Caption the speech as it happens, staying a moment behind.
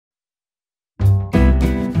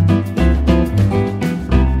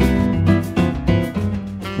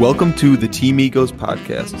Welcome to the Tea Migos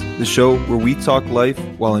podcast, the show where we talk life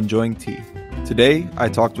while enjoying tea. Today, I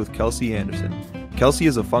talked with Kelsey Anderson. Kelsey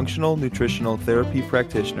is a functional nutritional therapy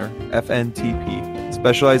practitioner, FNTP,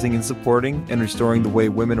 specializing in supporting and restoring the way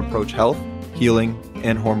women approach health, healing,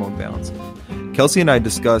 and hormone balance. Kelsey and I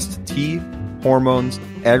discussed tea, hormones,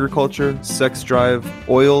 agriculture, sex drive,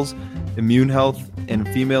 oils, immune health, and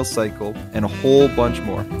female cycle, and a whole bunch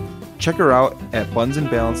more. Check her out at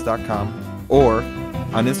bunsandbalance.com or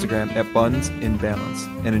on Instagram at bunsinbalance,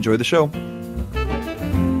 and enjoy the show.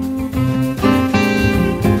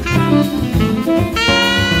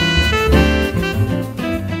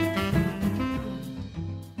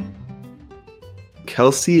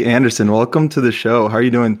 Kelsey Anderson, welcome to the show. How are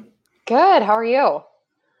you doing? Good. How are you?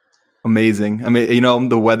 Amazing. I mean,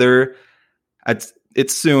 the weather, it's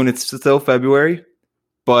soon. It's still February,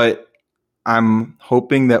 but I'm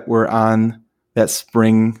hoping that we're on that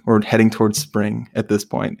spring or heading towards spring at this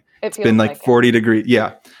point. It's been like 40 degrees.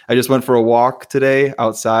 Yeah. I just went for a walk today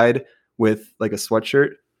outside with like a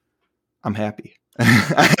sweatshirt. I'm happy.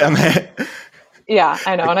 Yeah,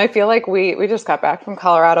 I know. And I feel like we just got back from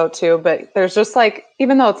Colorado too, but there's just like,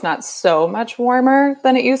 even though it's not so much warmer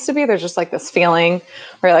than it used to be, there's just like this feeling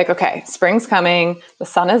where you're like, okay, spring's coming, the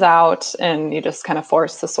sun is out, and you just kind of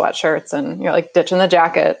force the sweatshirts and you're like ditching the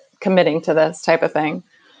jacket, committing to this type of thing.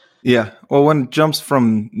 Yeah. Well, when it jumps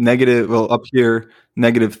from up here,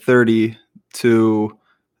 negative 30 to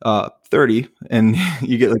 30, and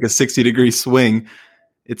you get like a 60-degree swing,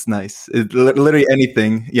 it's nice. Literally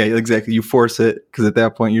anything. Yeah, exactly. You force it because at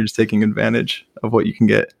that point, you're just taking advantage of what you can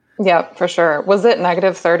get. Yeah, for sure. Was it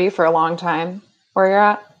negative 30 for a long time where you're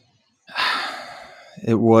at?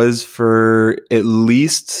 It was for at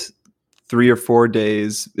least 3 or 4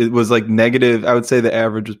 days. It was like negative. I would say the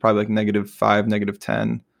average was probably like -5,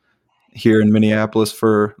 -10. Here in Minneapolis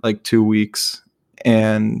for like 2 weeks,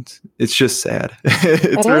 and it's just sad.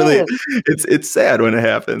 It's sad when it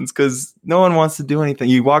happens because no one wants to do anything.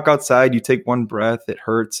 You walk outside, you take one breath, it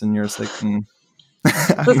hurts, and you're just like,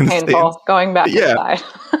 This is painful. Going back inside.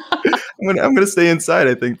 I'm gonna stay inside,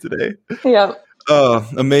 I think, today. Yeah. Oh,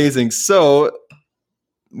 amazing. So,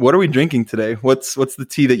 what are we drinking today? What's the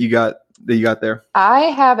tea that you got there?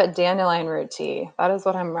 I have a dandelion root tea. That is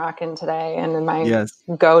what I'm rocking today, and my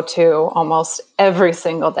go-to almost every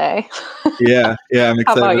single day. Yeah, I'm excited.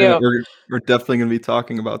 How about you? We're definitely going to be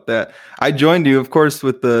talking about that. I joined you, of course,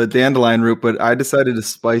 with the dandelion root, but I decided to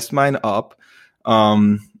spice mine up.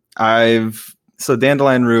 So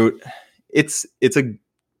dandelion root, it's a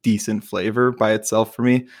decent flavor by itself for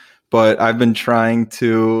me, but I've been trying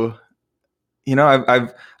to,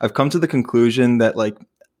 I've come to the conclusion that like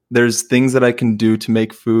there's things that I can do to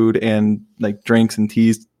make food and like drinks and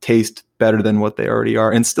teas taste better than what they already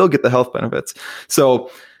are and still get the health benefits.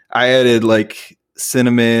 So I added like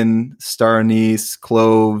cinnamon, star anise,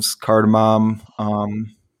 cloves, cardamom, a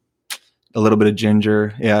little bit of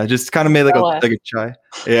ginger. Yeah, just kind of made like a chai.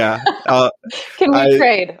 Yeah. Can we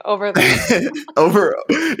trade over over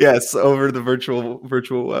the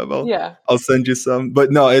virtual web? I'll send you some.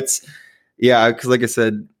 But no, because like I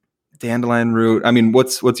said, dandelion root. I mean,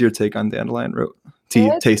 what's your take on dandelion root tea,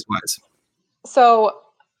 taste wise? So,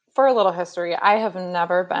 for a little history, I have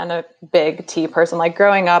never been a big tea person. Like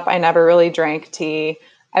growing up, I never really drank tea.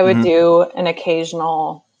 I would do an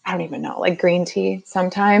occasional, I don't even know, like green tea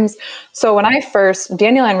sometimes. So when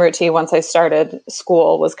dandelion root tea, once I started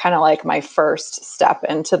school, was kind of like my first step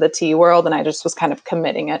into the tea world, and I just was kind of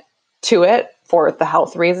committing it to it for the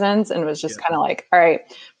health reasons, and was just kind of like, all right,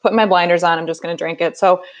 put my blinders on. I'm just going to drink it.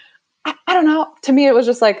 So I don't know. To me, it was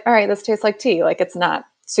just like, all right, this tastes like tea. Like it's not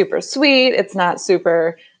super sweet. It's not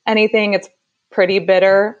super anything. It's pretty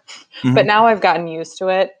bitter, but now I've gotten used to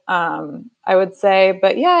it. I would say,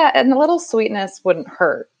 but yeah, and a little sweetness wouldn't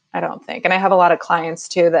hurt, I don't think. And I have a lot of clients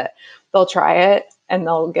too that they'll try it and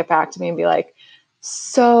they'll get back to me and be like,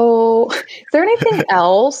 so is there anything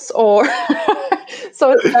else? Or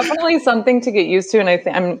so it's definitely something to get used to. And I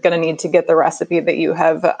think I'm going to need to get the recipe that you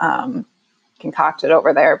have, concocted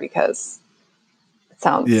over there because it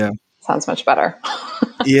sounds much better.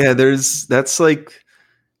 Yeah, that's like,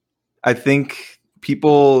 I think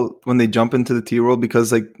people when they jump into the tea world,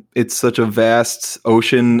 because like it's such a vast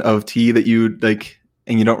ocean of tea that you like,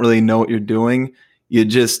 and you don't really know what you're doing. You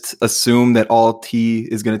just assume that all tea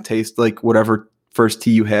is going to taste like whatever first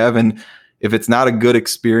tea you have, and if it's not a good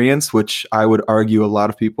experience, which I would argue a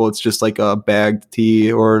lot of people, it's just like a bagged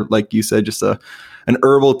tea or like you said, just an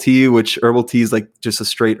herbal tea, which herbal tea is like just a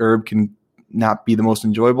straight herb, can not be the most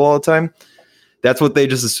enjoyable all the time. That's what they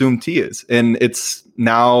just assume tea is. And it's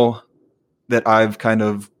now that I've kind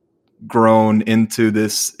of grown into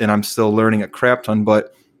this and I'm still learning a crap ton,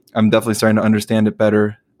 but I'm definitely starting to understand it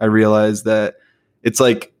better. I realize that it's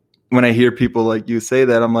like when I hear people like you say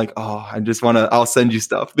that, I'm like, oh, I'll send you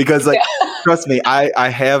stuff because like, trust me, I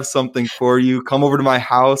have something for you. Come over to my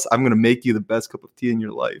house. I'm going to make you the best cup of tea in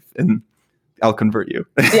your life and I'll convert you.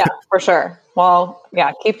 Yeah, for sure. Well,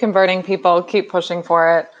 yeah, keep converting people, keep pushing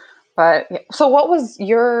for it. But so what was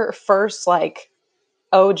your first like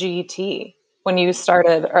OG tea when you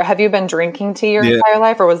started, or have you been drinking tea your Yeah. entire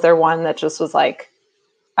life, or was there one that just was like,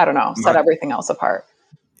 I don't know, set everything else apart?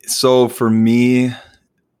 So for me,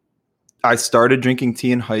 I started drinking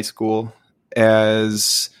tea in high school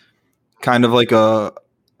as kind of like a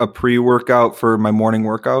pre-workout for my morning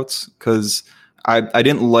workouts because I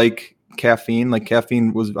didn't like caffeine. Like caffeine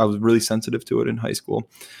I was really sensitive to it in high school,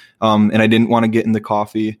 and I didn't want to get into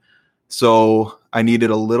coffee, so I needed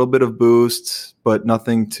a little bit of boost, but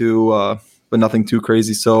nothing too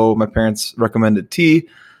crazy. So my parents recommended tea.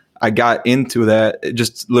 I got into that,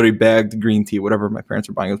 just literally bagged green tea, whatever my parents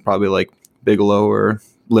were buying. It was probably like Bigelow or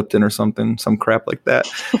Lipton or something, some crap like that.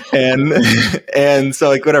 And and so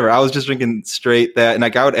like whatever, I was just drinking straight that, and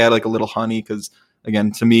like I would add like a little honey because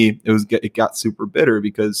again, to me, it got super bitter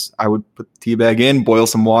because I would put the tea bag in, boil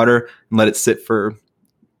some water, and let it sit for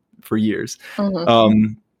years.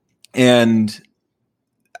 Mm-hmm. And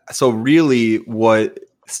so really, what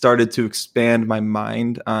started to expand my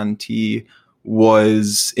mind on tea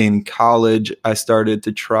was in college. I started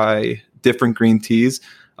to try different green teas,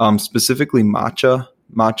 specifically matcha.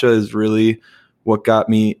 Matcha is really what got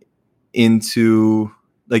me into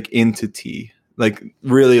tea. Like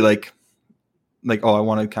really like oh, I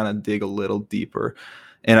want to kind of dig a little deeper.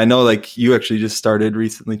 And I know like you actually just started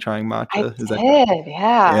recently trying matcha. I did,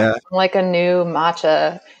 yeah. Like a new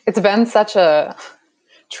matcha. It's been such a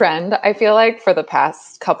trend, I feel like, for the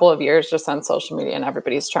past couple of years, just on social media, and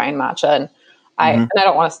everybody's trying matcha. And I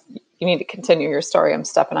don't want to, you need to continue your story. I'm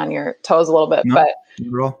stepping on your toes a little bit, but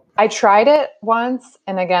I tried it once.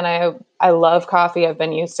 And again, I love coffee. I've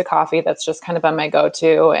been used to coffee. That's just kind of been my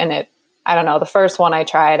go-to. And I don't know, the first one I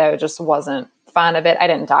tried, I just wasn't fond of it. I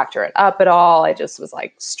didn't doctor it up at all. I just was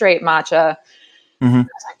like straight matcha. I was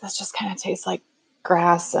like, this just kind of tastes like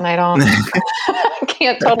grass, and I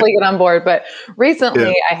can't totally get on board. But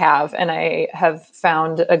recently I have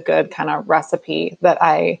found a good kind of recipe that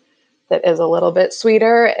is a little bit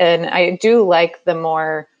sweeter. And I do like the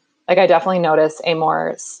more, like I definitely notice a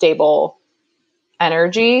more stable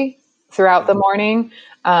energy throughout the morning.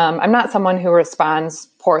 I'm not someone who responds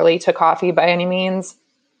poorly to coffee by any means.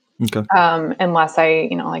 Okay. Unless I,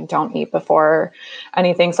 like don't eat before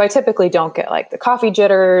anything. So I typically don't get like the coffee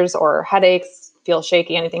jitters or headaches, feel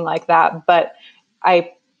shaky, anything like that. But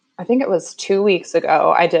I think it was 2 weeks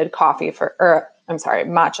ago, I did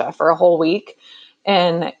matcha for a whole week.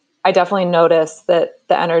 And I definitely noticed that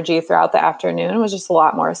the energy throughout the afternoon was just a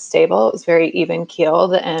lot more stable. It was very even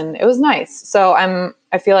keeled and it was nice. So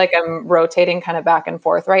I feel like I'm rotating kind of back and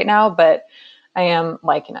forth right now, but I am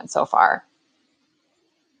liking it so far.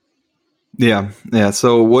 Yeah.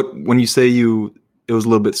 So when you say it was a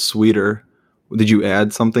little bit sweeter, did you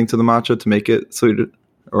add something to the matcha to make it sweeter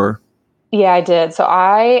or? Yeah, I did. So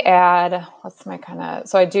I add,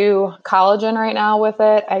 so I do collagen right now with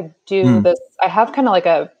it. I do this, I have kind of like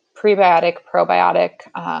a prebiotic, probiotic,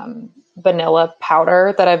 vanilla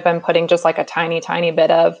powder that I've been putting just like a tiny, tiny bit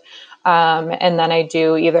of. And then I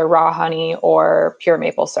do either raw honey or pure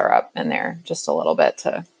maple syrup in there, just a little bit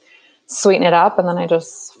to sweeten it up. And then I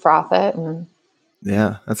just froth it. And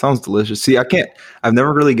yeah, that sounds delicious. See, I've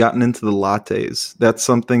never really gotten into the lattes. That's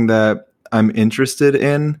something that I'm interested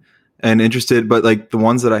in but like the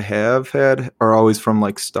ones that I have had are always from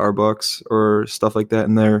like Starbucks or stuff like that.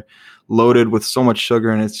 And they're loaded with so much sugar.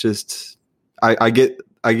 And it's just, I get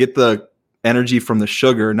the energy from the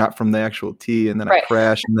sugar, not from the actual tea. And then I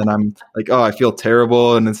crash and then I'm like, oh, I feel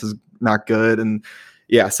terrible and this is not good. And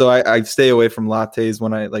yeah, so I stay away from lattes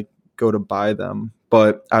when I like go to buy them,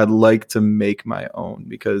 but I'd like to make my own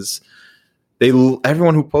because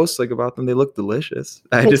everyone who posts like about them, they look delicious.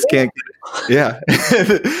 I just can't get it. Yeah.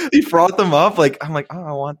 You froth them up. I'm like, oh,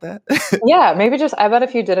 I want that. Yeah. Maybe I bet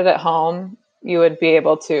if you did it at home, you would be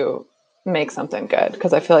able to make something good.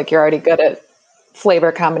 Cause I feel like you're already good at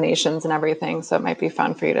flavor combinations and everything. So it might be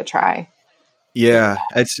fun for you to try. Yeah.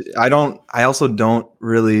 I also don't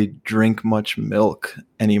really drink much milk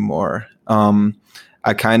anymore.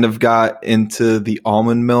 I kind of got into the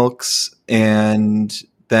almond milks and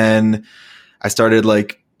then I started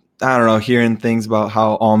hearing things about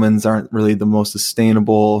how almonds aren't really the most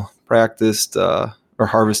sustainable practiced or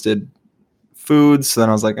harvested foods. So then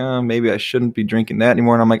I was like, oh, maybe I shouldn't be drinking that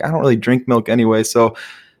anymore. And I'm like, I don't really drink milk anyway. So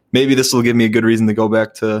maybe this will give me a good reason to go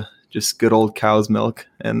back to just good old cow's milk.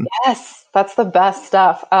 And Yes, that's the best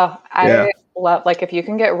stuff. Oh, yeah. I love, like, if you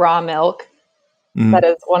can get raw milk, that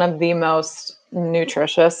is one of the most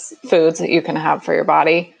nutritious foods that you can have for your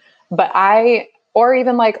body. But or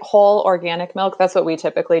even like whole organic milk, that's what we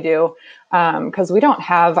typically do. Because we don't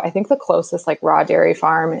have, I think the closest like raw dairy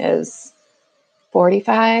farm is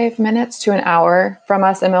 45 minutes to an hour from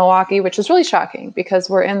us in Milwaukee, which is really shocking because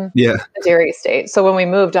we're in Yeah. the dairy state. So when we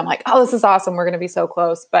moved, I'm like, oh, this is awesome. We're going to be so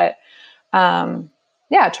close. But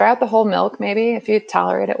yeah, try out the whole milk maybe if you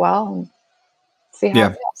tolerate it well and see how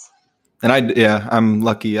it feels. And I'm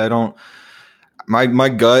lucky. I don't, my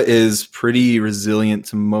gut is pretty resilient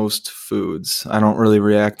to most foods. I don't really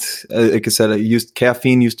react. Like I said,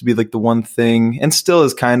 caffeine used to be like the one thing, and still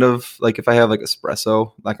is kind of like if I have like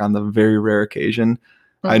espresso, like on the very rare occasion,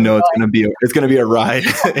 I know it's gonna be a ride.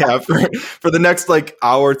 Yeah, for the next like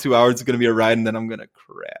hour, 2 hours, it's gonna be a ride, and then I'm gonna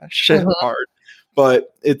crash hard.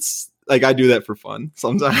 But it's like I do that for fun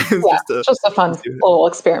sometimes. Yeah, just a fun little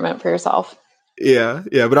experiment for yourself. Yeah,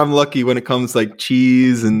 but I'm lucky when it comes like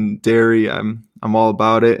cheese and dairy. I'm all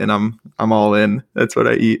about it, and I'm all in. That's what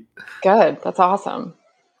I eat. Good, that's awesome.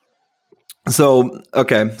 So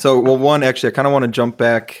one, actually, I kind of want to jump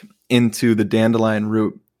back into the dandelion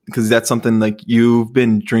root because that's something like you've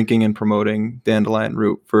been drinking and promoting dandelion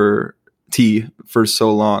root for tea for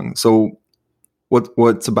so long. So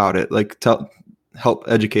what's about it? Like, help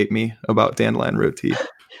educate me about dandelion root tea.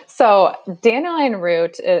 So dandelion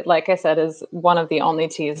root, like I said, is one of the only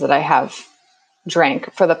teas that I have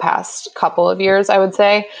drank for the past couple of years, I would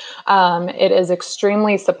say. It is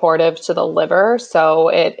extremely supportive to the liver. So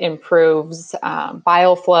it improves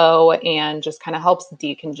bile flow and just kind of helps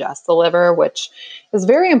decongest the liver, which is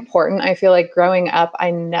very important. I feel like growing up,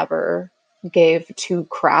 I never gave two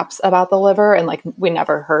craps about the liver. And like, we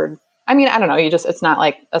never heard, I mean, I don't know, it's not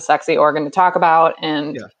like a sexy organ to talk about.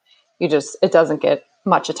 And it doesn't get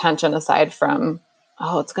much attention aside from,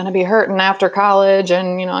 oh, it's going to be hurting after college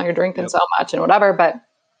and, you're drinking so much and whatever. But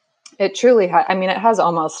it truly it has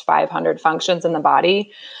almost 500 functions in the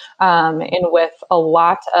body. And with a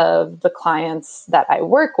lot of the clients that I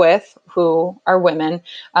work with who are women,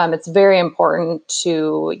 it's very important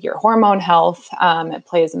to your hormone health. It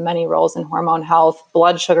plays many roles in hormone health,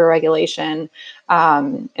 blood sugar regulation,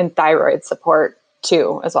 and thyroid support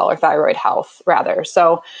too, as well, or thyroid health rather.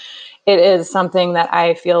 So it is something that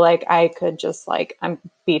I feel like I could just I'm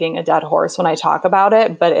beating a dead horse when I talk about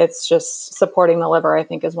it, but it's just supporting the liver, I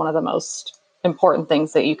think, is one of the most important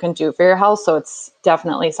things that you can do for your health. So it's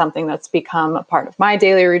definitely something that's become a part of my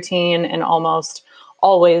daily routine and almost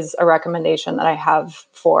always a recommendation that I have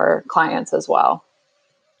for clients as well.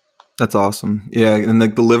 That's awesome. Yeah. And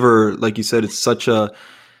like the liver, like you said,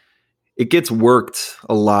 it gets worked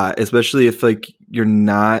a lot, especially if like you're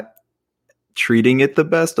not treating it the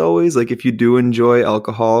best always. Like if you do enjoy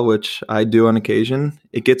alcohol, which I do on occasion,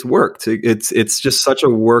 it gets worked. It's just such a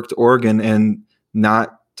worked organ and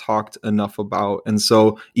not talked enough about. And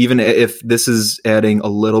so even if this is adding a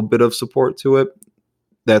little bit of support to it,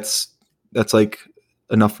 that's like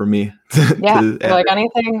enough for me. Like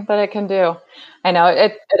anything that it can do. I know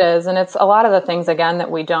it is. And it's a lot of the things, again, that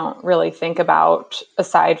we don't really think about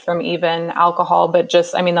aside from even alcohol, but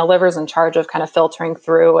just, the liver's in charge of kind of filtering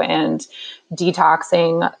through and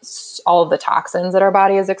detoxing all of the toxins that our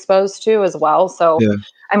body is exposed to as well. So,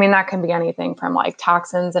 that can be anything from like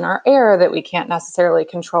toxins in our air that we can't necessarily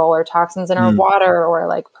control, or toxins in our water, or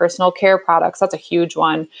like personal care products. That's a huge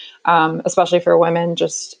one, especially for women,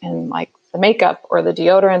 just in like the makeup or the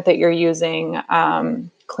deodorant that you're using,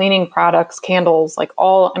 cleaning products, candles, like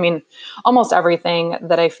almost everything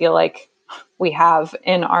that I feel like we have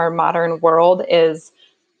in our modern world is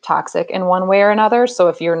toxic in one way or another. So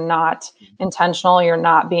if you're not intentional, you're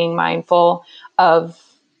not being mindful of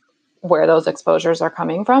where those exposures are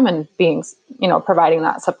coming from and being, providing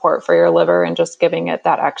that support for your liver and just giving it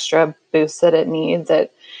that extra boost that it needs,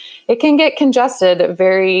 it can get congested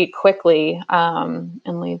very quickly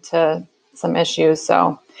and lead to some issues.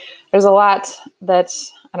 So there's a lot that,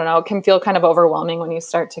 I don't know, it can feel kind of overwhelming when you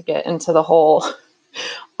start to get into the whole,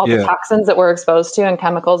 all the toxins that we're exposed to and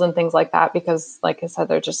chemicals and things like that, because like I said,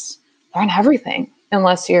 they're in everything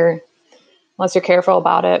unless you're careful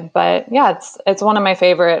about it. But yeah, it's one of my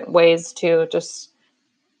favorite ways to just,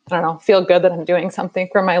 I don't know, feel good that I'm doing something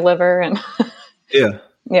for my liver. And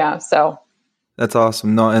so that's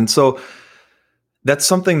awesome. No, and so that's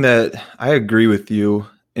something that I agree with you.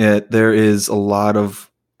 There is a lot of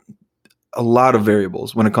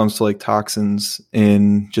variables when it comes to like toxins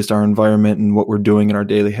in just our environment and what we're doing in our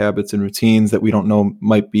daily habits and routines that we don't know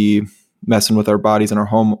might be messing with our bodies and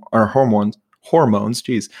our hormones.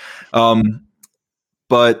 Geez.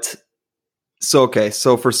 But so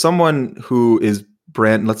for someone who is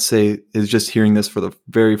let's say is just hearing this for the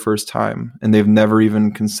very first time and they've never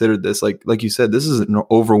even considered this, like you said, this is an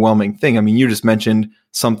overwhelming thing. I mean, you just mentioned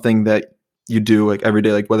something that you do like every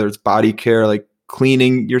day, like whether it's body care, like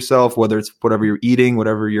cleaning yourself, whether it's whatever you're eating,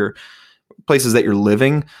 whatever your places that you're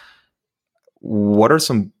living. What are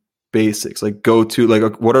some basics, like go to,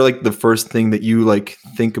 like what are like the first thing that you like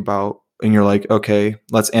think about and you're like, okay,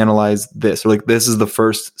 let's analyze this, or like this is the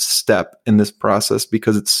first step in this process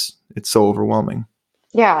because it's so overwhelming?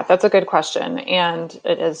 Yeah, that's a good question. And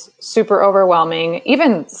it is super overwhelming,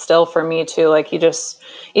 even still for me too. Like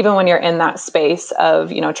even when you're in that space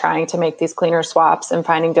of, trying to make these cleaner swaps and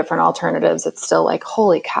finding different alternatives, it's still like,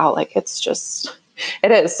 holy cow, like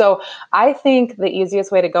it is. So I think the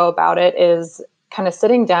easiest way to go about it is kind of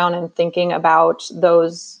sitting down and thinking about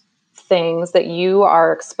those things that you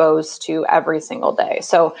are exposed to every single day.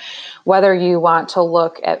 So whether you want to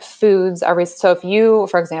look at foods so if you,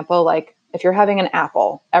 for example, like if you're having an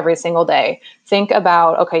apple every single day, think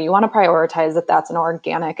about, okay, you want to prioritize that that's an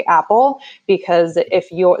organic apple, because if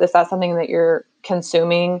that's something that you're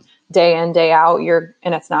consuming day in, day out,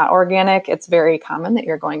 and it's not organic, it's very common that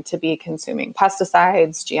you're going to be consuming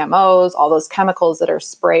pesticides, GMOs, all those chemicals that are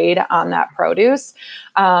sprayed on that produce.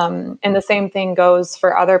 And the same thing goes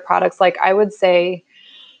for other products. Like I would say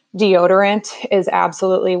deodorant is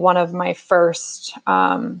absolutely one of my first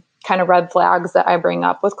kind of red flags that I bring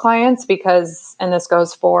up with clients, because, and this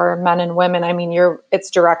goes for men and women, I mean,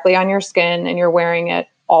 it's directly on your skin and you're wearing it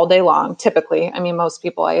all day long. Typically, I mean, most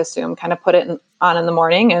people, I assume, kind of put it on in the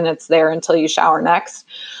morning and it's there until you shower next.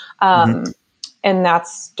 And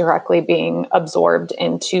that's directly being absorbed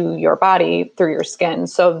into your body through your skin.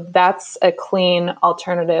 So that's a clean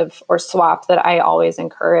alternative or swap that I always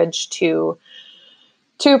encourage to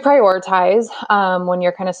prioritize when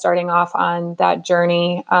you're kind of starting off on that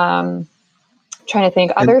journey. Trying to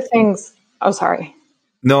think other things. Oh, sorry.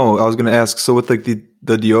 No, I was going to ask. So with like the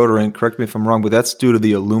deodorant, correct me if I'm wrong, but that's due to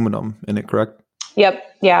the aluminum in it, correct?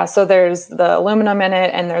 Yep. Yeah. So there's the aluminum in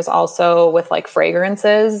it, and there's also with like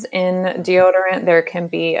fragrances in deodorant, there can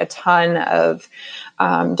be a ton of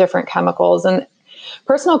different chemicals, and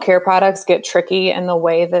personal care products get tricky in the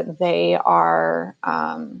way that they are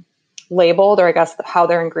labeled, or I guess how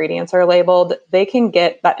their ingredients are labeled.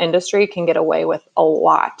 That industry can get away with a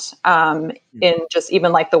lot in just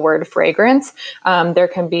even like the word fragrance. There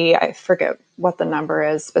can be, I forget what the number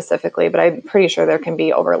is specifically, but I'm pretty sure there can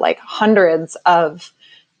be over like hundreds of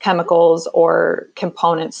chemicals or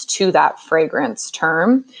components to that fragrance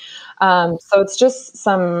term. So it's just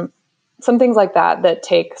some things like that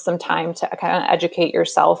take some time to kind of educate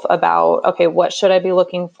yourself about, okay, what should I be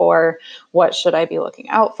looking for? What should I be looking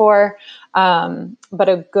out for? But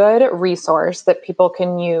a good resource that people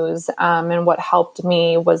can use, and what helped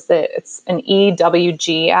me was that it's an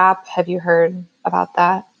EWG app. Have you heard about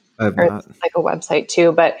that? I have Or not. it's like a website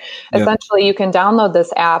too, but Yeah. essentially you can download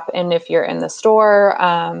this app, and if you're in the store,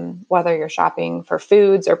 whether you're shopping for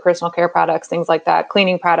foods or personal care products, things like that,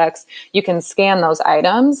 cleaning products, you can scan those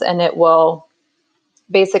items and it will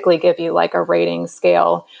basically give you like a rating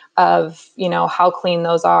scale of, how clean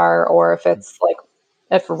those are, or if it's like,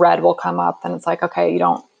 if red will come up, then it's like, okay, you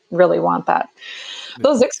don't really want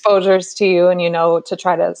those exposures to you, and to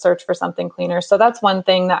try to search for something cleaner. So that's one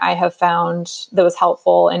thing that I have found that was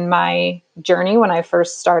helpful in my journey when I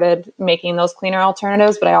first started making those cleaner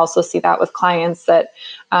alternatives. But I also see that with clients that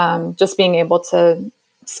just being able to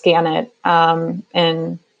scan it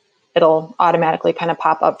and it'll automatically kind of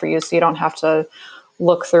pop up for you, so you don't have to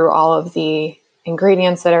look through all of the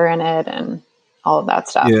ingredients that are in it and all of that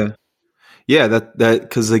stuff. Yeah, that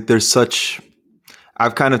because like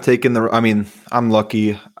I've kind of taken I mean, I'm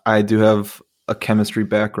lucky. I do have a chemistry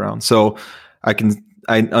background, so I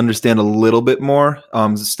understand a little bit more.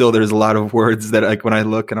 Still, there's a lot of words that like when I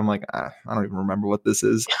look and I'm like, I don't even remember what this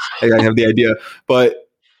is. I have the idea, but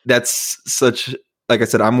that's like I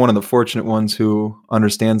said, I'm one of the fortunate ones who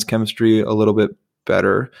understands chemistry a little bit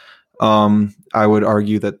better. I would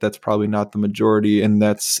argue that that's probably not the majority, and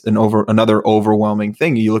that's another overwhelming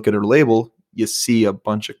thing. You look at a label, you see a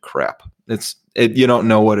bunch of crap. You don't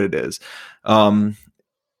know what it is.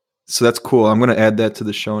 So that's cool. I'm going to add that to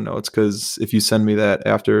the show notes, because if you send me that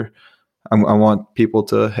after, I want people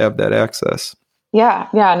to have that access. Yeah.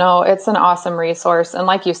 No, it's an awesome resource. And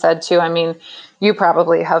like you said too, I mean, you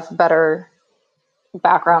probably have better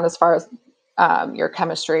background as far as your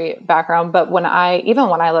chemistry background. But when I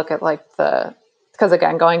look at like because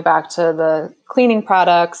again, going back to the cleaning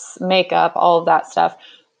products, makeup, all of that stuff,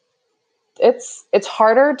 it's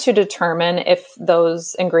harder to determine if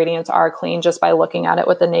those ingredients are clean just by looking at it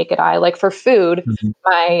with the naked eye. Like for food, Mhm.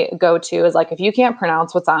 my go-to is like, if you can't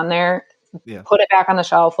pronounce what's on there, Yeah. put it back on the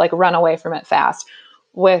shelf, like run away from it fast.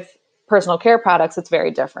 With personal care products, it's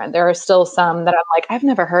very different. There are still some that I'm like, I've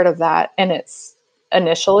never heard of that. And it's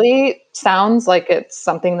initially sounds like it's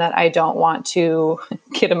something that I don't want to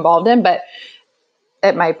get involved in, but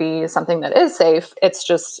it might be something that is safe. It's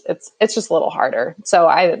just a little harder. So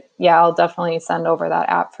I'll definitely send over that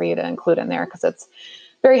app for you to include in there because it's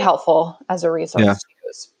very helpful as a Yeah. resource to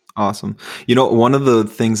use. Awesome. One of the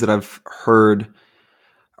things that I've heard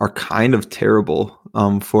are kind of terrible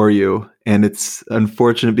for you, and it's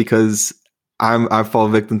unfortunate because I fall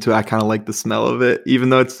victim to it. I kind of like the smell of it, even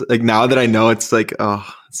though it's like now that I know it's like, oh,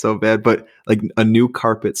 it's so bad. But like a new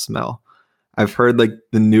carpet smell. I've heard like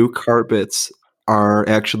the new carpets are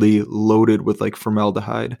actually loaded with like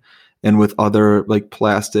formaldehyde and with other like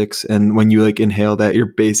plastics, and when you like inhale that, you're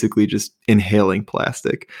basically just inhaling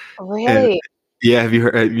plastic. And Really? yeah, have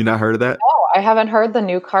you not heard of that? No, I haven't heard the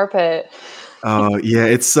new carpet. Oh yeah,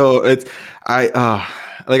 it's I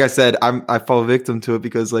like I said, I fall victim to it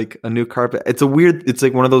because like a new carpet, it's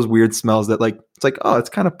like one of those weird smells that like it's like, oh, it's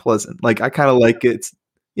kind of pleasant. Like I kind of like it.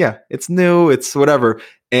 It's new, it's whatever.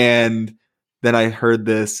 And then I heard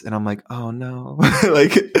this and I'm like, oh no.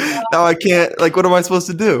 Like now I can't, like what am I supposed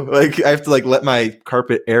to do? Like I have to like let my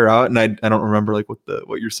carpet air out, and I don't remember like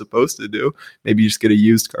what you're supposed to do. Maybe you just get a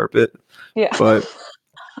used carpet. Yeah. But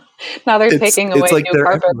Now they're taking it's away like new they're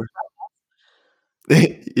carpet. everywhere.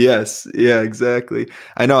 Yes, yeah, exactly.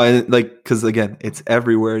 I know, and like because again, it's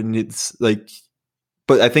everywhere, and it's like,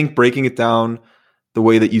 but I think breaking it down the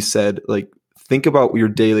way that you said, like think about your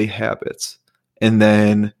daily habits, and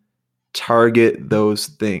then target those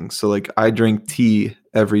things. So like I drink tea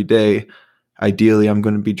every day. Ideally, I'm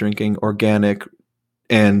going to be drinking organic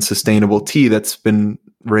and sustainable tea that's been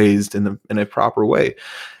raised in a proper way,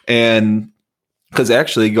 and because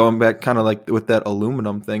actually going back kind of like with that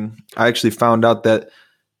aluminum thing, I actually found out that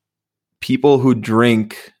people who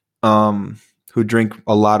drink a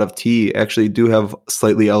lot of tea actually do have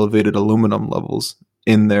slightly elevated aluminum levels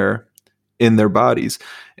in their bodies.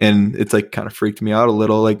 And it's like kind of freaked me out a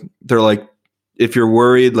little. Like they're like, if you're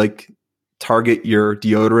worried, like target your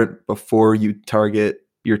deodorant before you target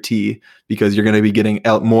your tea, because you're going to be getting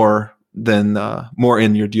out more in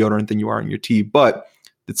your deodorant than you are in your tea. But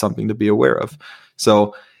it's something to be aware of.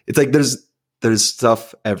 So it's like there's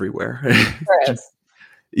stuff everywhere. There is.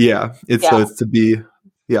 Yeah, Yeah. it's to be,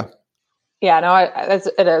 yeah. Yeah, no,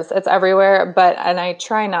 it is. It's everywhere, and I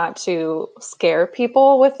try not to scare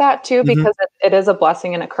people with that too, Mhm. because it is a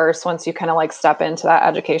blessing and a curse once you kind of like step into that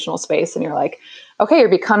educational space and you're like, okay, you're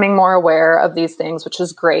becoming more aware of these things, which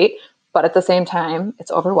is great. But at the same time,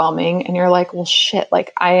 it's overwhelming and you're like, well, shit,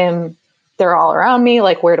 like they're all around me.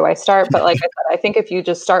 Like, where do I start? But like I said, I think if you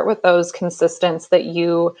just start with those consistents that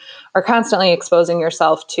you are constantly exposing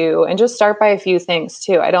yourself to, and just start by a few things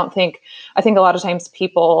too. I think a lot of times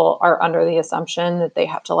people are under the assumption that they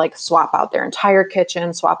have to like swap out their entire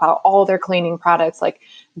kitchen, swap out all their cleaning products, like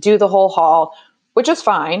do the whole haul, which is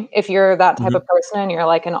fine if you're that type Mhm. of person and you're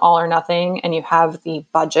like an all or nothing and you have the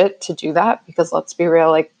budget to do that, because let's be real,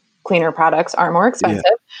 like cleaner products are more Yeah.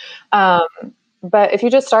 expensive. Um, but if you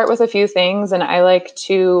just start with a few things, and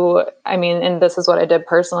and this is what I did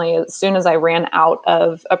personally, as soon as I ran out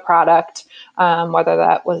of a product, whether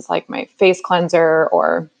that was like my face cleanser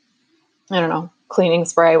or I don't know, cleaning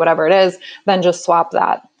spray, whatever it is, then just swap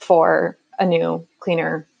that for a new,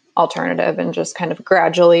 cleaner alternative and just kind of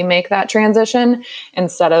gradually make that transition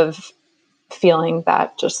instead of feeling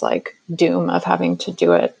that just like doom of having to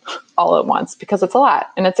do it all at once, because it's a lot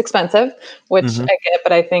and it's expensive, which Mhm. I get,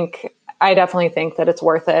 but I definitely think that it's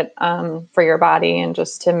worth it for your body, and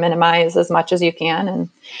just to minimize as much as you can and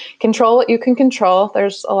control what you can control.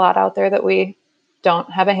 There's a lot out there that we don't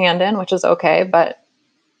have a hand in, which is okay, but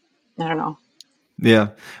I don't know. Yeah.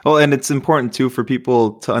 Well, and it's important too for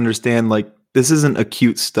people to understand like this isn't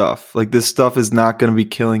acute stuff. Like this stuff is not going to be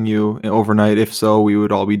killing you overnight. If so, we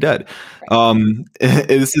would all be dead.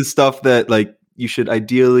 This is stuff that like you should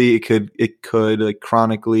ideally, it could like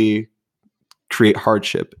chronically create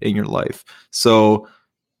hardship in your life. So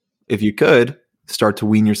if you could start to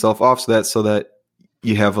wean yourself off so that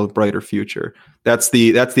you have a brighter future. That's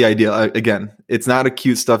the idea. Again, it's not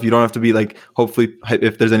acute stuff. You don't have to be like, hopefully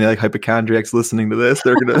if there's any like hypochondriacs listening to this,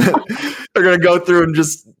 they're gonna they're gonna go through and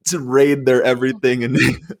just to raid their everything, and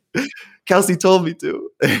Kelsey told me to.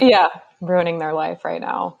 Yeah, ruining their life right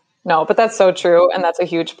now. No, but that's so true. And that's a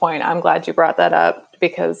huge point. I'm glad you brought that up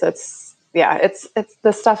because yeah, it's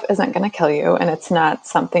this stuff isn't going to kill you, and it's not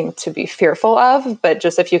something to be fearful of, but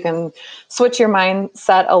just if you can switch your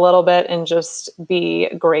mindset a little bit and just be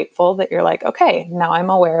grateful that you're like, okay, now I'm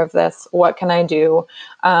aware of this, what can I do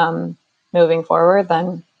moving forward,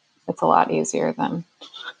 then it's a lot easier than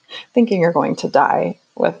thinking you're going to die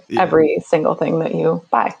with every single thing that you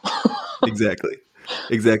buy.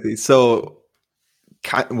 Exactly. So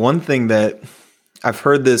one thing that I've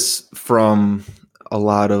heard this from a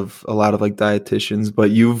lot of like dietitians,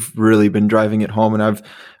 but you've really been driving it home, and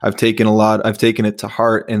I've taken it to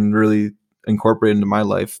heart and really incorporated into my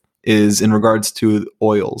life, is in regards to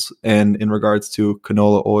oils and in regards to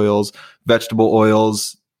canola oils, vegetable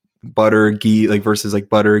oils, butter, ghee, like versus like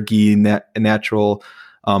butter, ghee, natural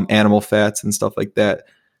animal fats and stuff like that.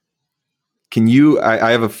 Can you,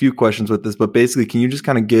 I have a few questions with this, but basically, can you just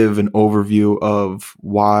kind of give an overview of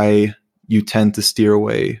why you tend to steer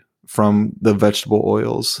away from the vegetable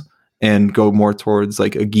oils and go more towards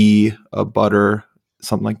like a ghee, a butter,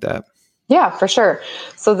 something like that? Yeah, for sure.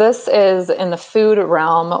 So this is in the food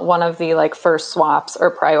realm, one of the like first swaps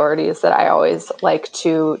or priorities that I always like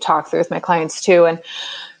to talk through with my clients too. And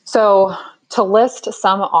so to list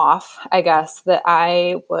some off, I guess that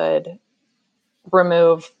I would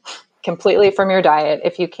remove completely from your diet,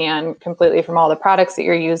 if you can, completely from all the products that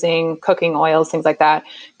you're using, cooking oils, things like that.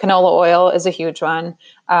 Canola oil is a huge one.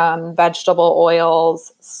 Vegetable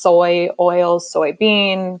oils, soybean,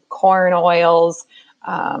 corn oils.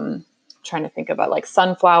 Trying to think about like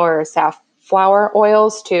sunflower or safflower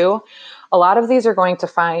oils too. A lot of these are going to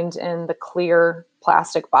find in the clear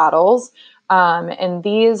plastic bottles. And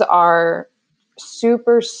these are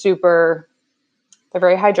super, they're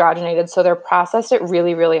very hydrogenated, so they're processed at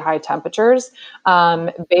really, really high temperatures.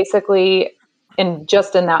 Basically, in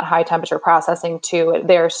that high temperature processing too,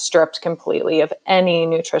 they're stripped completely of any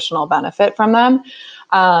nutritional benefit from them.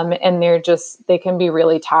 And they can be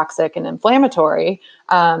really toxic and inflammatory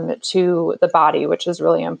to the body, which is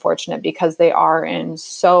really unfortunate because they are in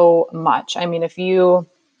so much. I mean, as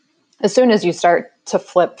soon as you start to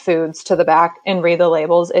flip foods to the back and read the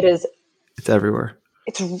labels, it's everywhere.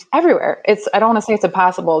 It's everywhere. I don't want to say it's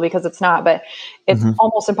impossible because it's not, but it's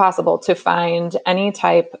almost impossible to find any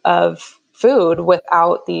type of food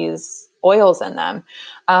without these oils in them.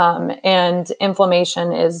 And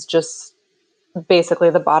inflammation is just basically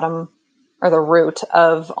the bottom or the root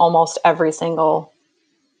of almost every single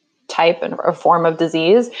type or form of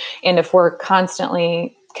disease. And if we're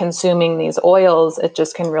constantly consuming these oils, it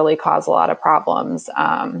just can really cause a lot of problems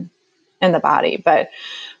in the body. But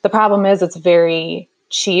the problem is it's very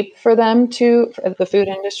cheap for the food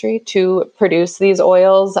industry to produce these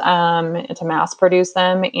oils, and to mass produce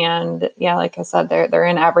them. And yeah, like I said, they're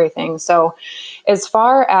in everything. So as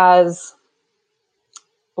far as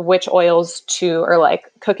which oils or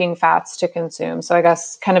like cooking fats to consume. So I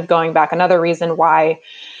guess kind of going back, another reason why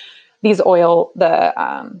the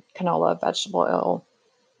canola, vegetable oil,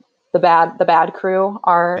 the bad crew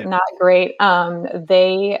are not great.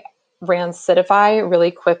 They rancidify really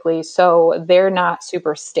quickly, so they're not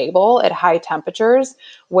super stable at high temperatures,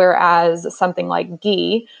 whereas something like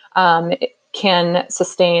ghee it can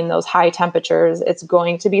sustain those high temperatures. It's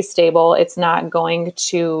going to be stable. It's not going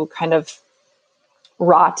to kind of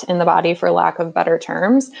rot in the body, for lack of better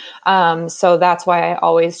terms. So that's why I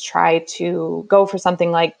always try to go for something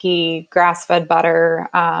like ghee, grass-fed butter,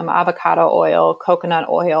 avocado oil, coconut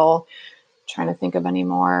oil. Trying to think of any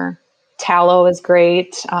more. Tallow is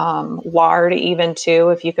great. Lard even too,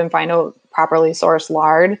 if you can find a properly sourced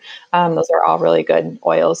lard. Those are all really good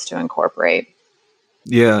oils to incorporate.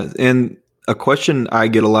 Yeah. And a question I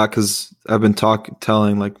get a lot, because I've been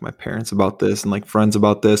telling like my parents about this and like friends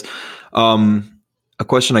about this. A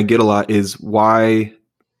question I get a lot is, why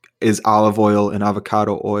is olive oil and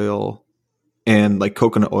avocado oil and like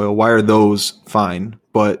coconut oil, why are those fine,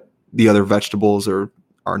 but the other vegetables are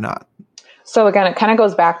not? So again, it kind of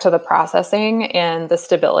goes back to the processing and the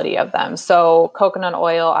stability of them. So coconut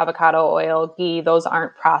oil, avocado oil, ghee, those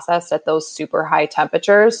aren't processed at those super high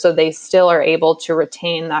temperatures. So they still are able to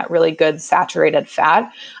retain that really good saturated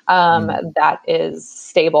fat that is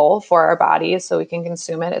stable for our bodies, so we can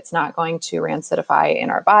consume it. It's not going to rancidify in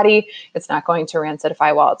our body. It's not going to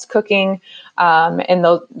rancidify while it's cooking. And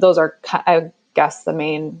those are, I guess, the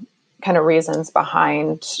main kind of reasons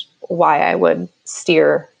behind why I would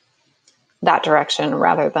steer that direction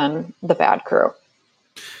rather than the bad crew.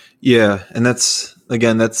 Yeah. And that's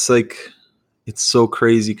like, it's so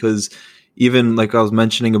crazy, because even like I was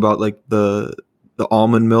mentioning about like the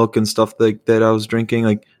almond milk and stuff like that I was drinking,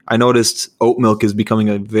 like I noticed oat milk is becoming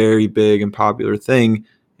a very big and popular thing,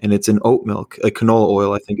 and it's in oat milk. Like canola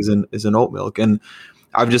oil, I think, is in oat milk. And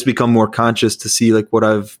I've just become more conscious to see like what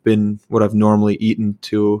I've normally eaten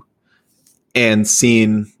to, and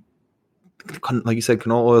seen, like you said,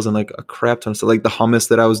 canola oils and like a crap ton of stuff. Like the hummus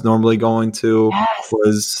that I was normally going to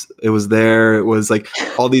Yes. was there. It was like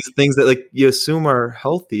all these things that like you assume are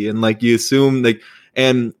healthy, and like you assume like,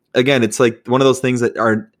 and again, it's like one of those things that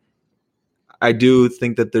are, I do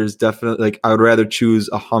think that there's definitely like, I would rather choose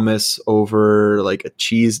a hummus over like a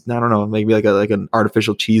cheese. I don't know, maybe like an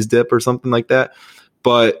artificial cheese dip or something like that.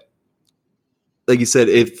 But like you said,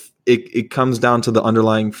 if it comes down to the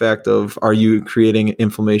underlying fact of, are you creating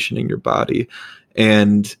inflammation in your body?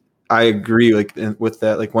 And I agree like with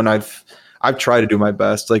that. Like when I've tried to do my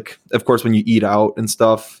best, like of course when you eat out and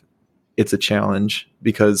stuff, it's a challenge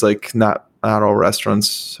because like not all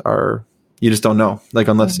restaurants are, you just don't know, like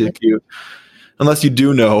unless unless you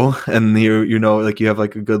do know, and you know, like you have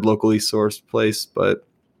like a good locally sourced place. But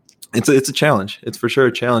it's a challenge. It's for sure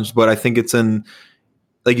a challenge. But I think it's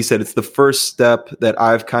like you said, it's the first step that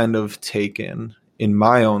I've kind of taken in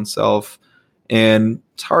my own self. And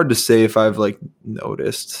it's hard to say if I've like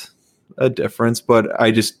noticed a difference, but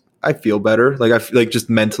I feel better. Like I feel like just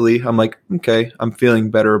mentally, I'm like, okay, I'm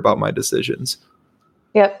feeling better about my decisions.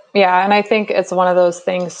 Yep. Yeah. And I think it's one of those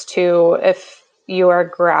things too, if you are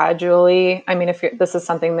gradually, I mean, if this is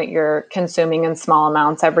something that you're consuming in small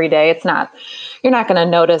amounts every day, you're not going to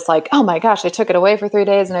notice like, oh my gosh, I took it away for 3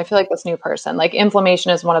 days and I feel like this new person. Like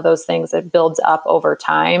inflammation is one of those things that builds up over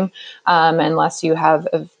time, unless you have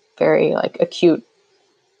a very like acute,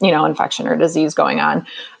 infection or disease going on.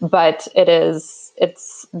 But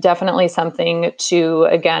it's definitely something to,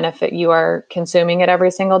 again, if you are consuming it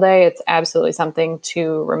every single day, it's absolutely something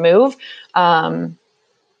to remove.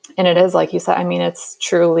 And it is, like you said, I mean, it's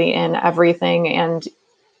truly in everything. And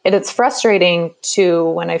it's frustrating too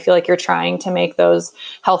when I feel like you're trying to make those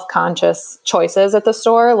health conscious choices at the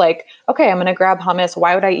store. Like, okay, I'm going to grab hummus.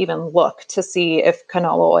 Why would I even look to see if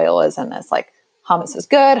canola oil is in this? Like, hummus is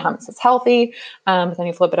good. Hummus is healthy. But then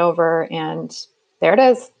you flip it over and there it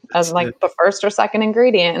is as like the first or second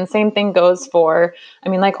ingredient. And same thing goes for, I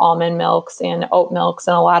mean, like almond milks and oat milks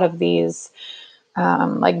and a lot of these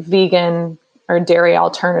like vegan or dairy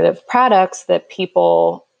alternative products that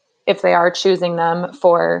people, if they are choosing them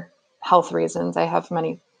for health reasons, I have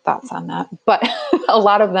many thoughts on that, but a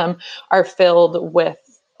lot of them are filled with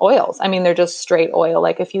oils. I mean, they're just straight oil.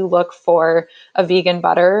 Like if you look for a vegan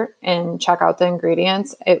butter and check out the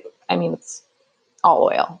ingredients, it's all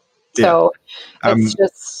oil. Yeah. So it's I'm,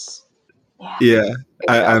 just, yeah,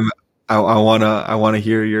 I wanna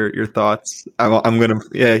hear your thoughts. I'm gonna,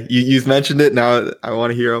 yeah, you've mentioned it now. I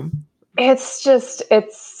want to hear them.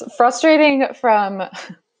 It's frustrating from a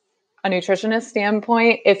nutritionist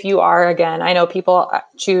standpoint. If you are, again, I know people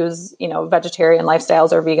choose, vegetarian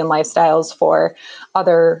lifestyles or vegan lifestyles for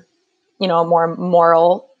other, more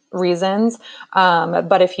moral reasons.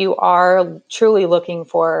 But if you are truly looking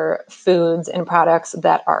for foods and products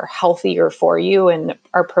that are healthier for you and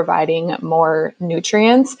are providing more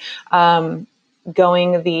nutrients, going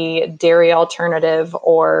the dairy alternative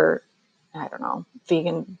or, I don't know,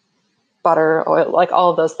 vegan butter, oil, like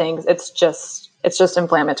all of those things, it's just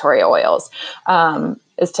inflammatory oils,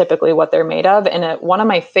 is typically what they're made of. And one of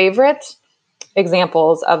my favorite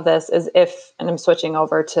examples of this is and I'm switching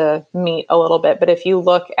over to meat a little bit, but if you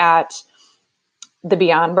look at the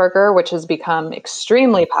Beyond Burger, which has become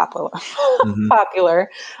extremely popular,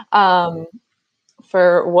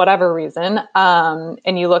 for whatever reason,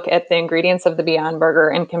 and you look at the ingredients of the Beyond Burger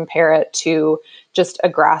and compare it to just a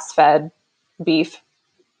grass-fed beef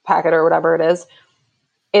packet or whatever it is,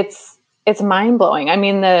 it's mind-blowing. I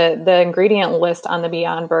mean, the ingredient list on the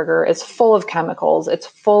Beyond Burger is full of chemicals. It's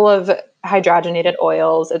full of hydrogenated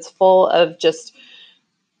oils. It's full of just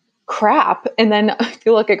crap. And then if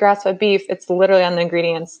you look at grass-fed beef, it's literally on the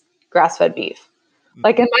ingredients, grass-fed beef.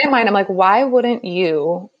 Like in my mind, I'm like, why wouldn't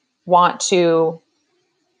you want to,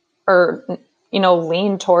 or,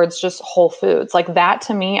 lean towards just whole foods? Like that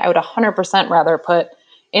to me, I would 100% rather put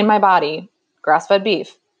in my body grass-fed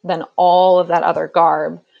beef than all of that other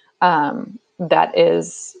garb that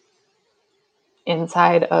is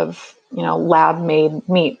inside of, lab-made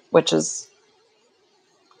meat, which is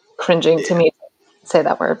cringing to me to say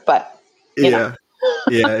that word, but yeah,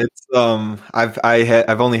 it's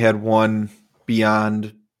I've only had one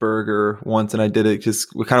Beyond Burger once, and I did it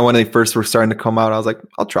just kind of when they first were starting to come out. I was like,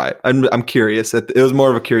 I'll try it. I'm curious. It was more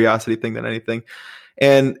of a curiosity thing than anything,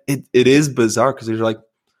 and it is bizarre because you're like,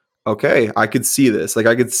 okay, I could see this. Like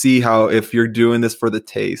I could see how if you're doing this for the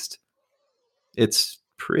taste, it's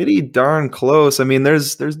pretty darn close. I mean,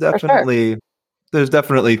 there's definitely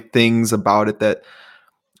things about it that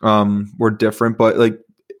were different, but like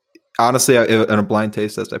honestly, in a blind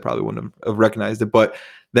taste test, I probably wouldn't have recognized it. But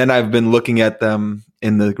then I've been looking at them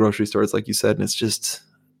in the grocery stores, like you said, and it's just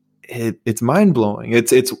it's mind blowing.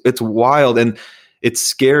 It's wild, and it's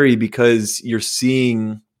scary because you're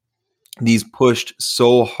seeing these pushed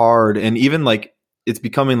so hard, and even like it's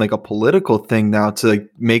becoming like a political thing now to like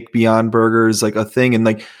make Beyond Burgers like a thing, and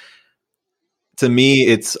like to me,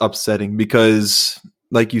 it's upsetting because,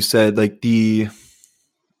 like you said, like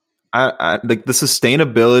I like the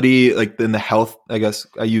sustainability, like in the health, I guess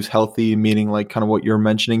I use healthy meaning like kind of what you're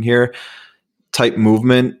mentioning here, type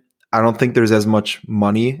movement. I don't think there's as much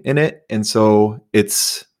money in it. And so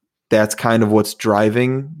that's kind of what's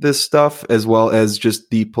driving this stuff, as well as just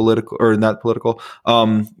the political, or not political,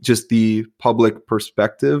 just the public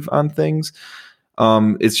perspective on things.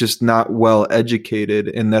 It's just not well educated.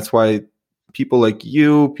 And that's why people like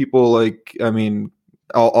you, people like, I mean,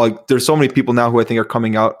 there's so many people now who I think are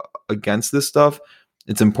coming out against this stuff.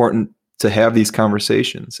 It's important to have these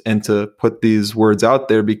conversations and to put these words out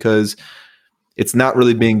there because it's not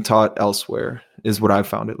really being taught elsewhere, is what I've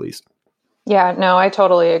found, at least. Yeah, no, I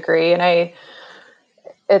totally agree. And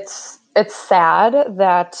it's sad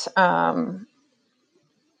that,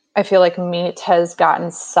 I feel like meat has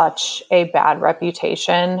gotten such a bad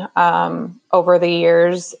reputation over the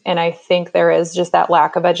years. And I think there is just that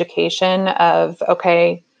lack of education of,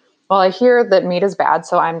 okay, well, I hear that meat is bad,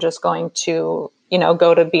 so I'm just going to,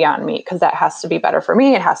 go to Beyond Meat because that has to be better for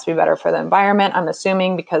me. It has to be better for the environment, I'm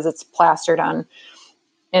assuming, because it's plastered on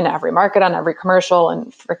in every market, on every commercial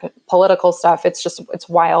and political stuff. It's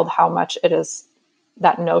wild how much it is,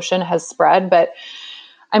 that notion has spread. But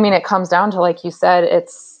I mean, it comes down to, like you said,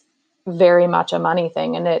 it's very much a money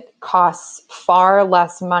thing, and it costs far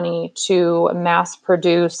less money to mass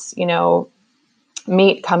produce,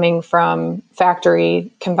 meat coming from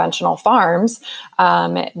factory conventional farms.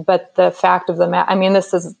 But the fact of the matter, I mean,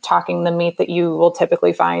 this is talking the meat that you will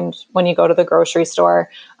typically find when you go to the grocery store.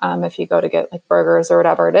 If you go to get like burgers or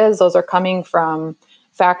whatever it is, those are coming from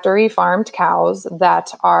factory farmed cows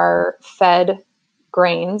that are fed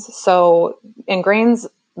grains. So in grains,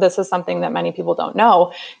 this is something that many people don't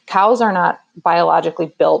know. Cows are not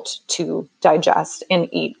biologically built to digest and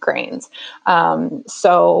eat grains.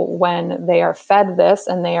 So when they are fed this,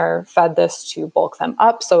 and they are fed this to bulk them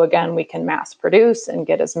up, so again, we can mass produce and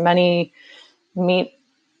get as many meat,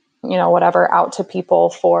 whatever, out to people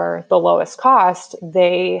for the lowest cost,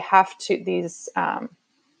 they have to, these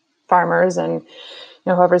farmers and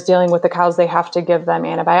whoever's dealing with the cows, they have to give them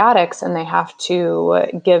antibiotics, and they have to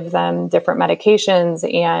give them different medications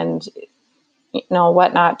and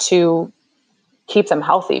whatnot to keep them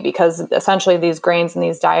healthy, because essentially these grains and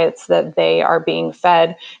these diets that they are being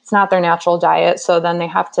fed, it's not their natural diet. So then they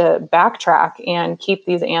have to backtrack and keep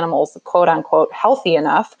these animals, quote unquote, healthy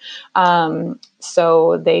enough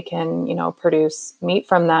so they can produce meat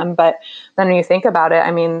from them. But then when you think about it, I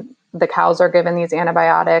mean, the cows are given these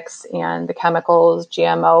antibiotics and the chemicals,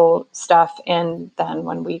 GMO stuff. And then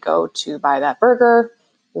when we go to buy that burger,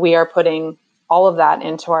 we are putting all of that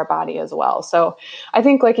into our body as well. So I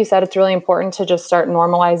think, like you said, it's really important to just start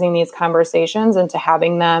normalizing these conversations and to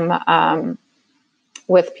having them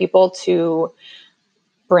with people to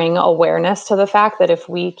bring awareness to the fact that if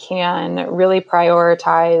we can really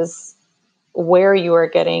prioritize where you are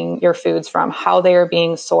getting your foods from, how they are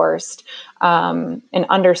being sourced, and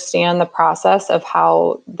understand the process of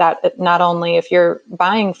how that, not only if you're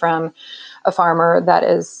buying from a farmer that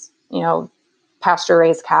is, pasture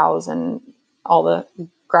raised cows and all the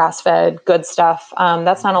grass fed good stuff,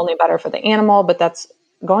 that's not only better for the animal, but that's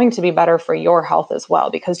going to be better for your health as well,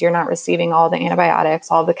 because you're not receiving all the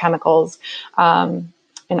antibiotics, all the chemicals, and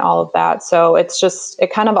all of that. So it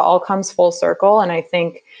kind of all comes full circle. And I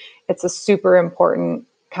think it's a super important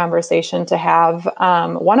conversation to have.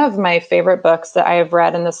 One of my favorite books that I have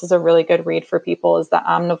read, and this is a really good read for people, is The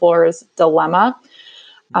Omnivore's Dilemma.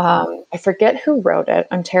 I forget who wrote it.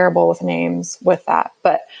 I'm terrible with names with that,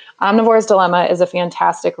 but Omnivore's Dilemma is a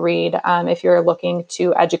fantastic read if you're looking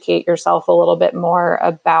to educate yourself a little bit more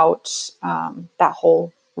about that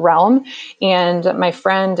whole realm. And my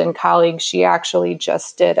friend and colleague, she actually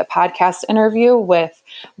just did a podcast interview with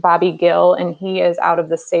Bobby Gill, and he is out of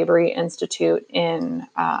the Savory Institute in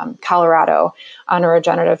Colorado on a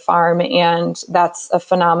regenerative farm. And that's a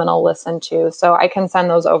phenomenal listen to. So I can send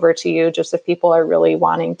those over to you just if people are really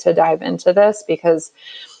wanting to dive into this, because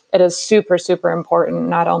it is super, super important,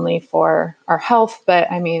 not only for our health,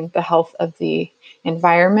 but I mean, the health of the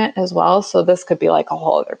environment as well. So this could be like a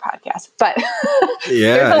whole other podcast, but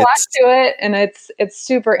yeah, there's a lot to it, and it's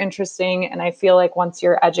super interesting. And I feel like once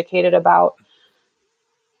you're educated about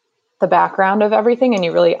the background of everything and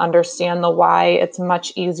you really understand the why, it's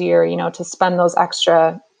much easier, to spend those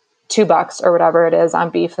extra $2 or whatever it is on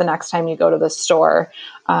beef the next time you go to the store,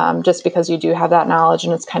 just because you do have that knowledge,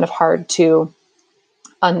 and it's kind of hard to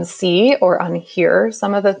unsee or unhear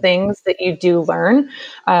some of the things that you do learn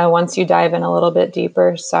once you dive in a little bit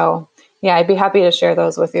deeper. So yeah, I'd be happy to share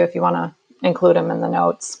those with you if you want to include them in the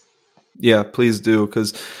notes. Yeah, please do.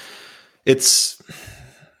 Because it's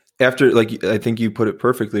after, like, I think you put it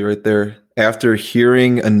perfectly right there. After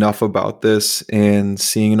hearing enough about this and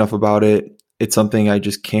seeing enough about it, it's something I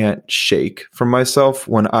just can't shake from myself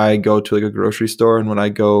when I go to like a grocery store, and when I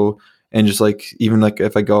go and just like, even like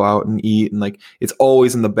if I go out and eat, and like, it's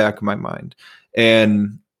always in the back of my mind.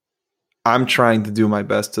 And I'm trying to do my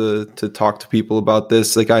best to talk to people about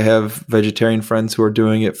this. Like, I have vegetarian friends who are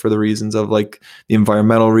doing it for the reasons of like the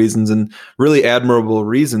environmental reasons and really admirable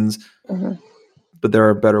reasons. Mm-hmm. But there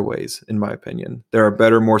are better ways, in my opinion. There are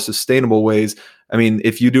better, more sustainable ways. I mean,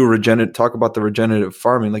 if you do talk about the regenerative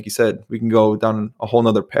farming, like you said, we can go down a whole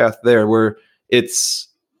nother path there where that's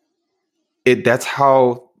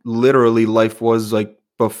how literally life was like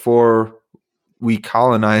before we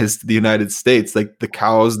colonized the United States. Like the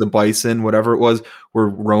cows, the bison, whatever it was, were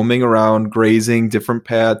roaming around, grazing different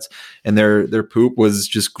paths, and their poop was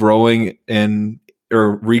just growing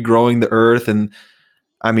or regrowing the earth. And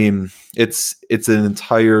I mean, it's an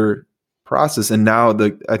entire process. And now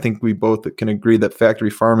I think we both can agree that factory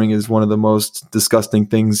farming is one of the most disgusting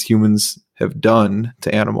things humans have done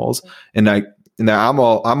to animals. And I'm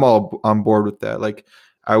all on board with that. Like,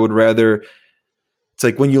 I would rather, it's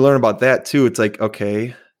like when you learn about that too, it's like,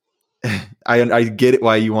 okay, I get it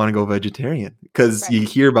why you want to go vegetarian, because you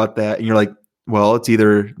hear about that and you're like, well, it's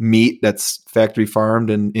either meat that's factory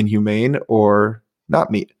farmed and inhumane, or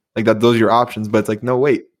not meat. Like that, those are your options. But it's like, no,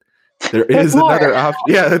 wait, there's another option.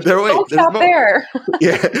 Yeah, Don't stop there.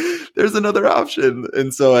 Yeah, there's another option.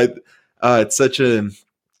 And so it's such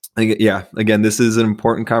again, this is an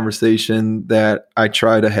important conversation that I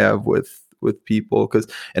try to have with people,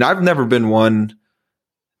 and I've never been one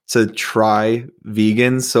to try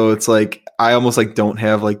vegan. So it's like, I almost like don't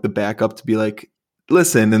have like the backup to be like,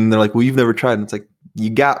 listen. And they're like, well, you've never tried. And it's like, you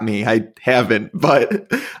got me. I haven't,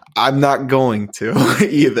 but I'm not going to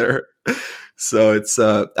either. So it's,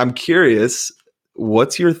 I'm curious,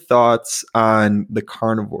 what's your thoughts on the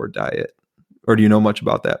carnivore diet? Or do you know much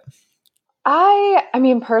about that? I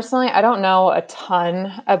mean, personally, I don't know a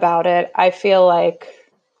ton about it. I feel like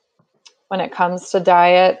when it comes to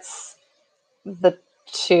diets, the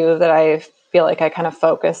two that I feel like I kind of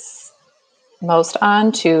focus most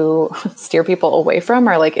on to steer people away from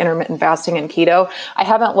are like intermittent fasting and keto. I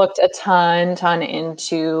haven't looked a ton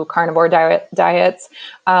into carnivore diets,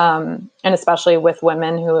 and especially with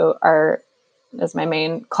women who are as my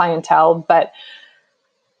main clientele. But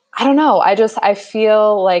I don't know. I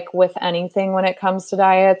feel like with anything when it comes to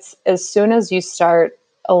diets, as soon as you start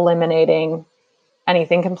eliminating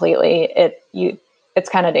anything completely, it's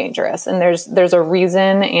kind of dangerous. And there's a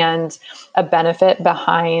reason and a benefit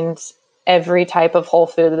behind every type of whole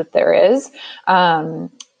food that there is.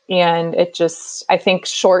 And it just, I think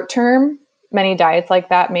short term, many diets like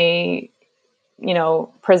that may,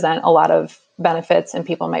 present a lot of benefits, and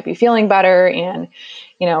people might be feeling better. And,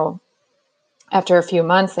 after a few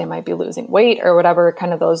months, they might be losing weight or whatever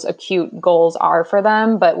kind of those acute goals are for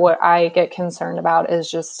them. But what I get concerned about is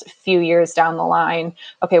just a few years down the line.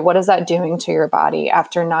 Okay, what is that doing to your body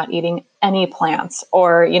after not eating any plants?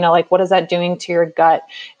 Or, like, what is that doing to your gut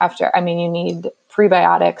after? I mean, you need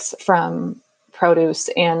prebiotics from produce,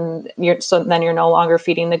 and so then you're no longer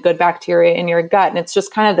feeding the good bacteria in your gut. And it's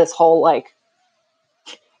just kind of this whole like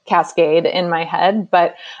cascade in my head.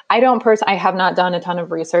 But I have not done a ton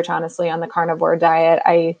of research, honestly, on the carnivore diet.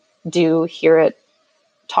 I do hear it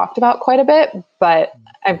talked about quite a bit, but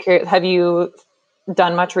I'm curious, have you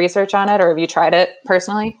done much research on it, or have you tried it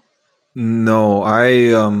personally? No, I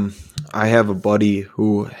have a buddy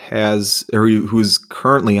who's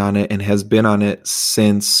currently on it and has been on it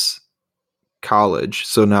since college.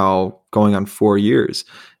 So now going on 4 years,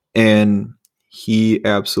 and he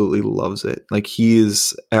absolutely loves it. Like, he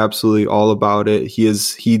is absolutely all about it.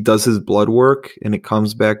 He does his blood work and it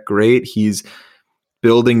comes back great. He's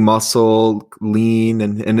building muscle, lean,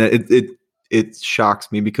 and it shocks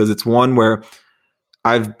me, because it's one where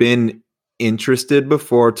I've been interested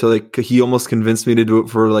before to like, he almost convinced me to do it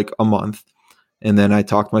for like a month. And then I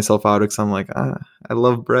talked myself out, because I'm like, I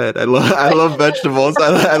love bread. I love vegetables.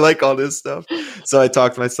 I like all this stuff. So I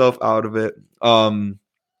talked myself out of it.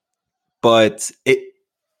 But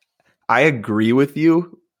I agree with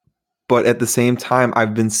you, But at the same time,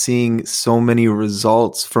 I've been seeing so many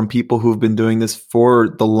results from people who've been doing this for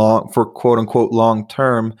quote unquote long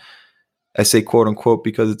term. I say quote unquote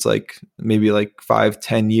because it's like maybe like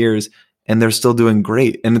 5-10 years, and they're still doing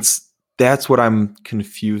great. And that's what I'm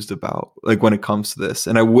confused about, like when it comes to this.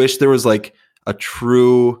 And I wish there was like a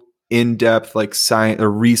true in-depth like science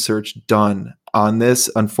or research done on this.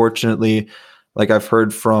 Unfortunately, like I've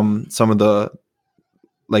heard from some of the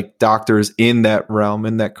like doctors in that realm,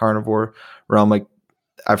 in that carnivore realm, like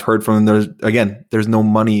I've heard from them, there's no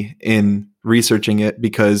money in researching it,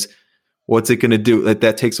 because what's it going to do? Like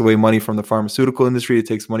that takes away money from the pharmaceutical industry. It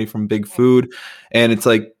takes money from big food. And it's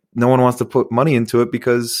like, no one wants to put money into it,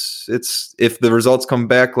 because if the results come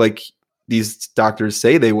back like these doctors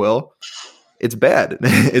say they will, it's bad.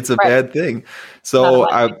 It's a bad thing. So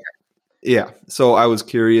so I was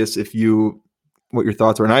curious what your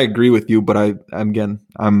thoughts were, and I agree with you, but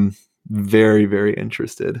I'm very, very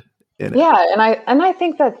interested in it. Yeah. And I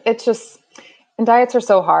think that it's just, and diets are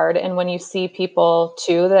so hard. And when you see people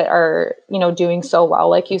too that are, doing so well,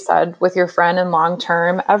 like you said, with your friend and long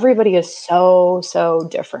term, everybody is so, so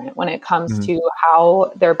different when it comes to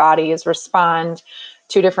how their bodies respond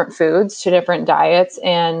to different foods, to different diets.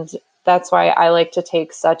 And that's why I like to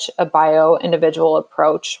take such a bio individual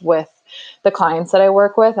approach with the clients that I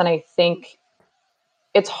work with. And I think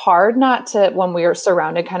it's hard not to, when we are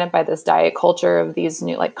surrounded kind of by this diet culture of these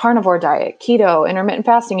new, like carnivore diet, keto, intermittent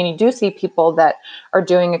fasting, and you do see people that are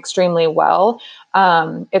doing extremely well.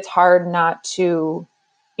 It's hard not to,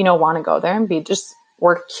 want to go there and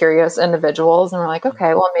we're curious individuals. And we're like,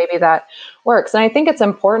 okay, well, maybe that works. And I think it's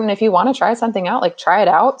important, if you want to try something out, like try it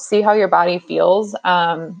out, see how your body feels.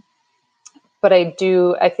 But I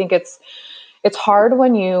think it's hard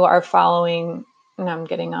when you are following, and I'm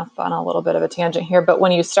getting off on a little bit of a tangent here, but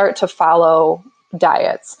when you start to follow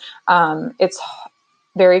diets, it's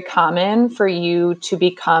very common for you to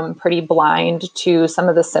become pretty blind to some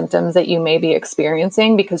of the symptoms that you may be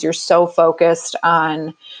experiencing, because you're so focused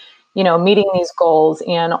on, meeting these goals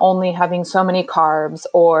and only having so many carbs,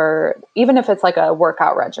 or even if it's like a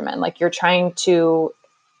workout regimen, like you're trying to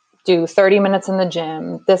do 30 minutes in the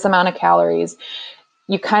gym, this amount of calories,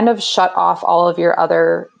 you kind of shut off all of your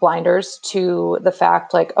other blinders to the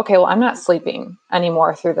fact like, okay, well, I'm not sleeping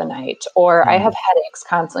anymore through the night, or I have headaches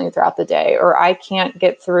constantly throughout the day, or I can't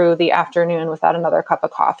get through the afternoon without another cup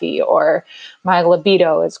of coffee, or my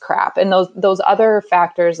libido is crap. And those other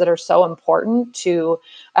factors that are so important to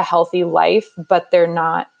a healthy life, but they're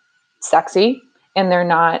not sexy, and they're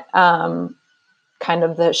not kind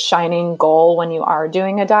of the shining goal when you are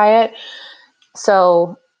doing a diet.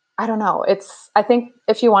 So I don't know. I think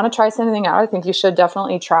if you want to try something out, I think you should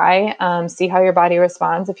definitely try, see how your body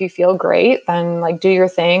responds. If you feel great, then like do your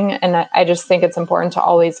thing. And I just think it's important to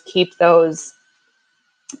always keep those,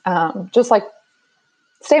 just like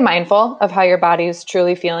stay mindful of how your body is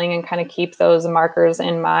truly feeling, and kind of keep those markers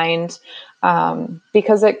in mind.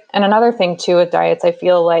 Because and another thing too with diets, I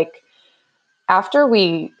feel like after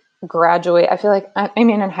we graduate, I feel like,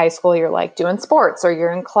 in high school, you're like doing sports, or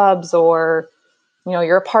you're in clubs, or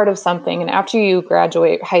you're a part of something. And after you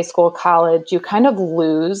graduate high school, college, you kind of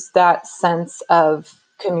lose that sense of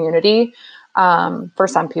community for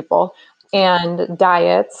some people. And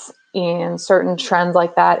diets and certain trends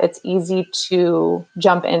like that, it's easy to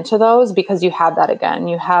jump into those because you have that again.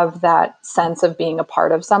 You have that sense of being a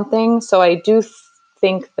part of something. So I do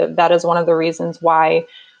think that is one of the reasons why,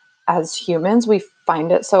 as humans, we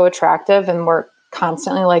find it so attractive, and we're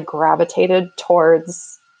constantly like gravitated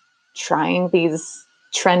towards trying these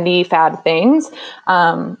trendy fad things.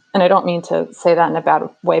 And I don't mean to say that in a bad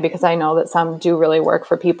way, because I know that some do really work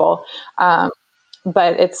for people.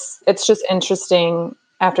 But it's just interesting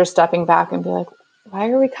after stepping back and be like, why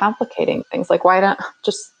are we complicating things? Like, why don't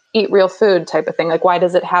just eat real food type of thing? Like, why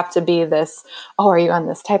does it have to be this, oh, are you on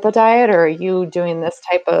this type of diet, or are you doing this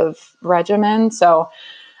type of regimen? So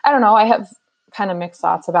I don't know. I have kind of mixed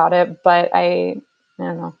thoughts about it, but I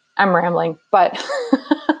don't know. I'm rambling, but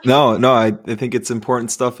No, I think it's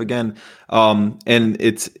important stuff again. And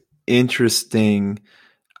it's interesting.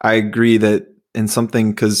 I agree that in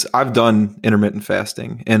something, because I've done intermittent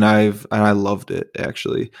fasting, and I loved it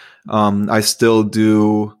actually. I still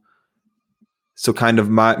do. So kind of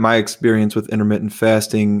my experience with intermittent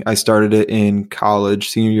fasting, I started it in college,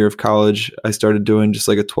 senior year of college. I started doing just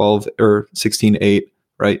like a 12 or 16-8,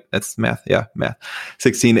 right? That's math. Yeah, math.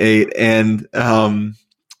 16-8.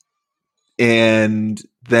 And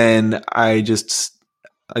then I just,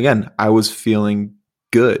 again, I was feeling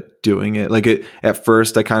good doing it. Like at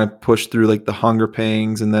first I kind of pushed through like the hunger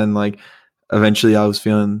pangs, and then like eventually I was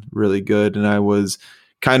feeling really good, and I was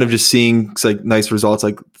kind of just seeing like nice results,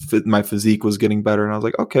 like my physique was getting better, and I was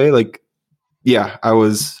like, okay, like, yeah, I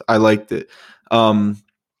liked it. And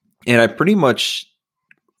I pretty much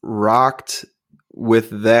rocked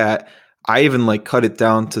with that. I even like cut it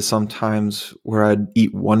down to sometimes where I'd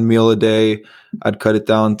eat one meal a day. I'd cut it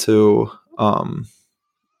down to,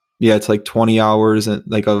 it's like 20 hours and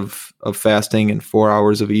like of fasting and 4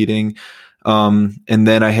 hours of eating. And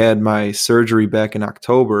then I had my surgery back in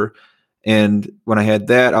October. And when I had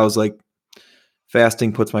that, I was like,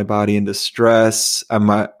 fasting puts my body into stress.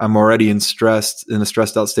 I'm already in a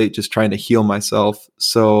stressed out state, just trying to heal myself.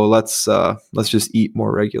 So let's just eat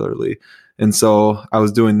more regularly. And so I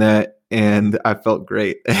was doing that, and I felt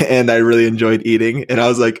great, and I really enjoyed eating. And I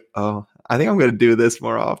was like, oh, I think I'm going to do this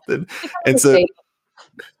more often. And so,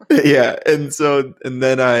 yeah, and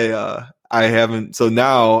then I haven't. So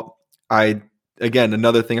now again,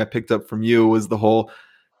 another thing I picked up from you was the whole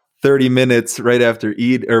 30 minutes right after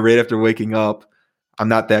waking up. I'm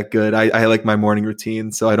not that good. I like my morning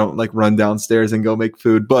routine, so I don't like run downstairs and go make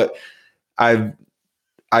food. But I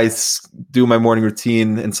do my morning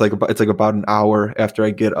routine, and it's like about an hour after I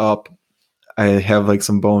get up. I have like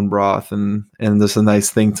some bone broth, and this is a nice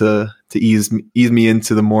thing to ease me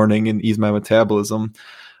into the morning and ease my metabolism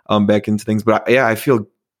back into things. But I feel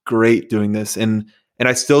great doing this, and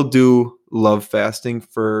I still do love fasting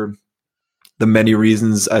for the many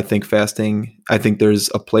reasons. I think there's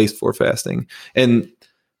a place for fasting. And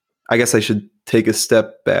I guess I should take a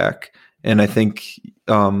step back. And I think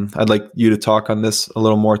I'd like you to talk on this a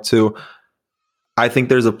little more too. I think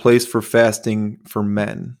there's a place for fasting for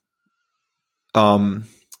men.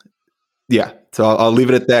 Yeah. So I'll leave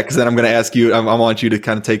it at that, because then I'm going to ask you, I want you to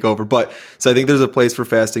kind of take over. But so I think there's a place for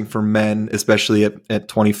fasting for men, especially at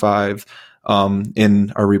 25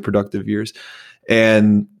 in our reproductive years.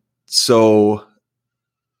 And so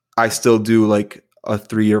I still do like a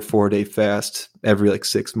 3 or 4 day fast every like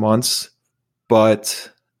 6 months, but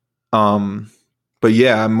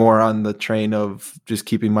yeah, I'm more on the train of just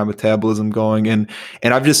keeping my metabolism going. And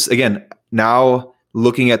I've just, again, now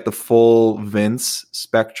looking at the full Vince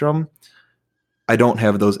spectrum, I don't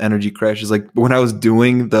have those energy crashes. Like when I was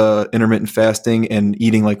doing the intermittent fasting and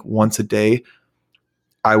eating like once a day,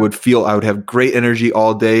 I would have great energy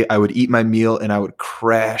all day. I would eat my meal and I would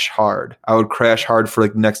crash hard. For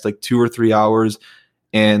like the next like 2 or 3 hours.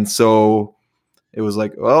 And so it was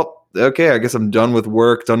like, well, okay, I guess I'm done with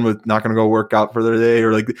work, not going to go work out for the day,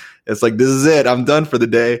 or like, it's like, this is it. I'm done for the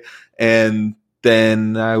day. And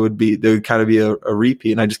then there would kind of be a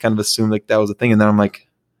repeat. And I just kind of assumed like that was a thing. And then I'm like,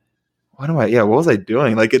 what was I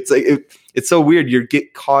doing? Like, it's like, it's so weird. You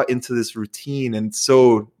get caught into this routine and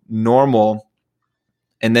so normal.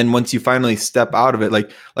 And then once you finally step out of it,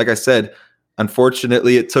 like I said,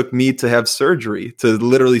 unfortunately, it took me to have surgery to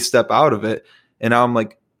literally step out of it. And now I'm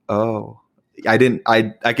like, oh, I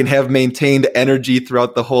can have maintained energy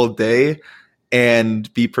throughout the whole day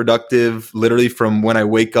and be productive literally from when I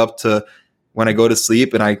wake up to when I go to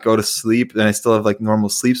sleep, and I go to sleep and I still have like normal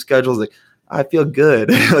sleep schedules. Like, I feel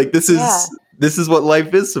good. Like this is what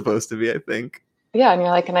life is supposed to be, I think. Yeah, and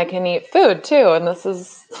you're like, and I can eat food too, and this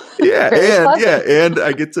is and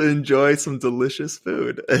I get to enjoy some delicious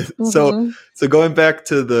food. Mm-hmm. So going back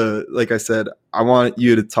to like I said, I want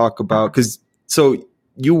you to talk about, because so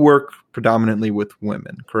you work predominantly with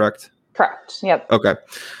women, correct? Correct. Yep. Okay.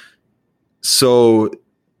 So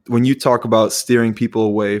when you talk about steering people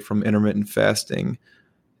away from intermittent fasting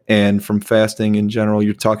and from fasting in general,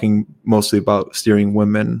 you're talking mostly about steering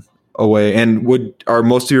women away. And are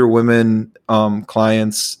most of your women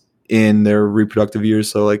clients in their reproductive years?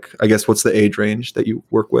 So like, I guess, what's the age range that you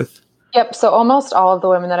work with? Yep. So almost all of the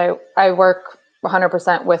women that I work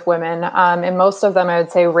 100% with women. And most of them, I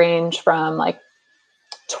would say, range from like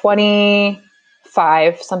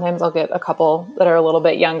 25. Sometimes I'll get a couple that are a little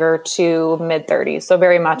bit younger, to mid 30s. So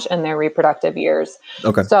very much in their reproductive years.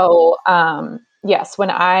 Okay. So, yes, when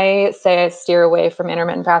I say I steer away from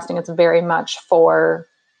intermittent fasting, it's very much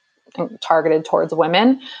targeted towards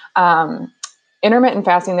women. Intermittent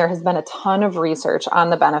fasting, there has been a ton of research on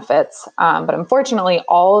the benefits. But unfortunately,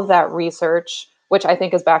 all of that research, which I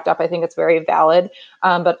think is backed up, I think it's very valid.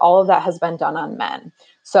 But all of that has been done on men.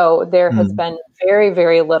 So there has been very,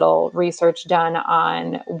 very little research done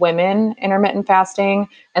on women intermittent fasting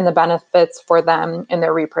and the benefits for them in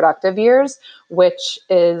their reproductive years, which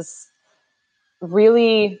is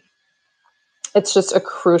really, it's just a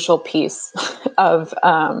crucial piece of,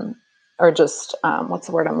 what's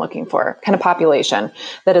the word I'm looking for? Kind of population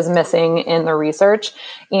that is missing in the research.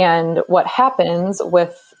 And what happens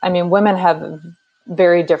women have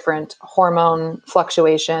very different hormone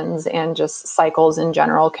fluctuations and just cycles in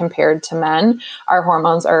general compared to men. Our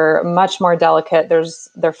hormones are much more delicate.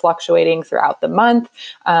 They're fluctuating throughout the month,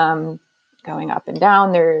 going up and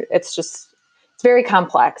down. It's very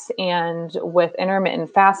complex. And with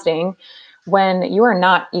intermittent fasting, when you are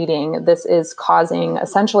not eating, this is causing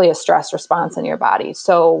essentially a stress response in your body.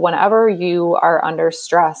 So whenever you are under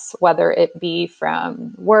stress, whether it be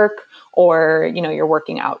from work or, you're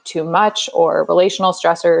working out too much, or relational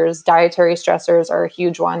stressors, dietary stressors are a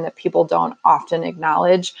huge one that people don't often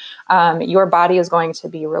acknowledge, your body is going to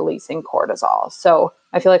be releasing cortisol. So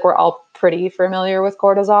I feel like we're all pretty familiar with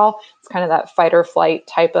cortisol. It's kind of that fight or flight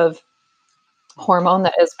type of hormone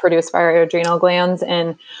that is produced by our adrenal glands.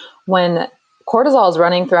 And when cortisol is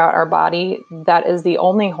running throughout our body, that is the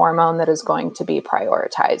only hormone that is going to be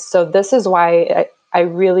prioritized. So this is why I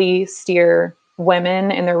really steer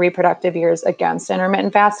women in their reproductive years against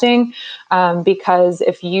intermittent fasting, because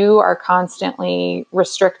if you are constantly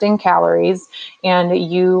restricting calories and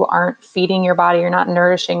you aren't feeding your body, you're not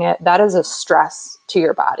nourishing it, that is a stress to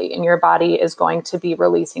your body, and your body is going to be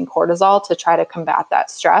releasing cortisol to try to combat that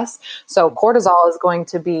stress. So cortisol is going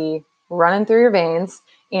to be running through your veins,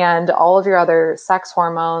 and all of your other sex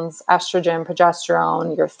hormones, estrogen,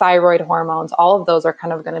 progesterone, your thyroid hormones, all of those are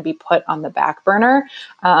kind of going to be put on the back burner,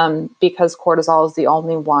 because cortisol is the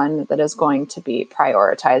only one that is going to be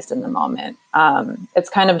prioritized in the moment. It's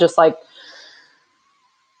kind of just like,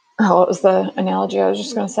 what was the analogy I was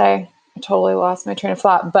just going to say? I totally lost my train of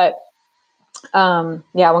thought. But when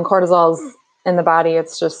cortisol is in the body,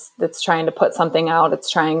 it's trying to put something out.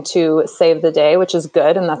 It's trying to save the day, which is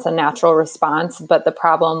good. And that's a natural response. But the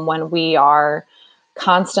problem when we are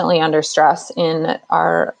constantly under stress in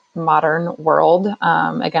our modern world,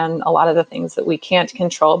 again, a lot of the things that we can't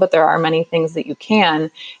control, but there are many things that you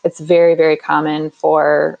can. It's very, very common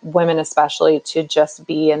for women, especially, to just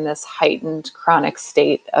be in this heightened chronic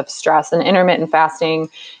state of stress. And intermittent fasting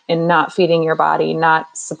and not feeding your body,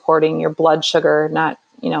 not supporting your blood sugar, not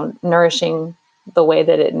nourishing the way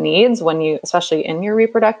that it needs when you, especially in your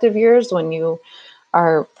reproductive years, when you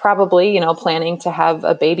are probably, planning to have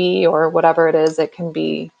a baby or whatever it is, it can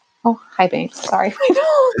be. Oh, hi, Banks. Sorry.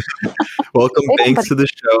 Welcome, Banks, to the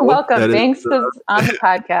show. Welcome, Banks, is on the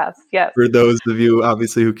podcast. Yes. For those of you,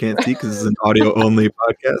 obviously, who can't see, because this is an audio-only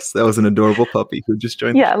podcast, that was an adorable puppy who just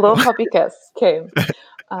joined. Yeah, a little puppy kiss came.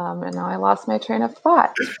 And now I lost my train of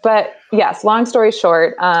thought. But yes, long story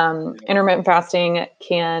short, intermittent fasting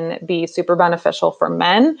can be super beneficial for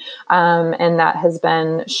men. And that has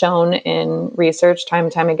been shown in research time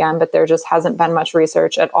and time again, but there just hasn't been much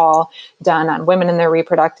research at all done on women in their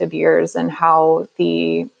reproductive years and how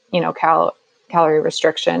the, calorie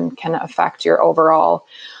restriction can affect your overall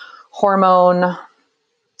hormone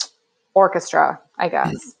orchestra, I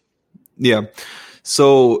guess. Yeah.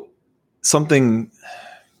 So something...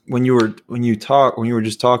 When you were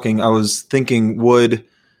just talking, I was thinking, because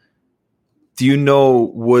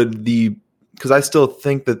I still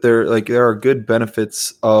think that there are good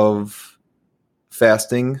benefits of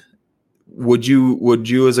fasting. Would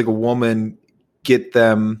you as like a woman get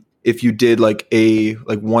them if you did like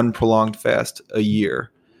one prolonged fast a year?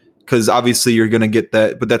 Because obviously you're going to get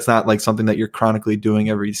that, but that's not like something that you're chronically doing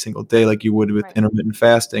every single day like you would with intermittent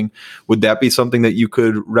fasting. Would that be something that you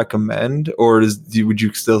could recommend, or would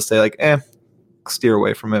you still say like, steer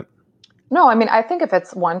away from it? No, I mean, I think if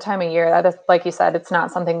it's one time a year, that is, like you said, it's not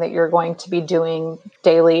something that you're going to be doing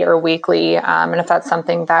daily or weekly. And if that's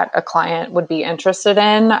something that a client would be interested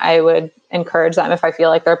in, I would encourage them, if I feel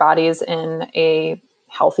like their body's in a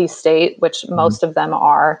healthy state, which most of them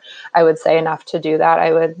are, I would say enough to do that.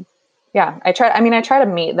 I try to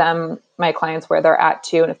meet my clients where they're at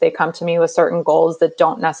too. And if they come to me with certain goals that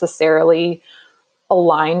don't necessarily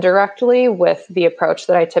align directly with the approach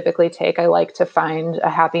that I typically take, I like to find a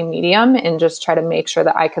happy medium and just try to make sure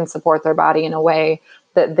that I can support their body in a way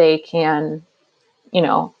that they can,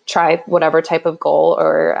 try whatever type of goal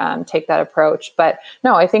or take that approach. But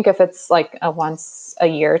no, I think if it's like a once a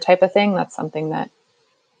year type of thing, that's something that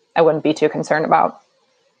I wouldn't be too concerned about.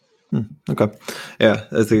 Okay. Yeah.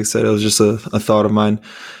 As I said, it was just a thought of mine.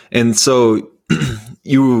 And so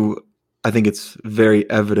I think it's very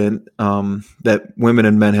evident that women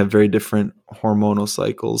and men have very different hormonal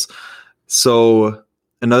cycles. So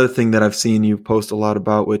another thing that I've seen you post a lot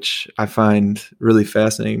about, which I find really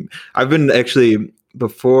fascinating. I've been actually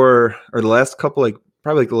the last couple,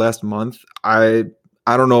 probably the last month, I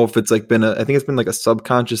don't know if it's I think it's been like a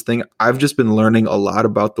subconscious thing. I've just been learning a lot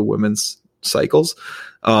about the women's cycles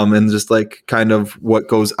and just like kind of what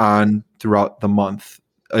goes on throughout the month.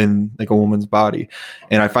 in like a woman's body.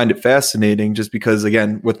 And I find it fascinating just because,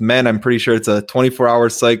 again, with men, I'm pretty sure it's a 24-hour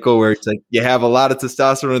cycle where it's like you have a lot of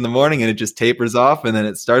testosterone in the morning and it just tapers off and then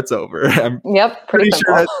it starts over. I'm Yep. pretty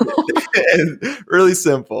Simple. sure that's really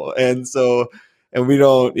simple. And so, and we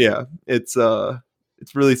don't, yeah, it's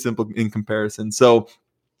really simple in comparison. So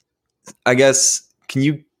I guess, can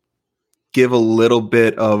you give a little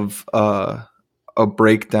bit of a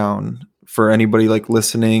breakdown for anybody like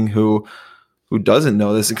listening who doesn't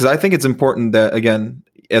know this? Because I think it's important that, again,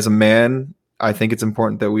 as a man, I think it's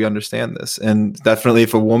important that we understand this. And definitely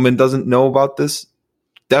if a woman doesn't know about this,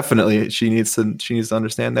 definitely she needs to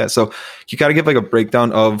understand that. So you got to give like a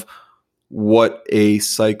breakdown of what a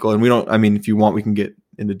cycle, and if you want, we can get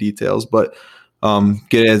into details, but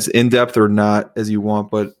get as in depth or not as you want,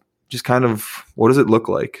 but just kind of what does it look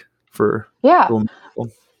like for women?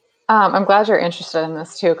 I'm glad you're interested in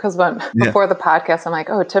this too, because before the podcast, I'm like,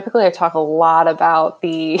 typically I talk a lot about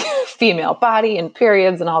the female body and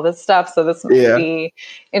periods and all this stuff. So this might be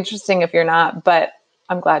interesting if you're not, but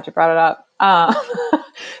I'm glad you brought it up.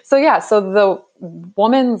 So the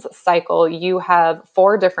woman's cycle, you have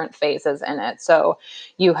 4 different phases in it. So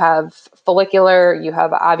you have follicular, you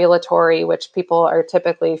have ovulatory, which people are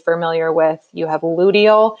typically familiar with. You have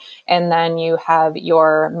luteal, and then you have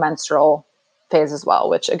your menstrual phase as well,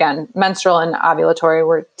 which again, menstrual and ovulatory,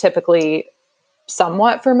 we're typically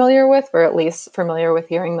somewhat familiar with. We're at least familiar with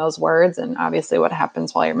hearing those words and obviously what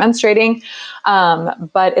happens while you're menstruating.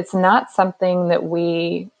 But it's not something that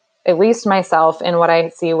we, at least myself, and what I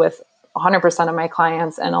see with 100% of my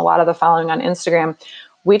clients and a lot of the following on Instagram,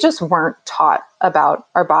 we just weren't taught about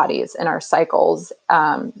our bodies and our cycles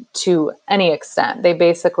to any extent. They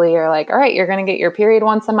basically are like, all right, you're going to get your period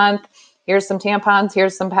once a month. Here's some tampons,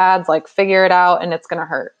 here's some pads, like figure it out and it's going to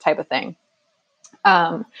hurt type of thing.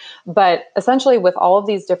 But essentially with all of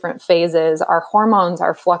these different phases, our hormones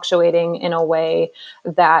are fluctuating in a way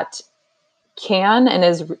that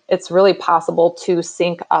it's really possible to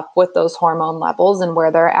sync up with those hormone levels and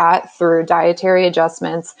where they're at through dietary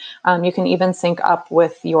adjustments. You can even sync up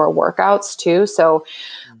with your workouts too. So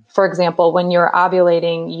for example, when you're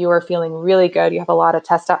ovulating, you are feeling really good. You have a lot of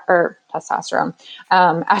testosterone,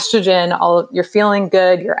 estrogen, you're feeling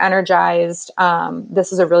good. You're energized.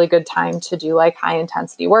 This is a really good time to do like high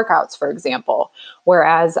intensity workouts, for example.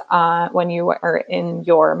 Whereas when you are in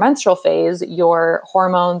your menstrual phase, your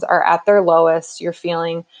hormones are at their lowest. You're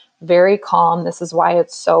feeling very calm. This is why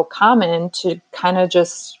it's so common to kind of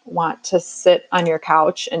just want to sit on your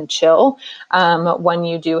couch and chill when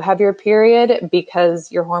you do have your period,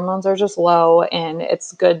 because your hormones are just low, and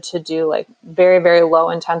it's good to do like very, very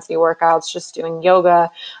low intensity workouts, just doing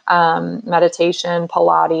yoga, meditation,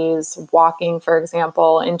 Pilates, walking, for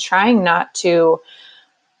example, and trying not to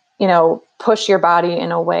push your body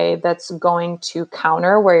in a way that's going to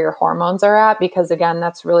counter where your hormones are at, because again,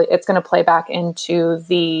 it's going to play back into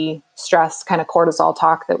the stress kind of cortisol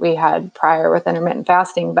talk that we had prior with intermittent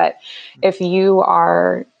fasting. But if you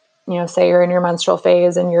are, say you're in your menstrual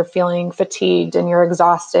phase and you're feeling fatigued and you're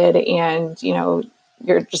exhausted and,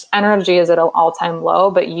 your just energy is at an all-time low,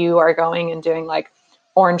 but you are going and doing like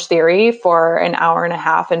Orange Theory for an hour and a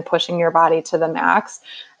half and pushing your body to the max,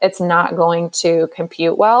 it's not going to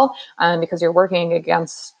compute well because you're working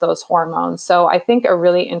against those hormones. So I think a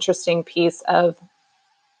really interesting piece of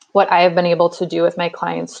what I have been able to do with my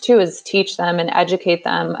clients too is teach them and educate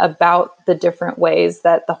them about the different ways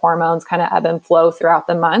that the hormones kind of ebb and flow throughout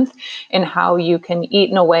the month, and how you can eat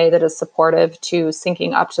in a way that is supportive to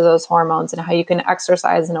syncing up to those hormones, and how you can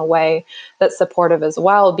exercise in a way that's supportive as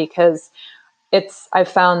well. Because I've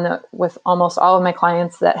found that with almost all of my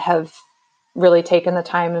clients that have really taken the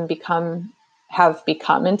time and have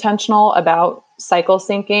become intentional about cycle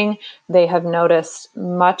syncing, they have noticed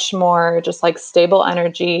much more just like stable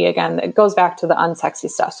energy. Again, it goes back to the unsexy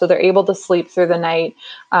stuff. So they're able to sleep through the night.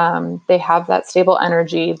 They have that stable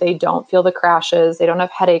energy. They don't feel the crashes. They don't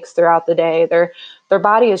have headaches throughout the day. Their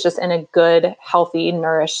body is just in a good, healthy,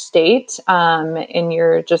 nourished state. And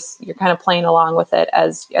you're kind of playing along with it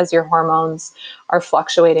as your hormones are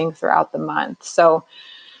fluctuating throughout the month. So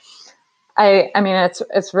I mean,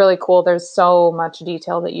 it's really cool. There's so much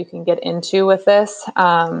detail that you can get into with this.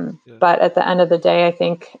 But at the end of the day, I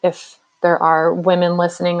think if there are women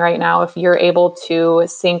listening right now, if you're able to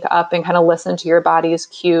sync up and kind of listen to your body's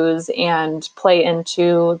cues and play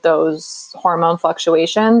into those hormone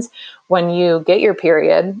fluctuations, when you get your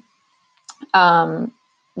period,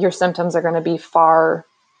 your symptoms are going to be far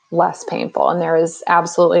less painful. And there is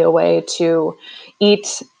absolutely a way to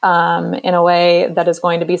eat in a way that is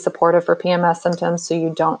going to be supportive for PMS symptoms. So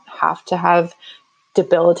you don't have to have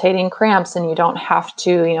debilitating cramps and you don't have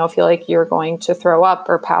to, feel like you're going to throw up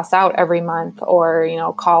or pass out every month or,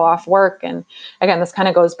 call off work. And again, this kind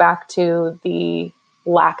of goes back to the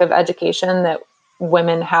lack of education that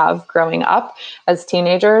women have growing up as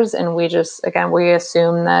teenagers. And we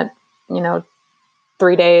assume that,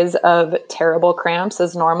 3 days of terrible cramps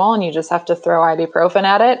is normal and you just have to throw ibuprofen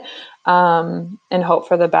at it and hope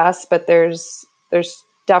for the best. But there's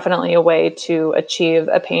definitely a way to achieve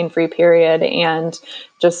a pain-free period and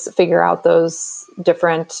just figure out those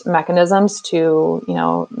different mechanisms to,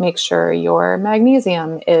 make sure your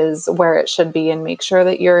magnesium is where it should be and make sure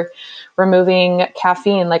that you're removing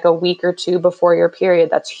caffeine like a week or two before your period.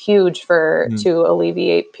 That's huge to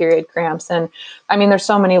alleviate period cramps. And I mean, there's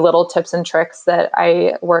so many little tips and tricks that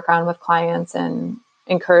I work on with clients and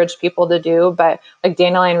encourage people to do, but like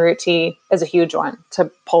dandelion root tea is a huge one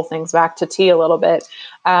to pull things back to tea a little bit.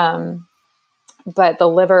 But the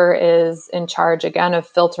liver is in charge again of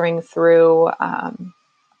filtering through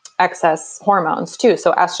excess hormones too.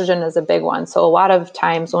 So estrogen is a big one. So a lot of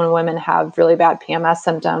times when women have really bad PMS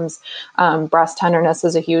symptoms, breast tenderness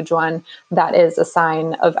is a huge one. That is a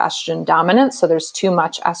sign of estrogen dominance. So there's too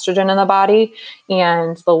much estrogen in the body,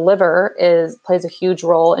 and the liver plays a huge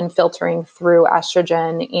role in filtering through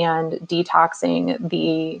estrogen and detoxing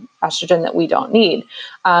the estrogen that we don't need,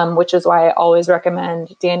 which is why I always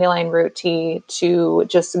recommend dandelion root tea to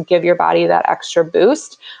just give your body that extra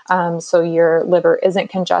boost. So your liver isn't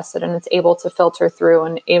congested and it's able to filter through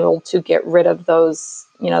and able to get rid of those,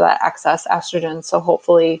 that excess estrogen. So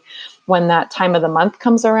hopefully when that time of the month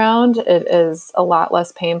comes around, it is a lot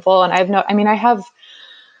less painful. And I have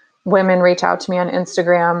women reach out to me on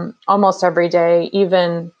Instagram almost every day,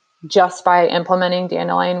 even just by implementing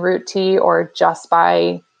dandelion root tea or just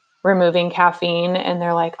by removing caffeine. And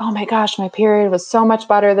they're like, oh my gosh, my period was so much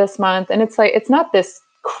better this month. And it's like, it's not this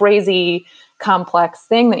crazy complex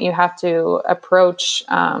thing that you have to approach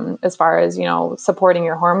as far as, supporting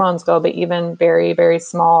your hormones go, but even very, very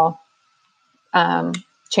small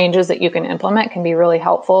changes that you can implement can be really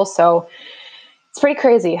helpful. So it's pretty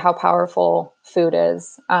crazy how powerful food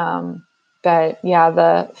is. But yeah,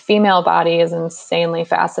 the female body is insanely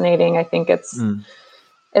fascinating. I think it's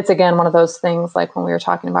again, one of those things like when we were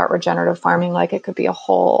talking about regenerative farming, like it could be a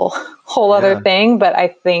whole other thing, but I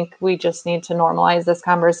think we just need to normalize this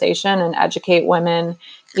conversation and educate women,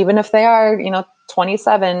 even if they are,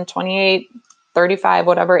 27, 28, 35,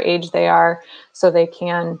 whatever age they are, so they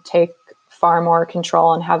can take far more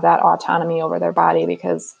control and have that autonomy over their body,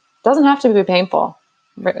 because it doesn't have to be painful,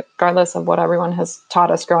 regardless of what everyone has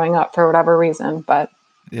taught us growing up for whatever reason. But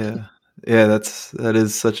yeah, that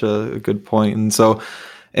is such a good point. And so,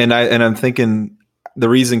 and I'm thinking the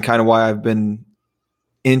reason kind of why I've been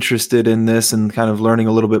interested in this and kind of learning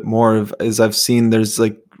a little bit more is I've seen there's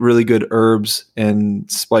like really good herbs and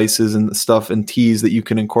spices and stuff and teas that you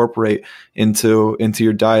can incorporate into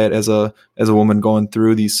your diet as a woman going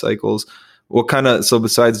through these cycles. So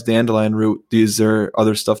besides dandelion root, is there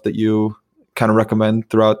other stuff that you kind of recommend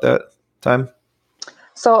throughout that time?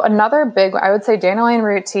 So another big, I would say dandelion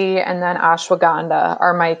root tea and then ashwagandha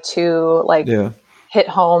are my two hit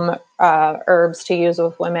home herbs to use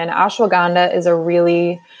with women. Ashwagandha is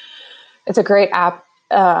it's a great app.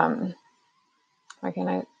 Why can't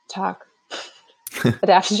I talk?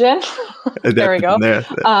 Adaptogen. There we go.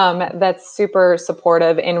 That's super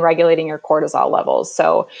supportive in regulating your cortisol levels.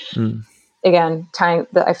 So again,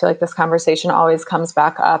 I feel like this conversation always comes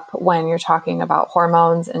back up when you're talking about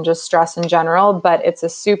hormones and just stress in general, but it's a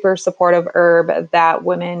super supportive herb that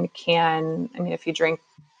women can, if you drink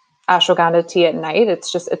ashwagandha tea at night,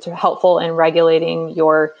 it's helpful in regulating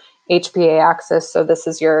your HPA axis. So this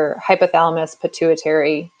is your hypothalamus,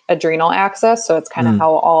 pituitary, adrenal axis. So it's kind of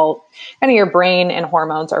how all kind of your brain and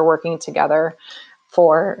hormones are working together,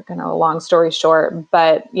 for kind of a long story short.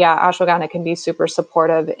 But yeah, ashwagandha can be super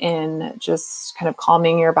supportive in just kind of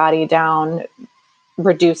calming your body down,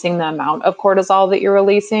 reducing the amount of cortisol that you're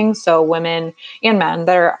releasing. So women and men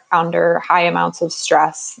that are under high amounts of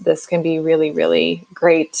stress, this can be really, really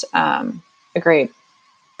great, a great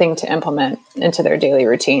thing to implement into their daily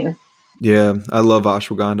routine. Yeah, I love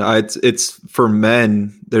ashwagandha. It's for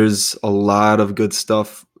men. There's a lot of good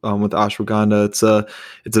stuff with ashwagandha.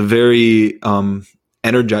 It's a very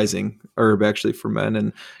energizing herb actually for men,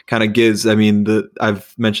 and kind of gives.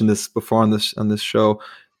 I've mentioned this before on this show,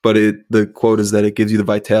 but the quote is that it gives you the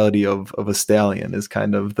vitality of a stallion. Is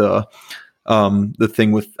kind of the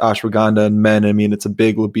thing with ashwagandha and men. It's a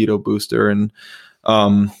big libido booster, and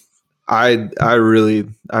I really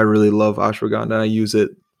love ashwagandha. I use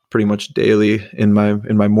it pretty much daily in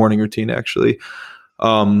my morning routine, actually,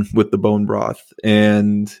 with the bone broth.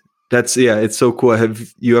 And That's it's so cool.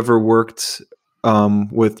 Have you ever worked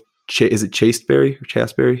with is it chasteberry or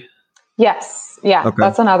chasteberry? Yes. Yeah. Okay.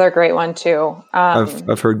 That's another great one too.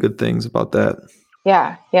 I've heard good things about that.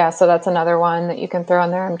 Yeah. Yeah. So that's another one that you can throw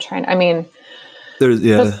in there. I mean, There's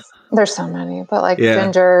there's so many, but like yeah.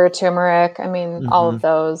 ginger, turmeric, I mean, all Hmm. of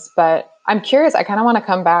those. But I'm curious, I kind of want to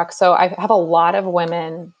come back. So I have a lot of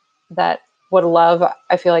women that would love,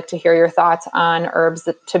 I feel like, to hear your thoughts on herbs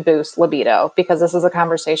to boost libido, because this is a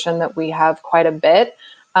conversation that we have quite a bit.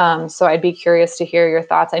 So I'd be curious to hear your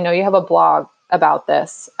thoughts. I know you have a blog about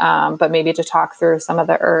this, but maybe to talk through some of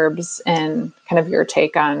the herbs and kind of your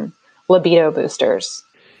take on libido boosters.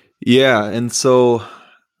 Yeah, and so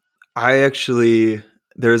I actually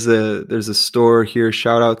there's a store here.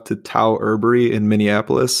 Shout out to Tao Herbery in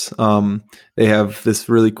Minneapolis. They have this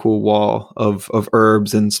really cool wall of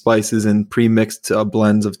herbs and spices and pre-mixed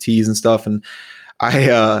blends of teas and stuff. And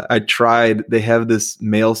I tried. They have this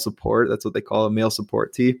male support. That's what they call a male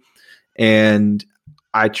support tea. And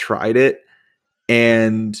I tried it,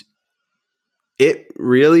 and it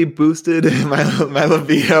really boosted my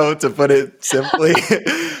libido, to put it simply.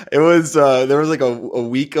 It was there was like a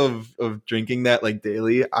week of drinking that like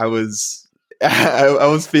daily. I was I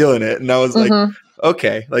was feeling it, and I was like, Mm-hmm.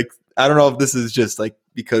 okay, like I don't know if this is just like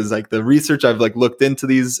because like the research I've like looked into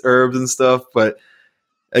these herbs and stuff, but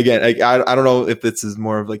again, I don't know if this is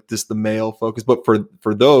more of like just the male focus, but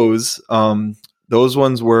for those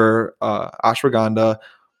ones were ashwagandha,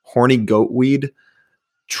 horny goatweed,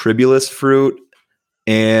 tribulus fruit,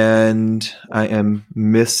 and I am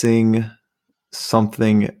missing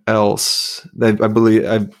something else. I believe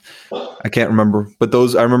I can't remember, but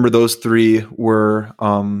those I remember those three were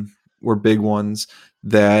big ones.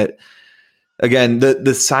 That again,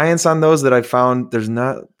 the science on those that I found, there's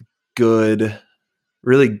not good,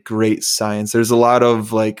 really great science. There's a lot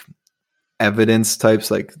of like evidence types,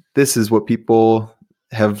 like this is what people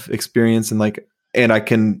have experienced, and like, and I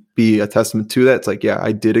can be a testament to that. It's like, yeah,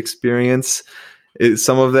 I did experience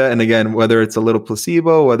some of that. And again, whether it's a little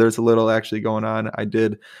placebo, whether it's a little actually going on, I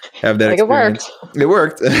did have that Like it worked. experience. It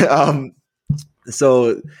worked.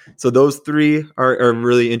 So those three are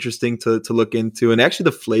really interesting to look into. And actually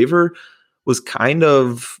the flavor was kind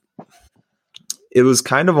of, it was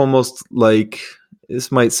kind of almost like,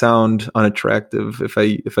 this might sound unattractive if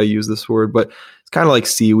I use this word, but it's kind of like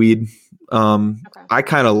seaweed. Okay. I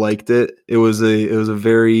kind of liked it. It was a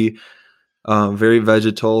very very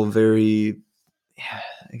vegetal, very,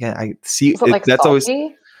 again, I see Is it it, like that's always,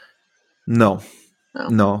 salty? no, No.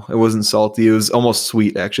 no, it wasn't salty. It was almost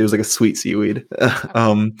sweet. Actually, it was like a sweet seaweed. Okay.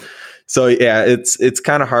 um, so yeah, it's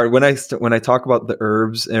kind of hard when when I talk about the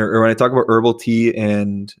herbs, or when I talk about herbal tea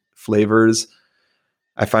and flavors.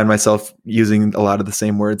 I find myself using a lot of the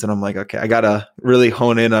same words, and I'm like, okay, I gotta really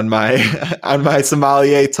hone in on my on my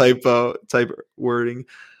sommelier type wording.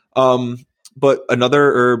 But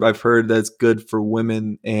another herb I've heard that's good for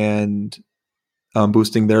women and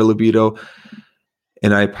boosting their libido,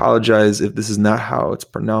 and I apologize if this is not how it's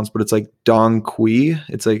pronounced, but it's like Dong Kui.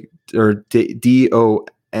 It's like, or Donqui,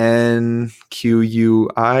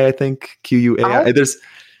 I think, QUAI.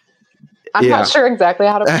 I'm not Yeah, sure exactly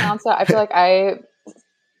how to pronounce it. I feel like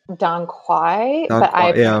Don Quai, Dong but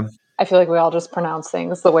Kui. Yeah, I feel like we all just pronounce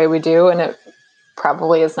things the way we do, and it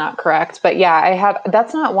probably is not correct. But yeah,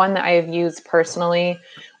 that's not one that I have used personally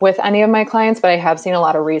with any of my clients, but I have seen a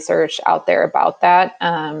lot of research out there about that.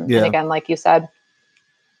 And yeah, again, like you said,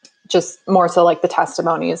 just more so like the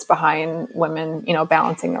testimonies behind women,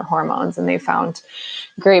 balancing their hormones, and they found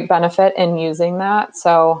great benefit in using that.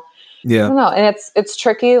 So I yeah. don't know. And it's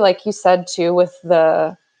tricky, like you said too, with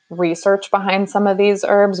the research behind some of these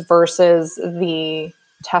herbs versus the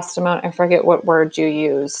testimony. I forget what word you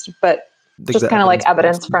used, but I think just the kind of like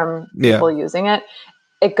evidence based. evidence from Yeah, people using it.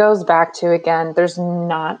 It goes back to, again, there's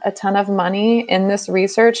not a ton of money in this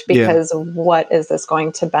research, yeah. because what is this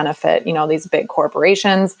going to benefit? These big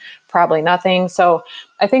corporations, probably nothing. So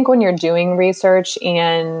I think when you're doing research,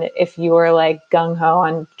 and if you are like gung ho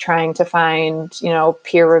on trying to find,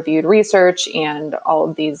 peer reviewed research and all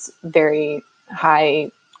of these very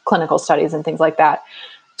high clinical studies and things like that,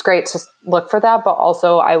 it's great to look for that. But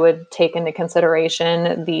also, I would take into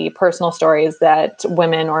consideration the personal stories that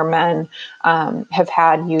women or men have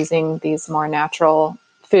had using these more natural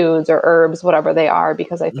foods or herbs, whatever they are,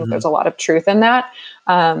 because I think Hmm. there's a lot of truth in that.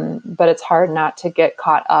 But it's hard not to get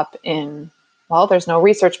caught up in, well, there's no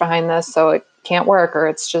research behind this, so it can't work, or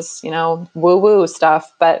it's just, woo woo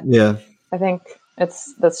stuff. But Yeah, I think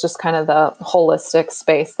that's just kind of the holistic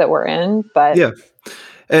space that we're in. But yeah.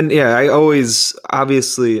 And yeah, I always,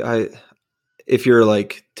 obviously, if you're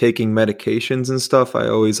like taking medications and stuff, I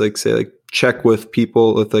always like say like check with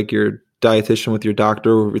people, with like your dietitian, with your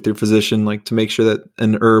doctor, or with your physician, like to make sure that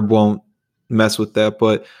an herb won't mess with that.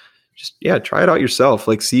 But just try it out yourself.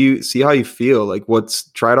 Like see how you feel. Like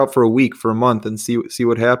try it out for a week, for a month, and see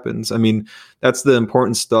what happens. I mean, that's the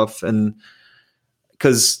important stuff. And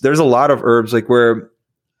because there's a lot of herbs like where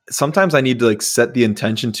sometimes I need to like set the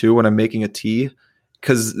intention too when I'm making a tea,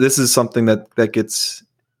 because this is something that gets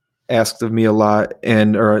asked of me a lot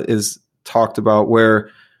and or is talked about, where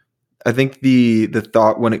I think the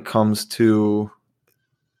thought when it comes to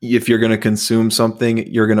if you're going to consume something,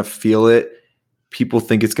 you're going to feel it. People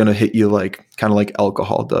think it's going to hit you like kind of like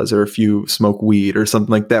alcohol does, or if you smoke weed or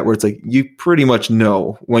something like that, where it's like you pretty much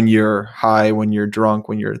know when you're high, when you're drunk,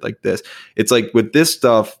 when you're like this. It's like with this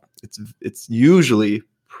stuff, it's usually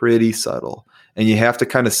pretty subtle, and you have to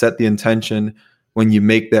kind of set the intention when you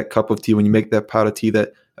make that cup of tea, when you make that pot of tea,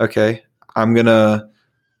 that okay, I'm gonna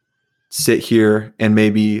sit here and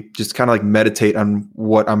maybe just kind of like meditate on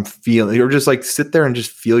what I'm feeling, or just like sit there and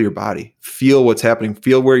just feel your body, feel what's happening,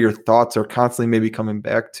 feel where your thoughts are constantly maybe coming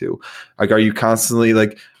back to. Like, are you constantly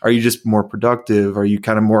like, are you just more productive? Are you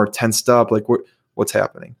kind of more tensed up? Like what's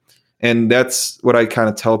happening? And that's what I kind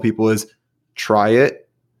of tell people is try it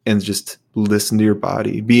and just listen to your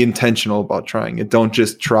body. Be intentional about trying it. Don't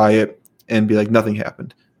just try it and be like, nothing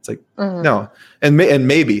happened. It's like, no. And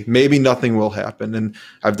maybe nothing will happen. And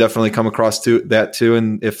I've definitely come across that too.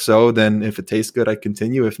 And if so, then if it tastes good, I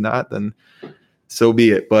continue. If not, then so be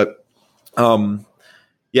it. But, kind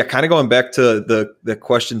of going back to the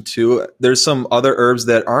question too, there's some other herbs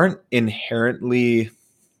that aren't inherently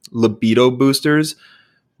libido boosters,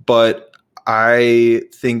 but I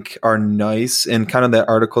think are nice. And kind of that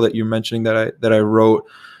article that you're mentioning that I wrote,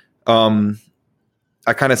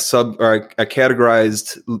 I kind of I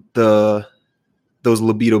categorized those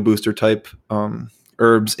libido booster type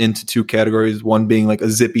herbs into two categories. One being like a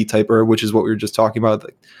zippy type herb, which is what we were just talking about,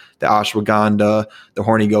 like the ashwagandha, the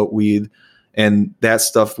horny goat weed, and that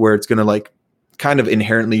stuff where it's going to like kind of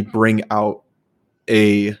inherently bring out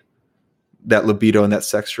that libido and that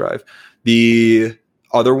sex drive. The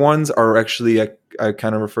other ones are actually I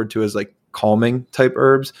kind of referred to as like calming type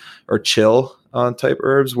herbs or chill type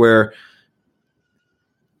herbs, where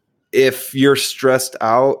if you're stressed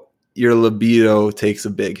out, your libido takes a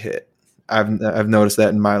big hit. I've noticed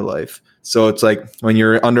that in my life. So it's like when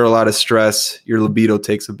you're under a lot of stress, your libido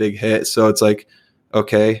takes a big hit. So it's like,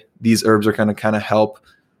 okay, these herbs are kind of help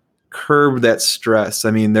curb that stress.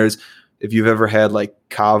 I mean, if you've ever had like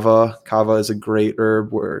kava is a great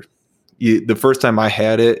herb where the first time I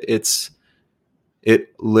had it, it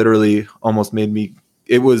literally almost made me.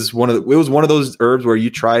 It was one of those herbs where you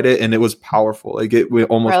tried it and it was powerful. Like it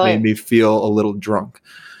almost made me feel a little drunk.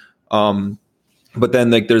 But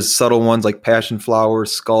then like there's subtle ones like passion flower,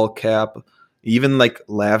 skullcap, even like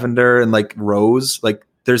lavender and like rose. Like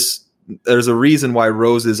there's a reason why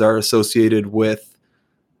roses are associated with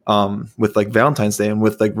like Valentine's Day and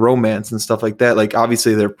with like romance and stuff like that. Like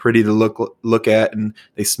obviously they're pretty to look at and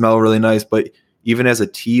they smell really nice, but even as a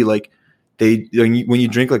tea, like when you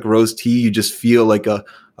drink like rose tea, you just feel like a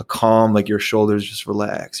calm, like your shoulders just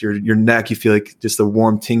relax, your neck, you feel like just a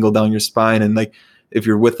warm tingle down your spine. And like if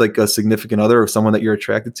you're with like a significant other or someone that you're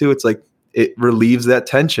attracted to, it's like it relieves that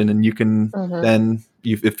tension and you can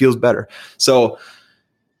it feels better. So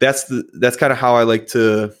that's kind of how I like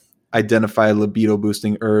to identify libido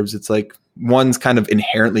boosting herbs. It's like one's kind of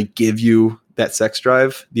inherently give you that sex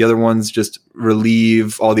drive. The other ones just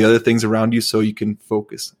relieve all the other things around you so you can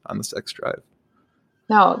focus on the sex drive.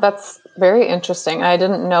 No, that's very interesting. I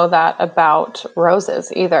didn't know that about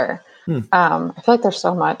roses either. I feel like there's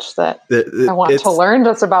so much that I want to learn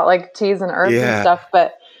just about like teas and herbs and stuff.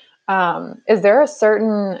 But is there a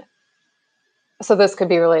certain, so this could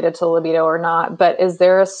be related to libido or not, but is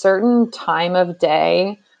there a certain time of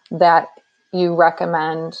day that you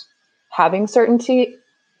recommend having certain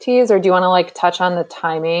teas, or do you want to like touch on the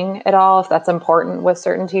timing at all, if that's important with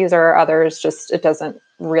certain teas, or others just it doesn't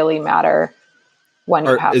really matter when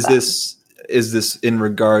you have them? Is this in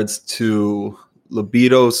regards to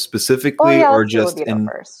libido specifically, or just libido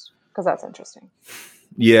first, because that's interesting?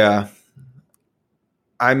 Yeah,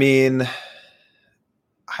 I mean,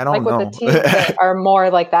 I don't know. With the teas that are more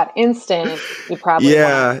like that instant, you probably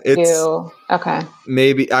want to do. Okay,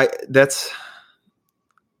 maybe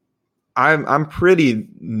I'm pretty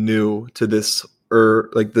new to this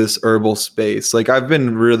this herbal space. Like I've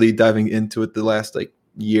been really diving into it the last like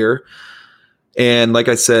year. And like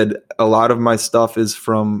I said, a lot of my stuff is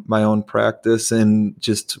from my own practice and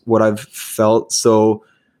just what I've felt. So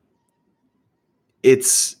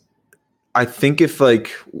I think if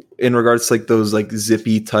like in regards to like those like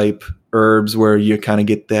zippy type herbs where you kind of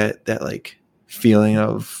get that like feeling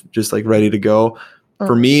of just like ready to go.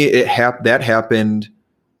 For Mm. me, that happened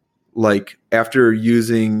like after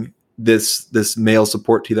using this male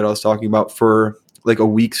support tea that I was talking about for like a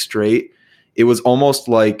week straight. It was almost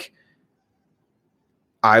like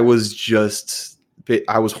I was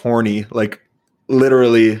horny, like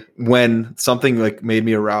literally when something like made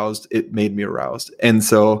me aroused, it made me aroused. And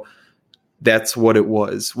so that's what it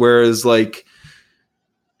was. Whereas like,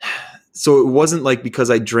 so it wasn't like because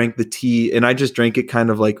I drank the tea and I just drank it kind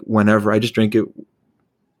of like whenever I just drank it.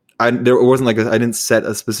 It wasn't like I didn't set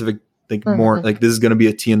a specific like more Mm-hmm. like this is going to be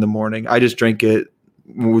a tea in the morning. I just drank it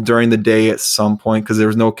during the day at some point because there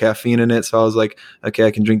was no caffeine in it. So I was like, okay,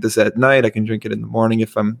 I can drink this at night. I can drink it in the morning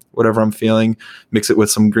if I'm whatever I'm feeling. Mix it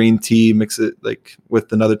with some green tea. Mix it like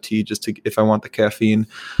with another tea just to if I want the caffeine.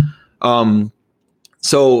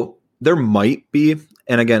 So there might be,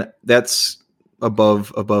 and again, that's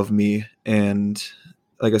above me. And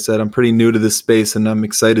like I said, I'm pretty new to this space, and I'm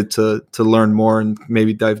excited to learn more and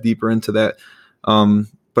maybe dive deeper into that.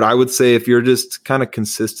 But I would say if you're just kind of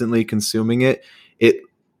consistently consuming it, it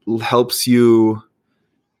helps you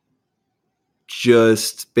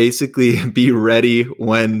just basically be ready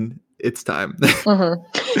when it's time.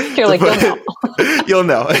 Mm-hmm. You're like, You'll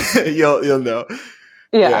know. You'll know.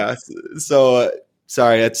 yeah. So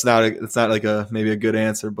sorry, it's not like a maybe a good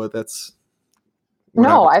answer, but that's what I've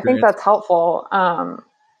No, I think experienced. that's helpful.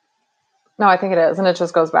 No, I think it is. And it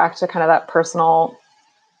just goes back to kind of that personal,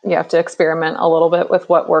 you have to experiment a little bit with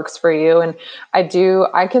what works for you. And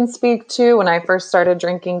I can speak to when I first started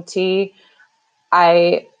drinking tea,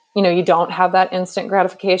 you don't have that instant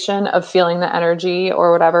gratification of feeling the energy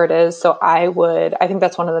or whatever it is. So I think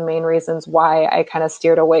that's one of the main reasons why I kind of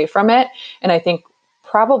steered away from it. And I think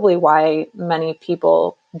probably why many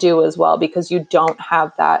people do as well, because you don't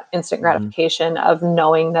have that instant Mhm. gratification of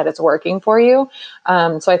knowing that it's working for you.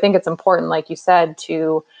 So I think it's important, like you said,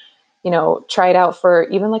 to try it out for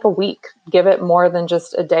even like a week, give it more than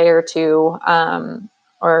just a day or two.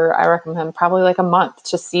 Or I recommend probably like a month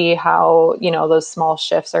to see how, those small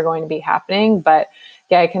shifts are going to be happening. But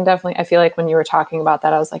yeah, I feel like when you were talking about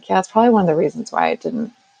that, I was like, yeah, it's probably one of the reasons why I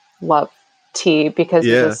didn't love tea, because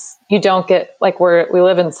Yeah. you don't get like, we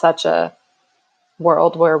live in such a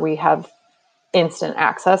world where we have instant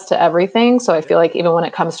access to everything. So I feel like even when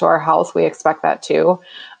it comes to our health, we expect that too.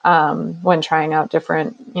 When trying out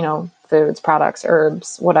different, foods, products,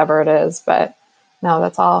 herbs, whatever it is. But no,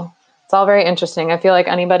 it's all very interesting. I feel like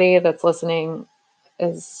anybody that's listening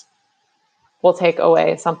will take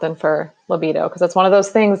away something for libido, because it's one of those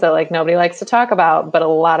things that like nobody likes to talk about, but a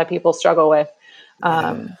lot of people struggle with.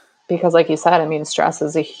 Yeah. Because like you said, I mean, stress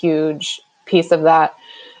is a huge piece of that.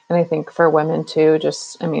 And I think for women too,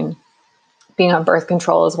 being on birth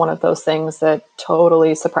control is one of those things that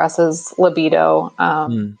totally suppresses libido.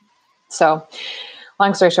 Mm. So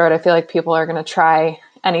long story short, I feel like people are going to try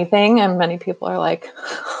anything, and many people are like,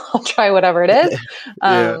 I'll try whatever it is.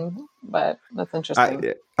 Yeah. But that's I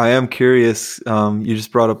interesting. I am curious. You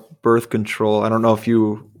just brought up birth control. I don't know if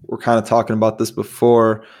you were kind of talking about this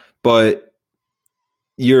before, but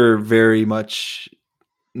you're very much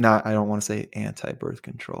not. I don't want to say anti-birth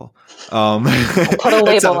control. Put a That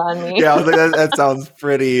label sounds, on me. yeah, I was like that sounds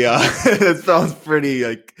pretty. That sounds pretty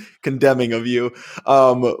like condemning of you.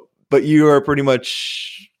 But you are pretty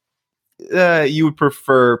much. You would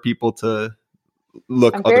prefer people to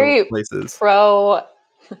look I'm other very places. pro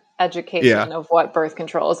Yeah, education of what birth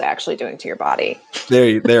control is actually doing to your body.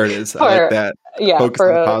 there it is. I like For that. Focus for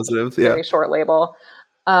on the a positives. Yeah. very short label.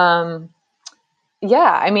 Um,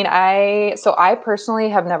 Yeah, I mean, I personally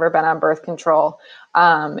have never been on birth control.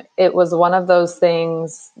 It was one of those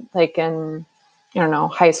things like in, I don't know,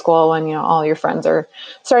 high school when, all your friends are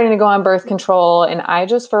starting to go on birth control. And I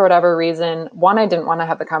just, for whatever reason, one, I didn't want to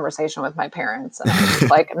have the conversation with my parents. And I was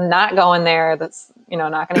just like, I'm not going there. That's,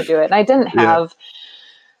 not going to do it. And Yeah.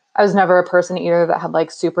 I was never a person either that had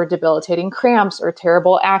like super debilitating cramps or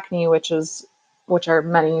terrible acne, which are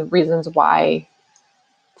many reasons why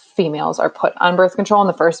females are put on birth control in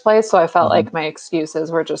the first place. So I felt Mhm. like my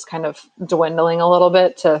excuses were just kind of dwindling a little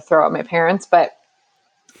bit to throw at my parents. But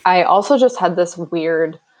I also just had this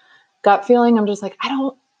weird gut feeling. I'm just like, I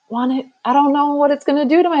don't want it. I don't know what it's going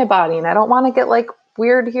to do to my body. And I don't want to get like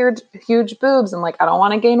weird, huge boobs. And like, I don't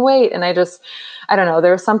want to gain weight. And I don't know.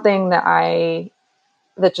 There was something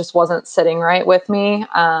that just wasn't sitting right with me.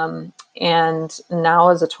 And now,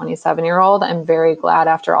 as a 27-year-old, I'm very glad,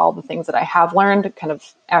 after all the things that I have learned, kind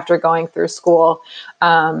of after going through school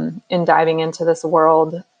and diving into this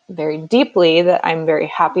world very deeply, that I'm very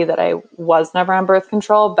happy that I was never on birth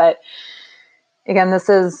control. But again,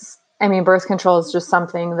 birth control is just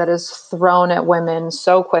something that is thrown at women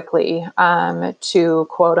so quickly to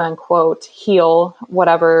quote unquote heal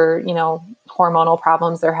whatever, hormonal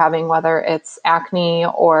problems they're having, whether it's acne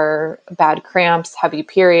or bad cramps, heavy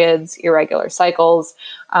periods, irregular cycles.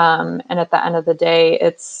 And at the end of the day,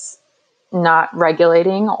 it's not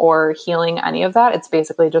regulating or healing any of that. It's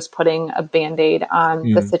basically just putting a Band-Aid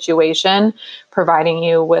on the situation, providing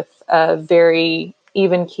you with a very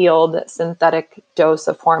even keeled synthetic dose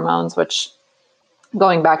of hormones, which,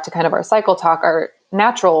 going back to kind of our cycle talk, our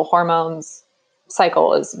natural hormones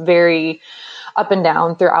cycle is very up and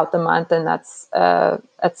down throughout the month. And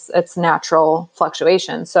it's natural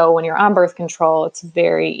fluctuation. So when you're on birth control, it's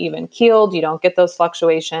very even keeled. You don't get those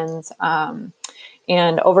fluctuations.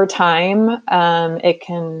 And over time, it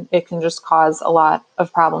can just cause a lot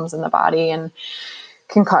of problems in the body and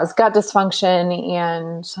can cause gut dysfunction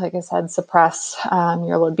and, like I said, suppress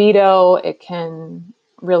your libido. It can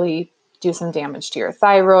really do some damage to your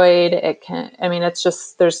thyroid.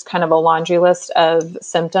 There's kind of a laundry list of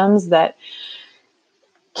symptoms that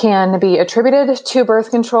can be attributed to birth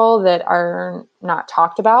control that are not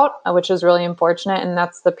talked about, which is really unfortunate. And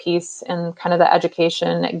that's the piece and kind of the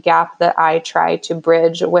education gap that I try to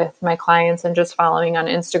bridge with my clients and just following on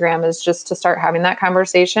Instagram, is just to start having that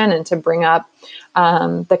conversation and to bring up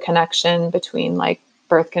the connection between like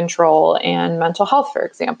birth control and mental health, for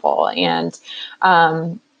example. And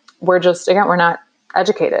we're not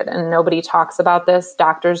educated and nobody talks about this.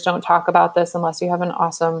 Doctors don't talk about this unless you have an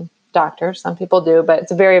awesome doctor. Some people do, but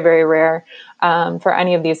it's very, very rare for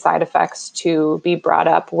any of these side effects to be brought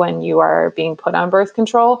up when you are being put on birth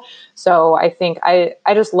control. So I think I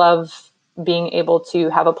just love being able to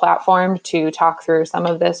have a platform to talk through some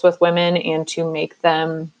of this with women and to make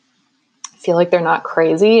them feel like they're not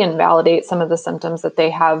crazy and validate some of the symptoms that they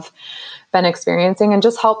have been experiencing and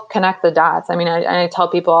just help connect the dots. I mean, I tell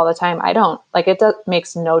people all the time,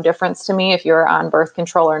 makes no difference to me if you're on birth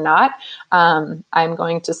control or not. I'm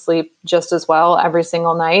going to sleep just as well every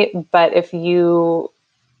single night. But if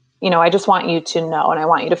I just want you to know, and I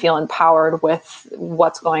want you to feel empowered with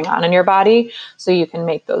what's going on in your body so you can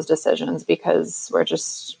make those decisions, because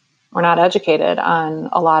we're not educated on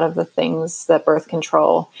a lot of the things that birth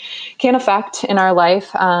control can affect in our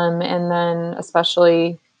life. And then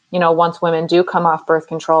especially, once women do come off birth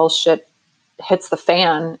control, shit hits the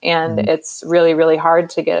fan and it's really, really hard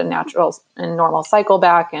to get a natural and normal cycle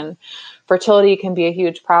back. And fertility can be a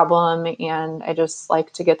huge problem. And I just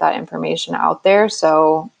like to get that information out there.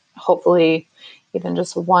 So hopefully even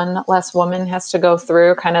just one less woman has to go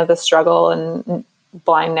through kind of the struggle and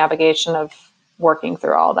blind navigation of working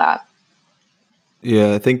through all that.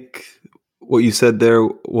 Yeah, I think what you said there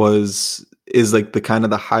is like the kind of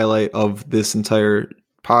the highlight of this entire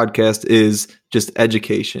podcast is just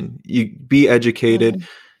education. You be educated,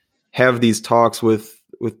 have these talks with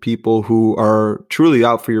people who are truly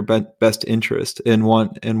out for your best interest and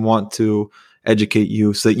want to educate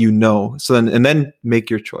you so that so then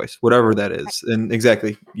make your choice, whatever that is. And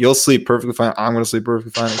exactly, you'll sleep perfectly fine. I'm going to sleep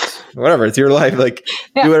perfectly fine. Whatever, it's your life. Like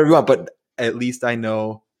do whatever you want, but at least I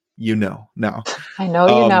know now. I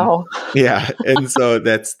know Yeah, and so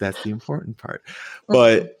that's the important part.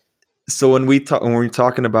 But so when we're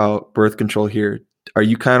talking about birth control here, are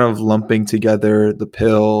you kind of lumping together the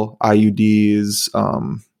pill, IUDs?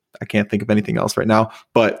 I can't think of anything else right now,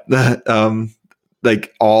 but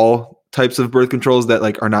like all types of birth controls that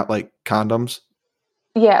like are not like condoms?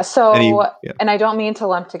 Yeah. So, and I don't mean to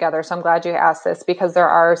lump together. So I'm glad you asked this, because there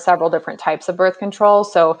are several different types of birth control.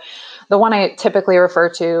 So the one I typically refer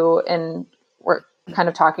to, and we're kind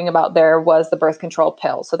of talking about there, was the birth control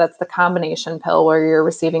pill. So that's the combination pill where you're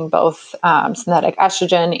receiving both synthetic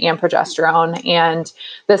estrogen and progesterone. And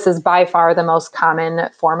this is by far the most common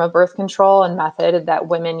form of birth control and method that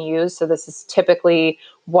women use. So this is typically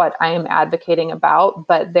what I am advocating about,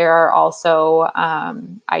 but there are also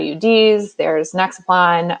IUDs, there's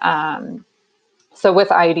Nexplanon. So with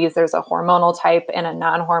IUDs, there's a hormonal type and a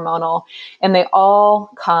non-hormonal, and they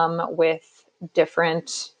all come with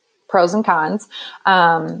different pros and cons.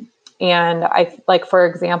 And I like, for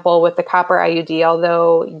example, with the copper IUD,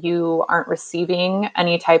 although you aren't receiving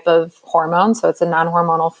any type of hormone, so it's a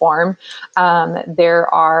non-hormonal form,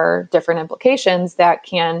 there are different implications that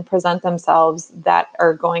can present themselves that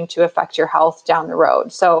are going to affect your health down the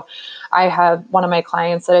road. So I have one of my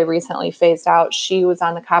clients that I recently phased out. She was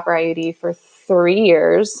on the copper IUD for 3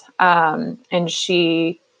 years, and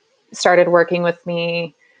she started working with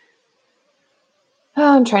me.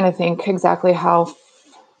 I'm trying to think exactly how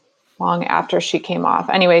long after she came off.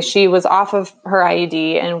 Anyway, she was off of her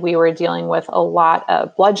IUD and we were dealing with a lot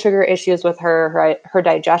of blood sugar issues with her. Her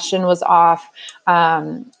digestion was off.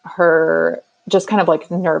 Her just kind of like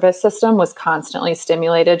nervous system was constantly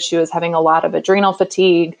stimulated. She was having a lot of adrenal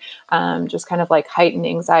fatigue, just kind of like heightened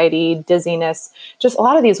anxiety, dizziness, just a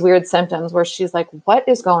lot of these weird symptoms where she's like, what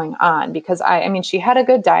is going on? Because I mean, she had a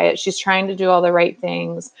good diet. She's trying to do all the right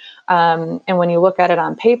things. And when you look at it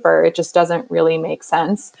on paper, it just doesn't really make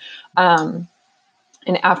sense. And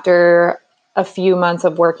after a few months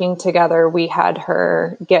of working together, we had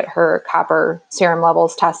her get her copper serum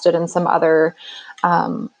levels tested and some other,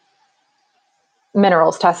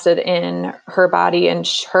 minerals tested in her body, and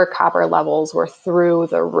her copper levels were through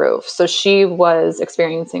the roof. So she was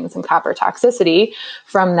experiencing some copper toxicity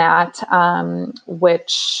from that,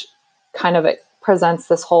 which kind of presents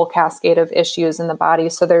this whole cascade of issues in the body.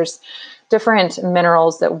 So there's different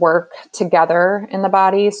minerals that work together in the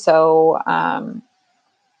body. So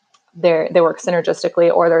they work synergistically,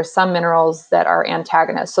 or there's some minerals that are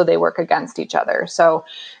antagonists, so they work against each other. So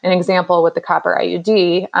an example with the copper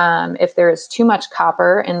IUD, if there is too much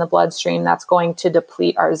copper in the bloodstream, that's going to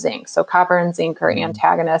deplete our zinc. So copper and zinc are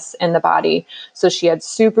antagonists in the body. So she had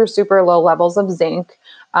super, super low levels of zinc.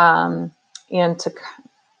 And to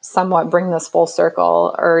somewhat bring this full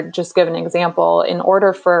circle, or just give an example, in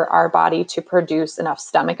order for our body to produce enough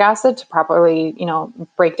stomach acid to properly,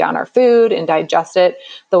 break down our food and digest it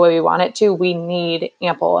the way we want it to, we need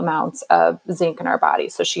ample amounts of zinc in our body.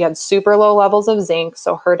 So she had super low levels of zinc.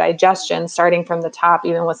 So her digestion, starting from the top,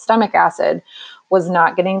 even with stomach acid, was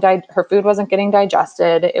not getting, her food wasn't getting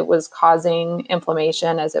digested. It was causing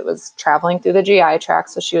inflammation as it was traveling through the GI tract.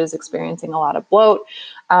 So she was experiencing a lot of bloat,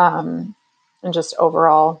 and just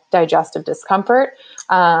overall digestive discomfort.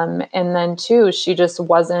 And then too, she just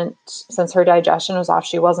wasn't, since her digestion was off,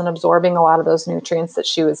 she wasn't absorbing a lot of those nutrients that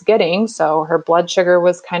she was getting. So her blood sugar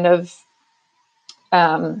was kind of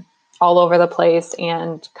all over the place.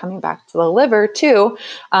 And coming back to the liver too,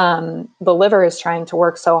 the liver is trying to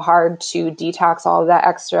work so hard to detox all of that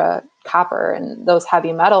extra copper and those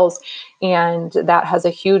heavy metals. And that has a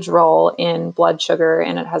huge role in blood sugar.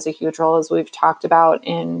 And it has a huge role, as we've talked about,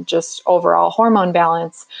 in just overall hormone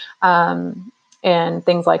balance, and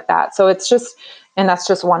things like that. So it's just, and that's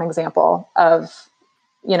just one example of,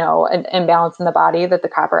 an imbalance in the body that the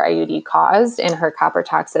copper IUD caused, and her copper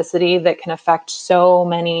toxicity that can affect so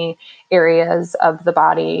many areas of the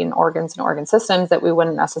body and organ systems that we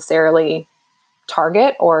wouldn't necessarily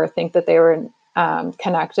target or think that they were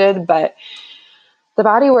connected. But the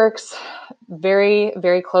body works very,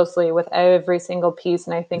 very closely with every single piece.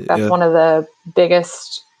 And I think that's one of the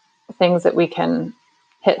biggest things that we can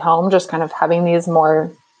hit home, just kind of having these more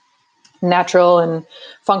natural and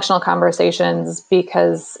functional conversations,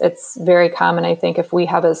 because it's very common, I think, if we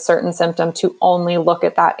have a certain symptom, to only look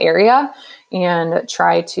at that area and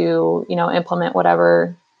try to, implement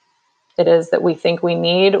whatever it is that we think we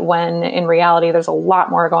need, when in reality, there's a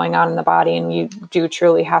lot more going on in the body, and you do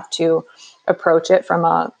truly have to approach it from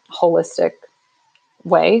a holistic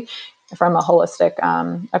way, from a holistic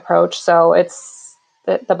approach. So it's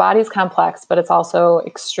the body's complex, but it's also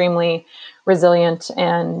extremely resilient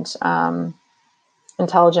and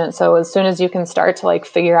intelligent. So as soon as you can start to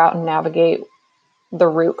figure out and navigate the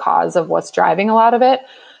root cause of what's driving a lot of it,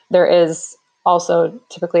 there is also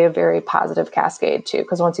typically a very positive cascade too,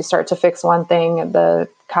 because once you start to fix one thing, the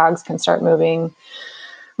cogs can start moving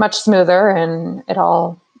much smoother, and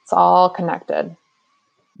it's all connected.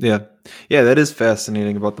 Yeah, that is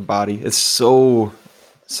fascinating about the body. It's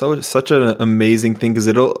such an amazing thing, because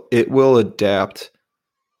it will adapt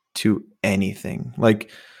to anything.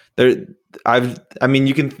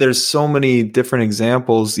 There's so many different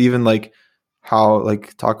examples, even how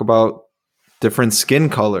talk about different skin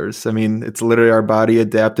colors. I mean, it's literally our body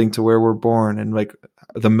adapting to where we're born, and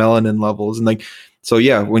the melanin levels, and so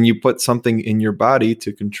when you put something in your body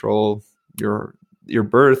to control your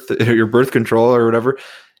birth control or whatever,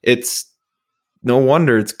 it's no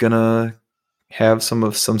wonder it's gonna have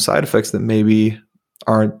some side effects that maybe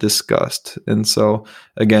aren't discussed. And so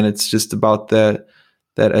again, it's just about that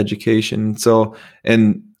education. So,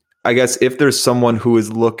 and I guess if there's someone who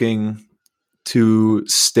is looking to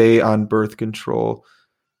stay on birth control,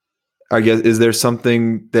 I guess, is there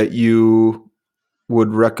something that you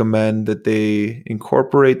would recommend that they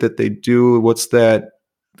incorporate, that they do? What does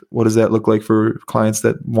that look like for clients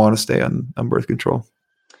that want to stay on birth control?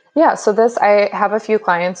 Yeah. So I have a few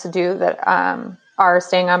clients who do that, are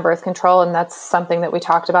staying on birth control. And that's something that we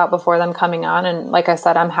talked about before them coming on. And like I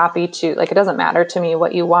said, I'm happy to, it doesn't matter to me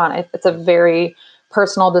what you want. It's a very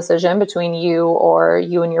personal decision between you or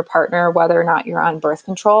you and your partner, whether or not you're on birth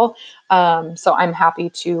control. So I'm happy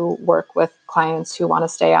to work with clients who want to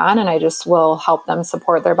stay on, and I just will help them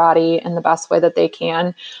support their body in the best way that they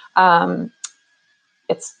can.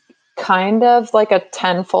 It's kind of like a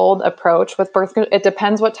tenfold approach with birth control. It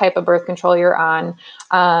depends what type of birth control you're on.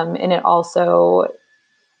 And it also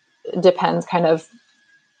depends kind of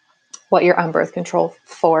what you're on birth control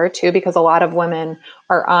for too, because a lot of women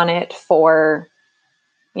are on it for,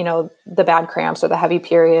 the bad cramps or the heavy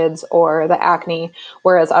periods or the acne,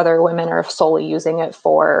 whereas other women are solely using it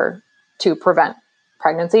to prevent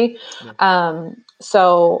pregnancy. Yeah.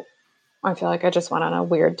 So I feel like I just went on a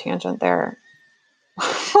weird tangent there.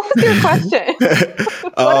 What was your question?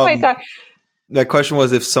 What am I talking? That question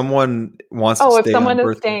was if someone wants to stay if someone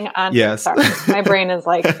on is staying on. Yes. Sorry, my brain is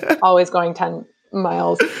like always going 10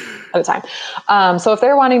 miles at a time. So if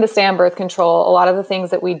they're wanting to stay on birth control, a lot of the things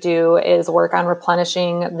that we do is work on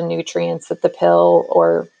replenishing the nutrients that the pill,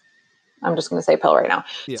 or I'm just going to say pill right now.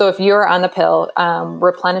 Yeah. So if you're on the pill,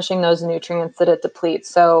 replenishing those nutrients that it depletes.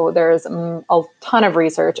 So there's a ton of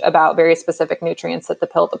research about very specific nutrients that the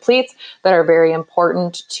pill depletes that are very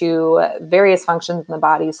important to various functions in the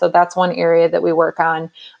body. So that's one area that we work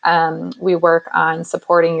on. We work on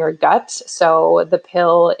supporting your gut. So the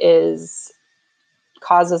pill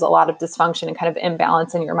causes a lot of dysfunction and kind of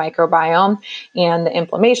imbalance in your microbiome, and the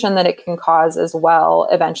inflammation that it can cause as well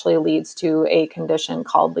eventually leads to a condition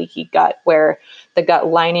called leaky gut, where the gut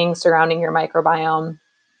lining surrounding your microbiome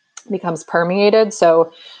becomes permeated.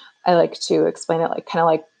 So I like to explain it like kind of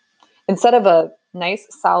like instead of a nice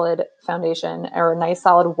solid foundation or a nice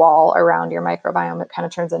solid wall around your microbiome, it kind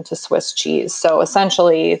of turns into Swiss cheese. So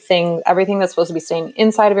essentially everything that's supposed to be staying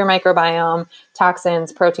inside of your microbiome,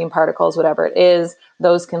 toxins, protein particles, whatever it is,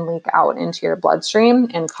 those can leak out into your bloodstream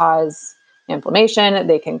and cause inflammation.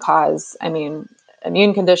 They can cause, immune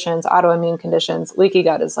conditions, autoimmune conditions. Leaky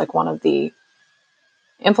gut is like one of the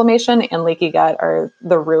inflammation and leaky gut are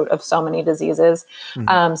the root of so many diseases.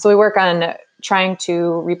 Mm-hmm. So we work on trying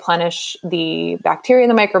to replenish the bacteria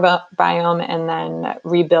in the microbiome and then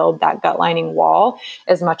rebuild that gut lining wall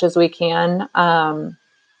as much as we can.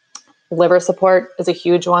 Liver support is a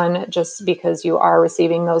huge one, just because you are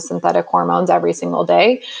receiving those synthetic hormones every single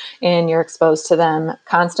day and you're exposed to them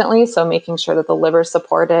constantly. So making sure that the liver is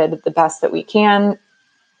supported the best that we can,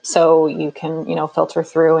 so you can, filter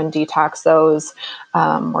through and detox those,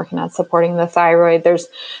 working on supporting the thyroid. There's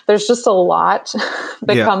just a lot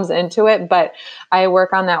that comes into it, but I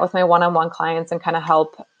work on that with my one-on-one clients and kind of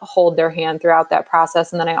help hold their hand throughout that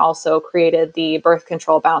process. And then I also created the birth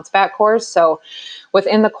control bounce back course. So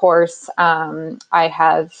within the course, I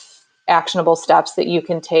have actionable steps that you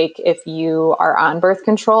can take if you are on birth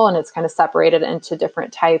control, and it's kind of separated into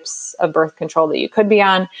different types of birth control that you could be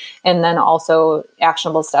on, and then also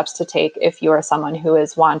actionable steps to take if you are someone who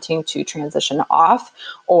is wanting to transition off,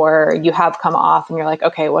 or you have come off and you're like,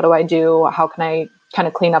 okay, what do I do? How can I kind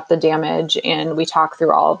of clean up the damage? And we talk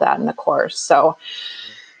through all of that in the course. So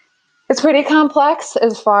it's pretty complex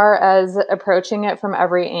as far as approaching it from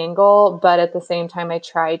every angle, but at the same time, I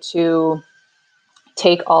try to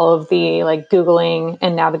take all of the like Googling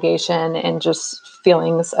and navigation and just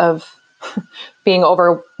feelings of being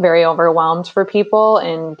very overwhelmed for people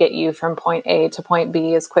and get you from point A to point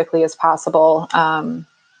B as quickly as possible, in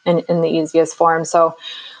the easiest form. So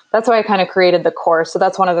that's why I kind of created the course. So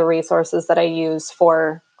that's one of the resources that I use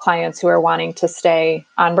for clients who are wanting to stay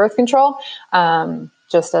on birth control,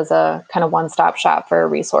 just as a kind of one-stop shop for a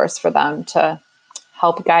resource for them to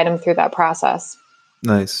help guide them through that process.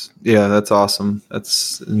 Nice. Yeah, that's awesome.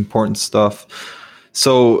 That's important stuff.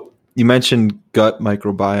 So you mentioned gut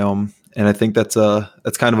microbiome, and I think that's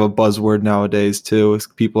kind of a buzzword nowadays too.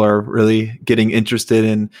 People are really getting interested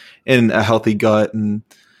in a healthy gut, and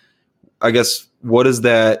I guess what is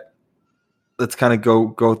that? Let's kind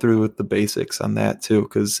of go through with the basics on that too,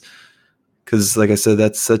 because like I said,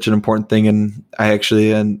 that's such an important thing. And I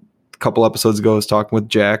actually a couple episodes ago was talking with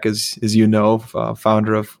Jack, as you know,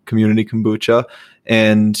 founder of Community Kombucha.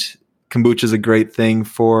 And kombucha is a great thing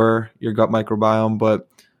for your gut microbiome, but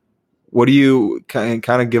what do you kind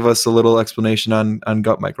of give us a little explanation on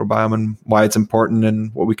gut microbiome and why it's important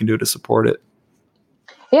and what we can do to support it?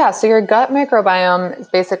 Yeah. So your gut microbiome is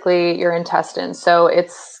basically your intestines. So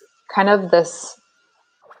it's kind of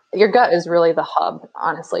your gut is really the hub,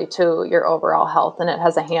 honestly, to your overall health, and it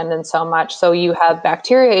has a hand in so much. So you have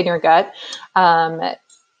bacteria in your gut.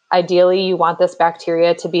 Ideally, you want this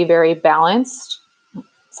bacteria to be very balanced.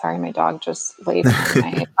 Sorry, my dog just laid on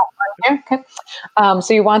my Okay.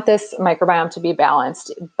 So you want this microbiome to be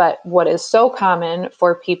balanced, but what is so common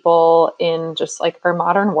for people in just like our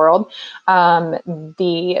modern world,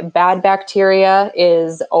 the bad bacteria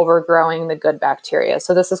is overgrowing the good bacteria.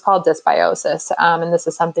 So this is called dysbiosis. And this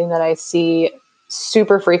is something that I see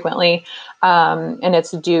super frequently. And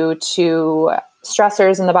it's due to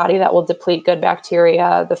stressors in the body that will deplete good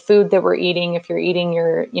bacteria, the food that we're eating. If you're eating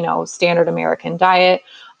your, standard American diet,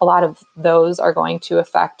 a lot of those are going to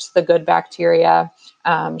affect the good bacteria,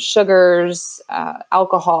 sugars,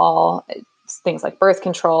 alcohol, things like birth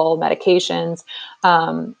control, medications.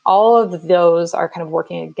 All of those are kind of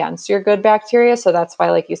working against your good bacteria. So that's why,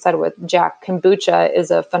 like you said, with Jack, kombucha is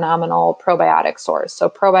a phenomenal probiotic source. So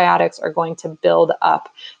probiotics are going to build up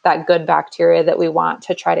that good bacteria that we want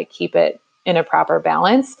to try to keep it in a proper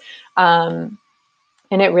balance. And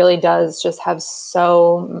it really does just have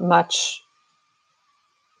so much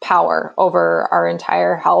power over our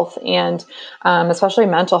entire health and especially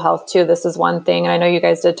mental health too. This is one thing. And I know you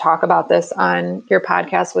guys did talk about this on your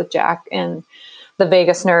podcast with Jack and the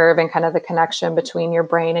vagus nerve and kind of the connection between your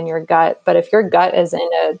brain and your gut. But if your gut is in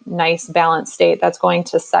a nice balanced state, that's going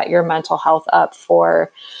to set your mental health up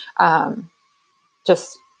for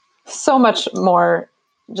just so much more,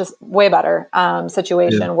 just way better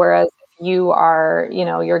situation. Yeah. Whereas if you are,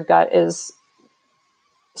 your gut is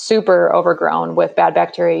super overgrown with bad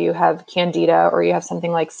bacteria, you have candida or you have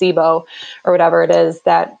something like SIBO or whatever it is,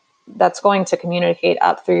 that's going to communicate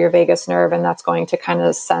up through your vagus nerve, and that's going to kind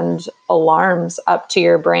of send alarms up to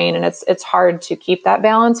your brain. And it's hard to keep that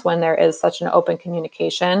balance when there is such an open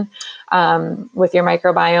communication with your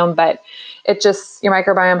microbiome. But your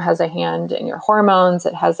microbiome has a hand in your hormones.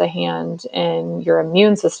 It has a hand in your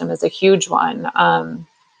immune system, is a huge one.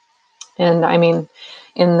 And I mean,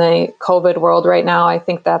 in the COVID world right now, I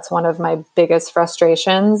think that's one of my biggest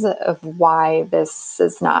frustrations of why this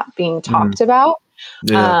is not being talked about.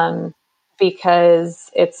 Yeah.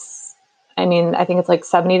 Because I think it's like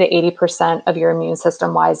 70 to 80% of your immune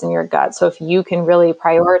system lies in your gut. So if you can really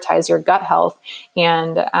prioritize your gut health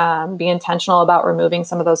and be intentional about removing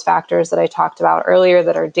some of those factors that I talked about earlier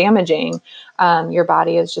that are damaging, your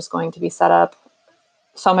body is just going to be set up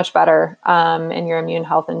so much better in your immune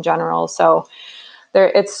health in general. So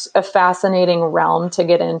it's a fascinating realm to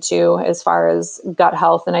get into as far as gut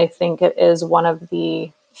health. And I think it is one of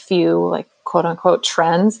the few, like, quote unquote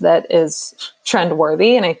trends that is trend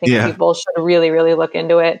worthy. And I think people should really, really look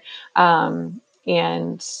into it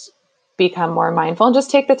and become more mindful and just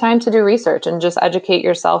take the time to do research and just educate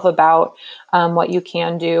yourself about what you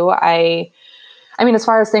can do. I mean, as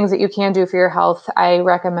far as things that you can do for your health, I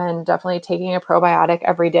recommend definitely taking a probiotic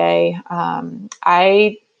every day.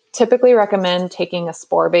 I typically recommend taking a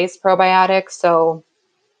spore-based probiotic. So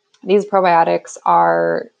these probiotics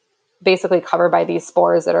are basically covered by these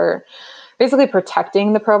spores that are basically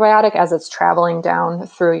protecting the probiotic as it's traveling down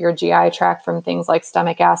through your GI tract from things like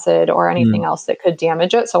stomach acid or anything else that could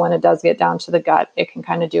damage it. So when it does get down to the gut, it can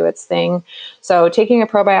kind of do its thing. So taking a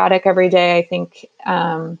probiotic every day, I think,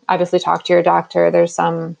 obviously talk to your doctor. There's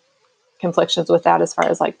some conflictions with that as far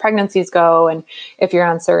as like pregnancies go and if you're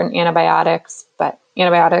on certain antibiotics, but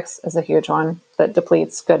antibiotics is a huge one that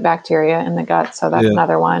depletes good bacteria in the gut. So that's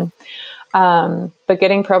another one. But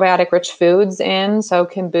getting probiotic rich foods in, so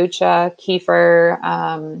kombucha,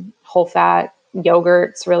 kefir, whole fat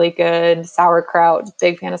yogurt's really good. Sauerkraut,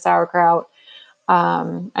 big fan of sauerkraut.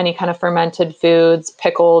 Any kind of fermented foods,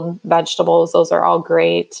 pickled vegetables, those are all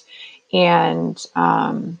great. And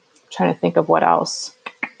trying to think of what else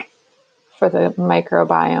for the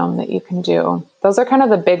microbiome that you can do. Those are kind of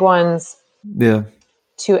the big ones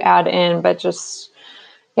to add in, but just,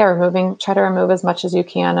 try to remove as much as you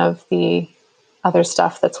can of the other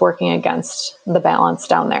stuff that's working against the balance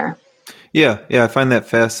down there. Yeah. I find that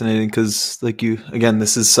fascinating because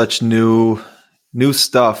this is such new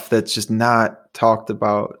stuff that's just not talked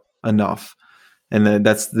about enough. And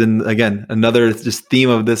then again, another just theme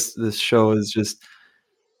of this show is just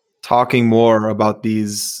talking more about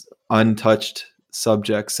these untouched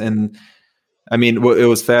subjects. And I mean, it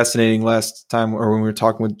was fascinating last time, or when we were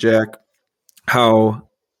talking with Jack, how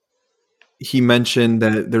he mentioned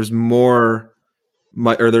that there's more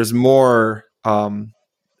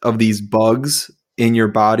of these bugs in your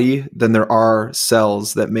body than there are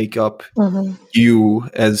cells that make up you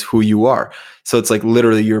as who you are. So it's like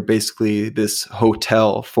literally you're basically this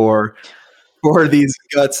hotel for these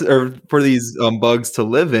guts or for these bugs to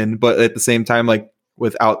live in, but at the same time, like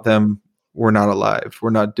without them, we're not alive. We're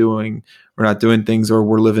not doing things, or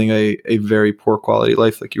we're living a very poor quality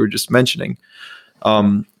life, like you were just mentioning.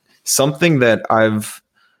 Something that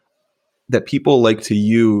people like to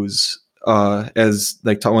use as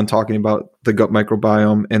like when talking about the gut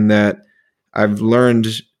microbiome, and that I've learned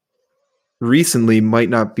recently might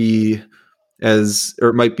not be or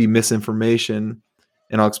it might be misinformation,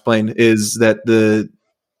 and I'll explain, is that the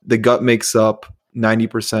gut makes up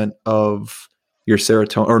 90% of your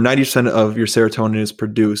serotonin, or 90% of your serotonin is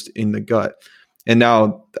produced in the gut. And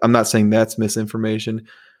now I'm not saying that's misinformation,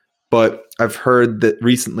 but I've heard that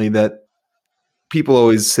recently that people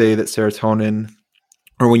always say that serotonin,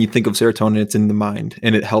 or when you think of serotonin, it's in the mind,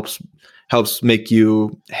 and it helps make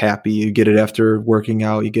you happy. You get it after working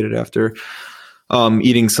out, you get it after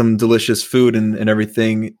eating some delicious food and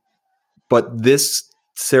everything. But this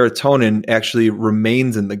serotonin actually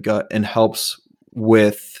remains in the gut and helps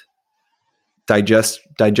with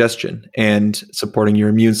digestion and supporting your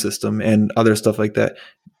immune system and other stuff like that.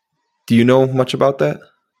 Do you know much about that?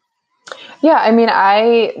 Yeah, I mean,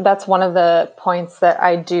 that's one of the points that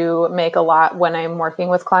I do make a lot when I'm working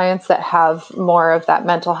with clients that have more of that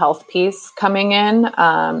mental health piece coming in.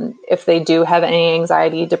 If they do have any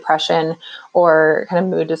anxiety, depression, or kind of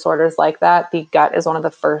mood disorders like that, the gut is one of the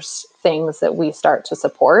first things that we start to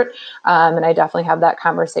support. And I definitely have that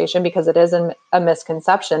conversation because it is a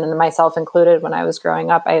misconception, and myself included. When I was growing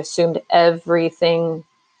up, I assumed everything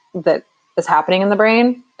that is happening in the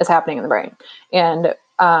brain is happening in the brain. And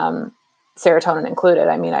serotonin included.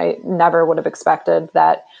 I mean, I never would have expected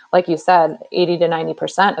that, like you said, 80 to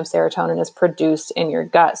 90% of serotonin is produced in your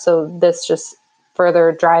gut. So this just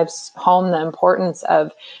further drives home the importance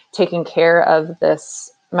of taking care of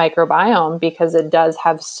this microbiome, because it does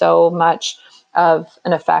have so much of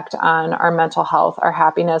an effect on our mental health, our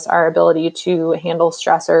happiness, our ability to handle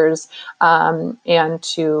stressors, and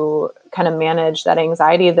to kind of manage that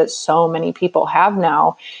anxiety that so many people have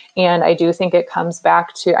now. And I do think it comes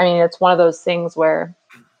back to, I mean, it's one of those things where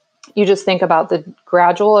you just think about the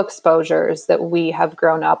gradual exposures that we have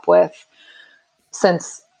grown up with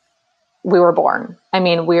since we were born. I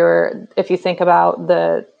mean, if you think about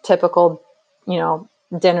the typical,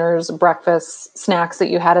 dinners, breakfasts, snacks that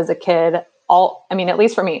you had as a kid, at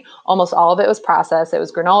least for me, almost all of it was processed. It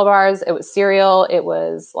was granola bars, it was cereal, it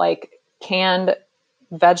was like canned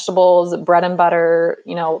vegetables, bread and butter,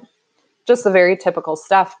 just the very typical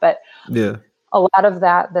stuff. But yeah, a lot of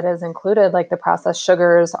that is included, like the processed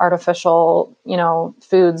sugars, artificial,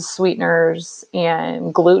 foods, sweeteners,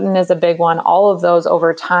 and gluten is a big one. All of those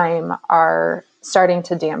over time are starting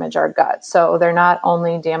to damage our gut. So they're not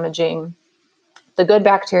only damaging the good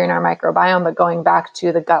bacteria in our microbiome, but going back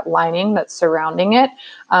to the gut lining that's surrounding it,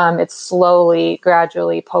 it's slowly,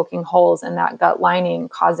 gradually poking holes in that gut lining,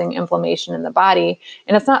 causing inflammation in the body.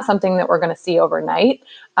 And it's not something that we're going to see overnight.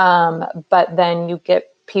 But then you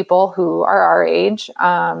get people who are our age,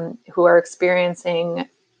 who are experiencing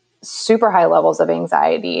super high levels of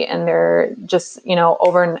anxiety, and they're just, not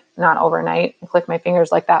overnight, click my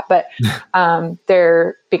fingers like that, but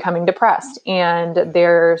they're becoming depressed, and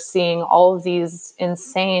they're seeing all of these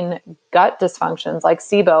insane gut dysfunctions like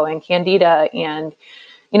SIBO and Candida and,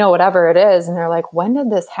 whatever it is. And they're like, when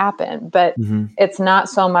did this happen? But it's not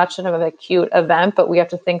so much of an acute event, but we have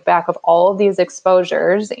to think back of all of these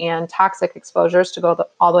exposures and toxic exposures, to go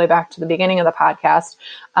all the way back to the beginning of the podcast,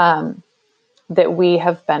 that we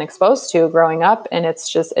have been exposed to growing up. And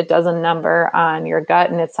it does a number on your gut.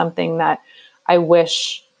 And it's something that I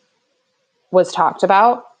wish was talked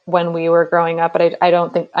about when we were growing up, but I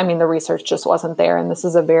don't think, the research just wasn't there. And this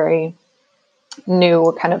is a very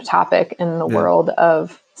new kind of topic in the world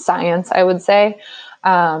of science, I would say.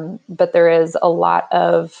 But there is a lot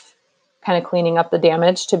of kind of cleaning up the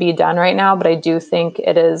damage to be done right now. But I do think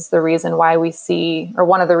it is the reason why we see, or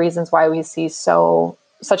one of the reasons why we see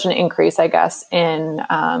such an increase, I guess, in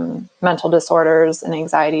mental disorders and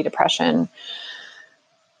anxiety, depression,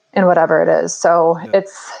 and whatever it is. So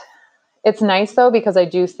it's nice though, because I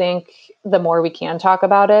do think the more we can talk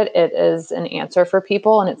about it, it is an answer for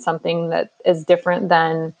people. And it's something that is different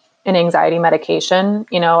than an anxiety medication.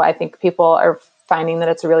 I think people are finding that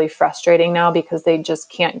it's really frustrating now because they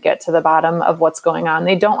just can't get to the bottom of what's going on.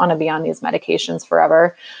 They don't want to be on these medications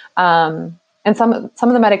forever. And some of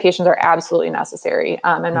the medications are absolutely necessary.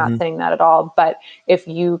 I'm not saying that at all. But if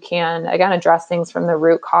you can, again, address things from the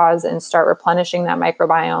root cause and start replenishing that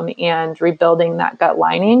microbiome and rebuilding that gut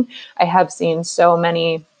lining, I have seen so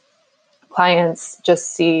many clients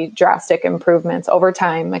just see drastic improvements over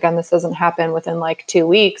time. Again, this doesn't happen within like 2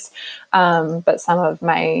 weeks. But some of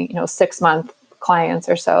my, 6-month clients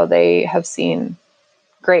or so, they have seen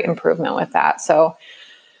great improvement with that. So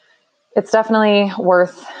it's definitely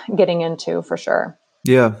worth getting into for sure.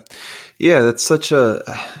 Yeah. That's such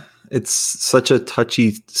a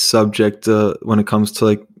touchy subject when it comes to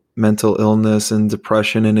like mental illness and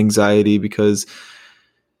depression and anxiety, because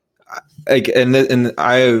I'm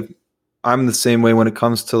the same way when it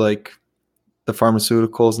comes to like the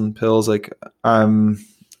pharmaceuticals and pills. Like I'm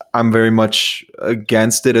very much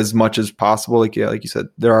against it as much as possible. Like, yeah, like you said,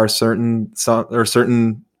 there are certain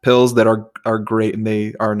pills that are great and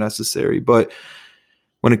they are necessary. But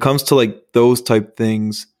when it comes to like those type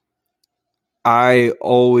things, I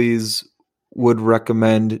always would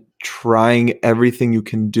recommend trying everything you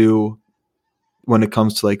can do when it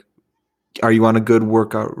comes to like, are you on a good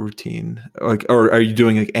workout routine? Like, or are you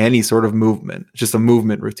doing like any sort of movement, just a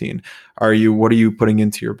movement routine? What are you putting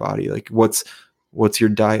into your body? Like what's your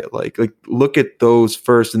diet like? Like look at those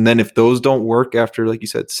first. And then if those don't work after, like you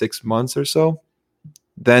said, 6 months or so,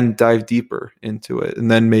 then dive deeper into it.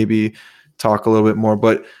 And then maybe talk a little bit more.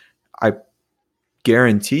 But I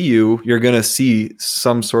guarantee you're going to see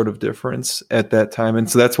some sort of difference at that time. And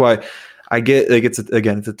so that's why I get like, it's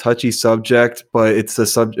a touchy subject, but it's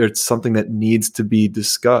something that needs to be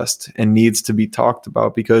discussed and needs to be talked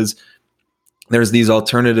about, because there's these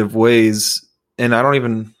alternative ways. And I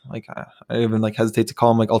even hesitate to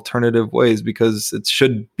call them like alternative ways, because it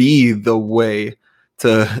should be the way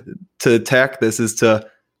to attack this, is to,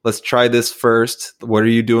 let's try this first. What are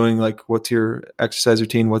you doing? Like, what's your exercise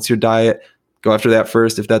routine? What's your diet? Go after that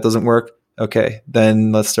first. If that doesn't work, okay,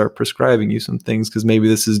 then let's start prescribing you some things, because maybe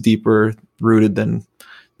this is deeper rooted than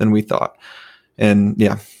we thought. And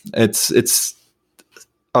yeah, it's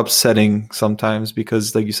upsetting sometimes,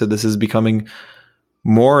 because like you said, this is becoming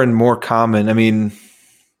more and more common. I mean,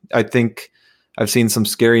 I think I've seen some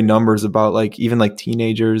scary numbers about like even like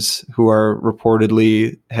teenagers who are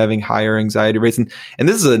reportedly having higher anxiety rates. And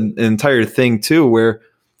this is an entire thing too, where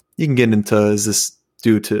you can get into, is this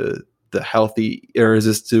due to the healthy, or is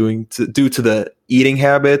this due to the eating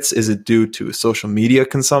habits? Is it due to social media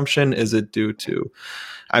consumption? Is it due to,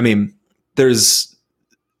 I mean, there's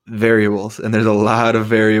variables, and there's a lot of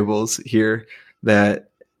variables here.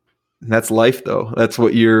 That's life though. That's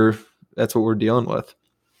what we're dealing with.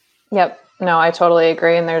 Yep. No, I totally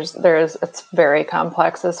agree. And it's very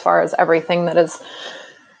complex as far as everything that is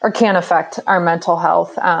or can affect our mental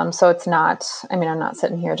health. So it's not, I mean, I'm not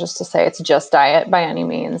sitting here just to say it's just diet by any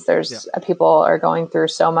means. People are going through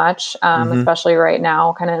so much, especially right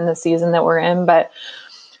now, kind of in the season that we're in. But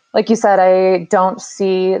like you said, I don't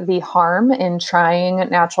see the harm in trying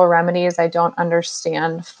natural remedies. I don't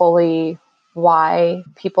understand fully why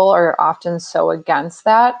people are often so against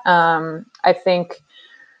that. I think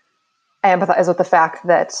I empathize with the fact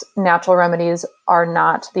that natural remedies are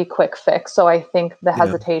not the quick fix. So I think the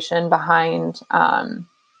hesitation behind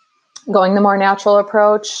going the more natural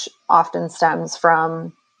approach often stems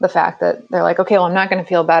from the fact that they're like, okay, well, I'm not going to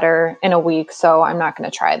feel better in a week, so I'm not going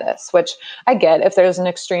to try this, which I get if there's an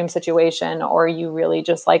extreme situation or you really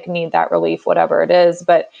just like need that relief, whatever it is.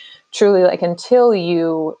 But truly, like, until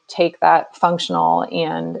you take that functional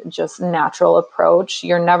and just natural approach,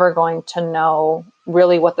 you're never going to know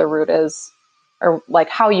really what the root is, or like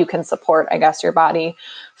how you can support, I guess, your body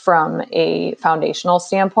from a foundational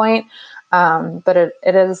standpoint. But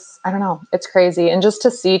it is, I don't know, it's crazy. And just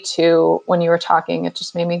to see too, when you were talking, it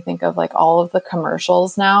just made me think of like all of the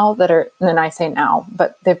commercials now that are, and I say now,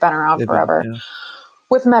 but they've been around forever.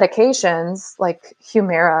 With medications like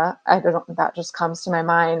Humira, that just comes to my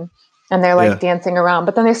mind. And they're like dancing around,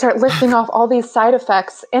 but then they start listing off all these side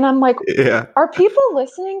effects. And I'm like, are people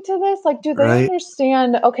listening to this? Like, do they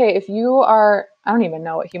understand? Okay, if you are, I don't even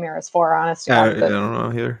know what Humira is for, honestly. I don't know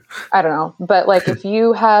here. I don't know. But like, if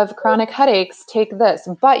you have chronic headaches, take this,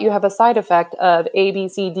 but you have a side effect of A, B,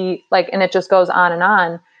 C, D, like, and it just goes on.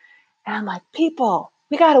 And I'm like, people,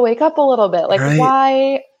 we got to wake up a little bit. Like,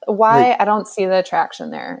 why? Like, I don't see the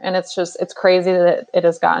attraction there. And it's crazy that it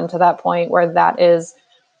has gotten to that point where that is,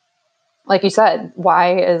 like you said,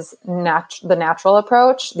 why is the natural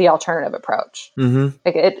approach the alternative approach? Mm-hmm.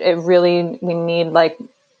 Like it really, we need like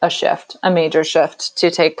a major shift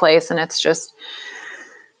to take place. And it's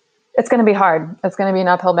going to be hard. It's going to be an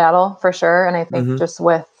uphill battle for sure. And I think just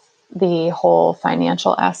with the whole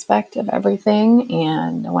financial aspect of everything,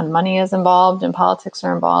 and when money is involved and politics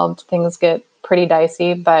are involved, things get pretty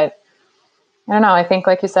dicey. But I don't know. I think,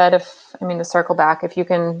 like you said, to circle back, if you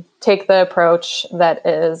can take the approach that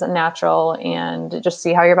is natural and just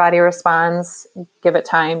see how your body responds, give it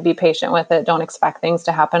time, be patient with it. Don't expect things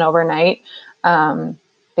to happen overnight.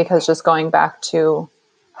 Because just going back to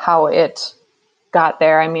how it got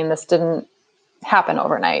there, this didn't happen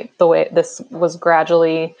overnight. The way this was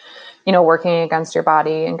gradually, working against your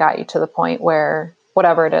body and got you to the point where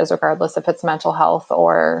whatever it is, regardless if it's mental health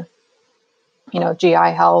or GI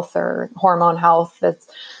health or hormone health, it's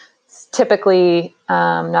typically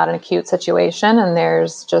not an acute situation, and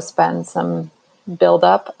there's just been some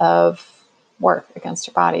buildup of work against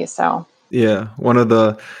your body. So yeah, one of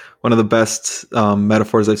the best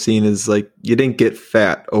metaphors I've seen is like you didn't get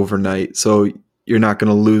fat overnight, so you're not going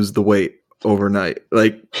to lose the weight overnight.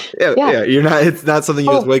 Like, yeah, you're not. It's not something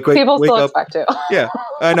you just wake still up. Expect to. Yeah,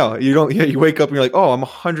 I know. You don't. Yeah, you wake up and you're like, oh, I'm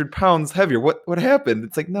 100 pounds heavier. What happened?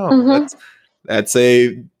 It's like, no, that's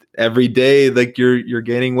a every day. Like you're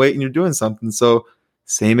gaining weight and you're doing something. So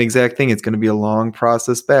same exact thing. It's going to be a long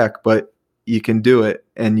process back, but you can do it,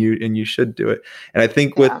 and you should do it. And I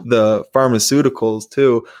think with the pharmaceuticals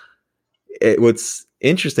too, what's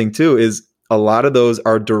interesting too is a lot of those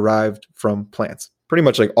are derived from plants. Pretty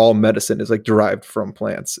much like all medicine is like derived from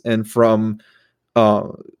plants and from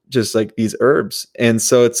just like these herbs. And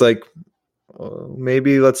so it's like,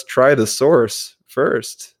 maybe let's try the source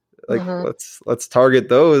first. Like let's target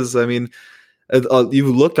those. I mean,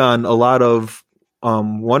 you look on a lot of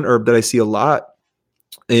one herb that I see a lot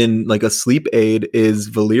in like a sleep aid is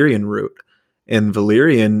valerian root. And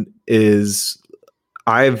valerian is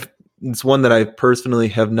it's one that I personally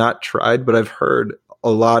have not tried, but I've heard a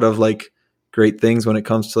lot of like great things when it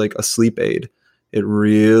comes to like a sleep aid. It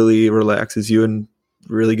really relaxes you and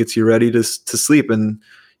really gets you ready to sleep. And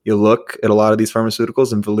you look at a lot of these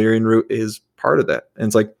pharmaceuticals and valerian root is part of that. And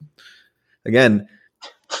it's like, again,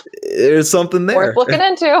 there's something there worth looking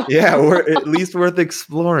into. Yeah, or at least worth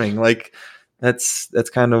exploring. Like that's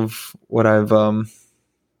kind of what I've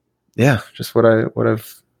just what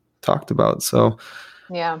I've talked about. So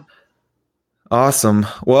yeah. Awesome.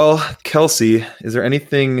 Well, Kelsey, is there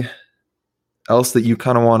anything else that you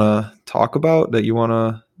kind of want to talk about, that you want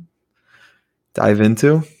to dive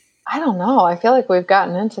into? I don't know. I feel like we've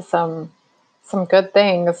gotten into some good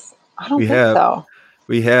things. I don't think so.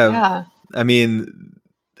 We have. Yeah. I mean,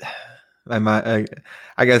 I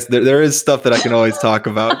guess there is stuff that I can always talk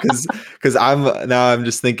about because I'm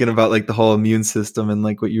just thinking about like the whole immune system and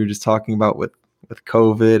like what you were just talking about with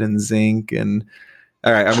COVID and zinc and.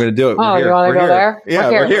 All right, I'm going to do it. You want to go there? Yeah,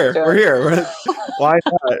 we're here. Why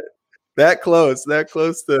not? That close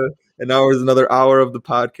to, and now there's another hour of the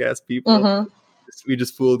podcast, people. We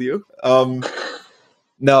just fooled you. No,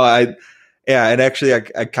 and actually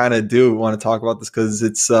I kind of do want to talk about this because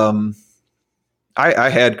it's, I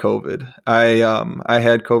had COVID. I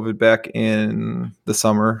had COVID back in the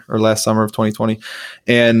summer or last summer of 2020.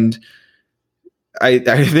 And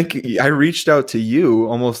I think I reached out to you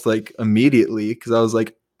almost like immediately because I was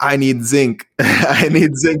like, I need zinc. I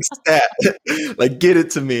need zinc stat. Like, get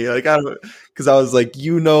it to me. Like, because I was like,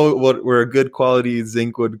 where a good quality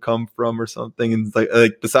zinc would come from or something. And like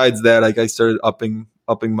besides that, like I started upping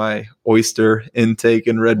my oyster intake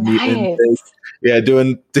and red meat intake. Yeah,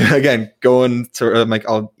 going to like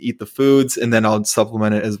I'll eat the foods and then I'll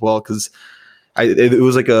supplement it as well because it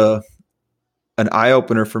was like an eye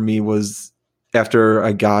opener for me was. After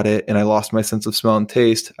I got it and I lost my sense of smell and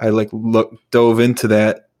taste, I like dove into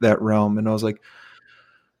that realm and I was like,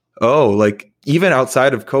 oh, like even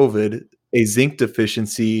outside of COVID, a zinc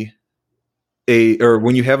deficiency, or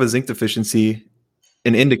when you have a zinc deficiency,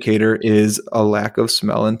 an indicator is a lack of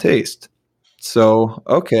smell and taste. So,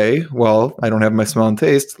 okay, well, I don't have my smell and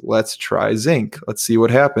taste. Let's try zinc. Let's see what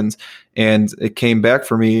happens. And it came back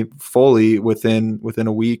for me fully within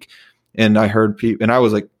a week. And I heard people, and I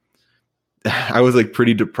was like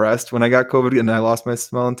pretty depressed when I got COVID and I lost my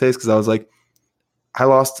smell and taste because I was like, I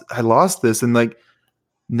lost this, and like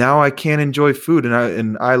now I can't enjoy food,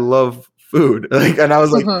 and I love food. Like, and I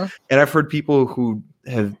was like, and I've heard people who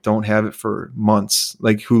don't have it for months,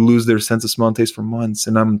 like who lose their sense of smell and taste for months,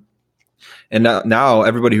 and now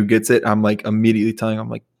everybody who gets it, I'm like immediately telling them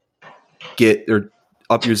like,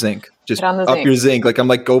 up your zinc, just up your zinc. Like I'm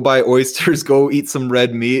like, go buy oysters, go eat some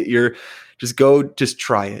red meat. Just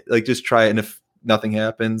try it. Like, just try it. And if nothing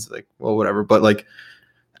happens, like, well, whatever. But like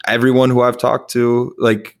everyone who I've talked to,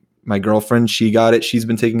 like my girlfriend, she got it. She's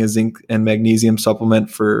been taking a zinc and magnesium supplement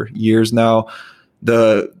for years now.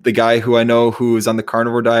 The guy who I know who is on the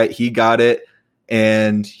carnivore diet, he got it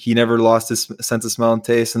and he never lost his sense of smell and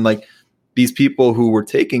taste. And like these people who were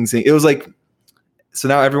taking zinc, it was like, so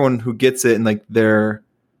now everyone who gets it and like they're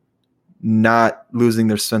not losing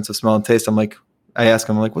their sense of smell and taste. I ask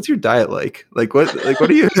him, like, what's your diet like? Like, what do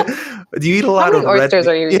you, do you eat a lot of oysters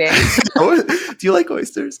are you eating? Do you like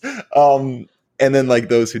oysters? And then like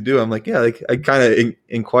those who do, I'm like, yeah, like I kind of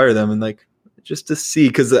inquire them and like, just to see.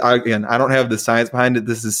 Cause I don't have the science behind it.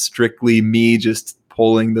 This is strictly me just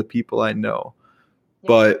polling the people I know,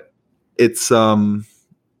 but it's, it's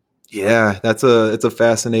a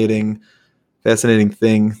fascinating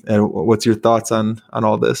thing. And what's your thoughts on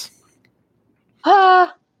all this?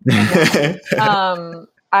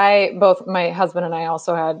 Both my husband and I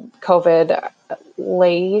also had COVID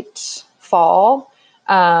late fall.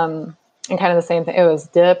 And kind of the same thing. It was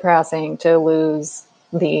depressing to lose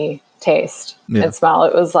the taste and smell.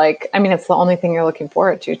 It was like, I mean, it's the only thing you're looking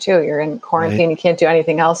forward to too. You're in quarantine, you can't do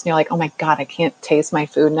anything else. And you're like, oh my God, I can't taste my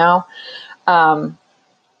food now. And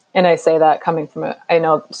I say that coming from I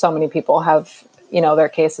know so many people have, their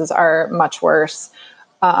cases are much worse.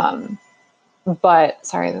 But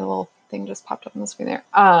sorry, the little thing just popped up on the screen there.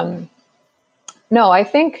 No, I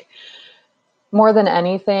think more than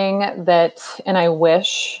anything and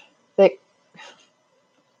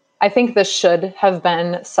I think this should have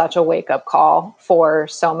been such a wake-up call for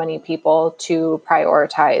so many people to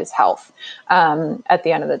prioritize health at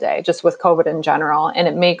the end of the day, just with COVID in general. And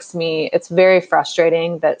it's very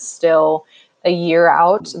frustrating that still a year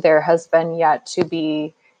out, there has been yet to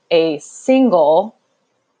be a single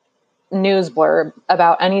news blurb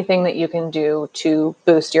about anything that you can do to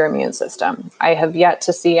boost your immune system. I have yet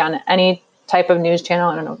to see on any type of news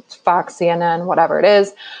channel, I don't know, Fox, CNN, whatever it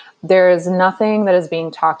is, there is nothing that is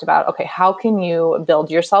being talked about. Okay, how can you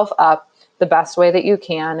build yourself up the best way that you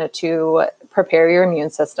can to prepare your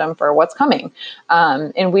immune system for what's coming?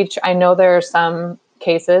 I know there are some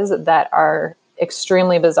cases that are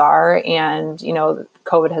extremely bizarre, and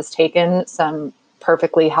COVID has taken some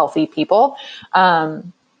perfectly healthy people.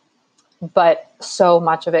 But so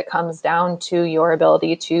much of it comes down to your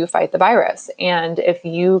ability to fight the virus. And if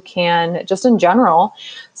you can, just in general,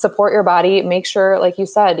 support your body, make sure, like you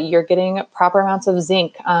said, you're getting proper amounts of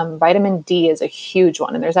zinc. Vitamin D is a huge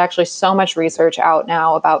one. And there's actually so much research out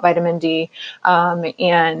now about vitamin D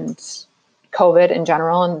and COVID in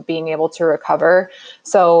general and being able to recover.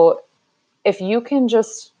 So if you can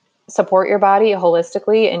just support your body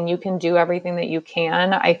holistically and you can do everything that you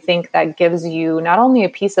can, I think that gives you not only a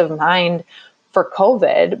peace of mind for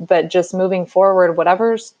COVID, but just moving forward,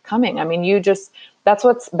 whatever's coming. I mean, that's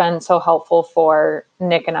what's been so helpful for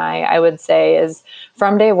Nick and I would say, is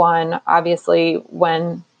from day one, obviously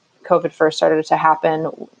when COVID first started to happen,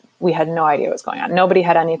 we had no idea what was going on. Nobody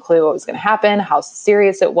had any clue what was going to happen, how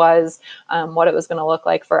serious it was, what it was going to look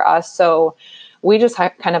like for us. So we just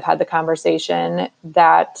kind of had the conversation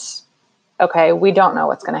that, okay, we don't know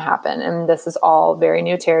what's going to happen. And this is all very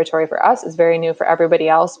new territory for us. It's very new for everybody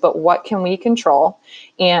else. But what can we control?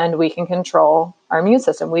 And we can control our immune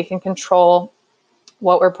system. We can control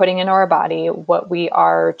what we're putting into our body, what we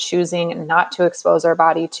are choosing not to expose our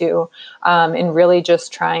body to, and really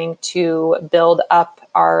just trying to build up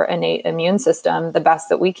our innate immune system the best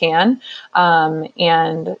that we can,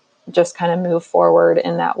 and just kind of move forward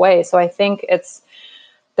in that way. So I think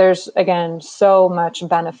there's again, so much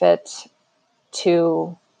benefit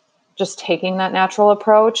to just taking that natural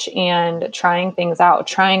approach and trying things out,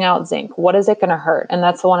 trying out zinc. What is it going to hurt? And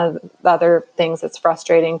that's one of the other things that's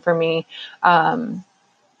frustrating for me,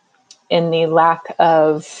 in the lack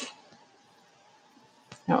of,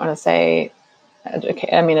 I don't want to say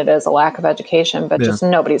it is a lack of education, but just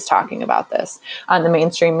nobody's talking about this on the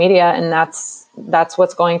mainstream media. And that's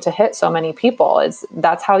what's going to hit so many people.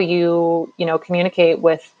 That's how you communicate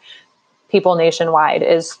with people nationwide,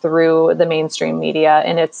 is through the mainstream media.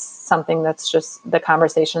 And it's something that's just the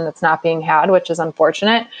conversation that's not being had, which is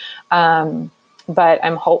unfortunate. But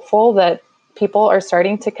I'm hopeful that people are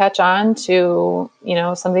starting to catch on to,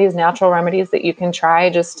 some of these natural remedies that you can try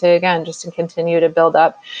just to continue to build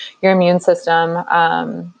up your immune system,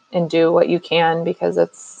 and do what you can, because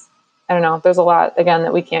there's a lot, again,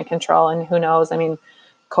 that we can't control, and who knows? I mean,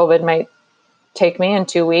 COVID might take me in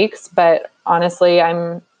 2 weeks, but honestly,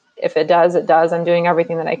 if it does, it does. I'm doing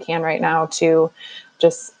everything that I can right now to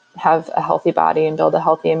just have a healthy body and build a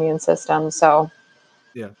healthy immune system. So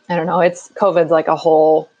I don't know, COVID's like a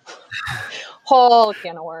whole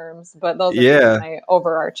can of worms, but those are my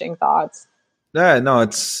overarching thoughts. Yeah, no,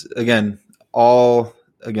 it's all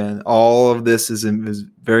of this is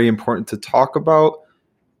very important to talk about.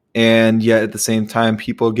 And yet at the same time,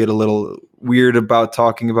 people get a little weird about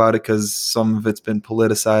talking about it because some of it's been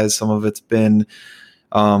politicized. Some of it's been,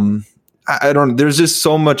 there's just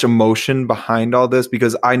so much emotion behind all this,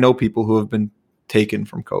 because I know people who have been taken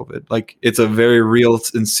from COVID. Like, it's a very real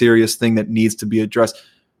and serious thing that needs to be addressed.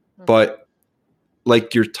 Mm-hmm. But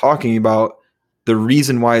like you're talking about, the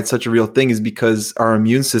reason why it's such a real thing is because our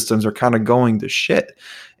immune systems are kind of going to shit.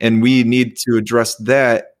 And we need to address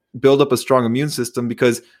that, build up a strong immune system,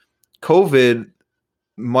 because COVID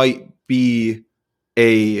might be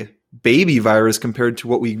a baby virus compared to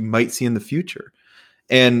what we might see in the future.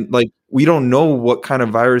 And like, we don't know what kind of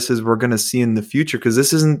viruses we're going to see in the future, because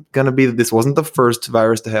this wasn't the first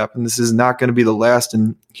virus to happen. This is not going to be the last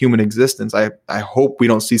in human existence. I hope we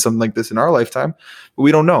don't see something like this in our lifetime, but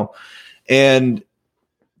we don't know. And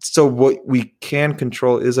so what we can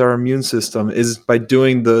control is our immune system, is by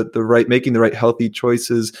doing making the right healthy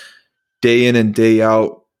choices day in and day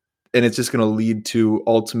out. And it's just going to lead to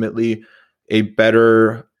ultimately a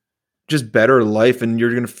better life. And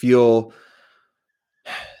you're going to feel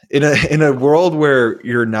in a world where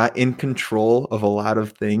you're not in control of a lot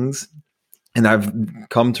of things. And I've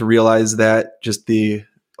come to realize that just the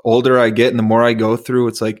older I get and the more I go through,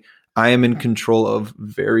 it's like I am in control of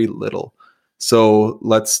very little. So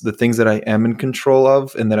the things that I am in control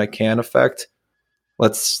of and that I can affect,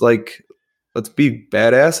 let's be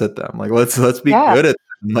badass at them. Like, let's be good at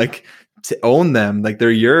them, like, to own them, like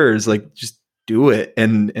they're yours, like just do it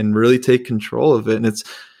and really take control of it.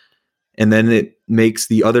 And then it makes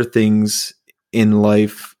the other things in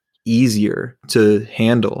life easier to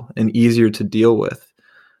handle and easier to deal with.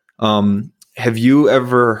 Have you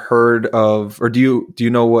ever heard of, or do you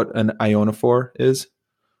know what an ionophore is?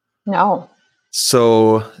 No.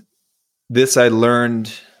 So this I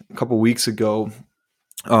learned a couple weeks ago.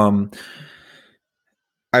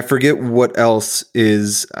 I forget what else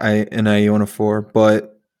is an ionophore,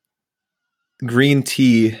 but green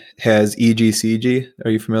tea has EGCG.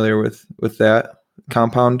 Are you familiar with that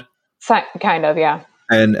compound? Kind of, yeah.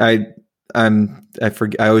 And I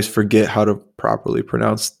always forget how to properly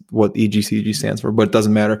pronounce what EGCG stands for, but it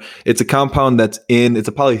doesn't matter. It's a compound it's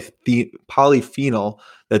a polyphenol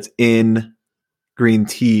that's in green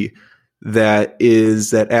tea that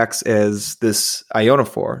acts as this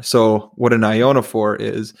ionophore. So what an ionophore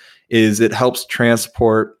is it helps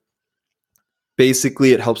transport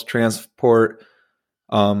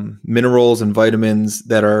minerals and vitamins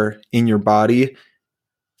that are in your body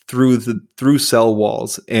through cell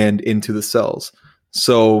walls and into the cells.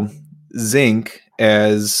 So zinc,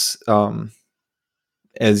 as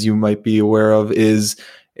you might be aware of, has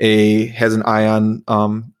an ion,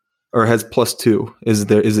 or has +2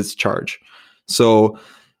 is its charge. So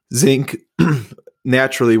zinc,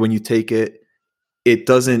 naturally, when you take it,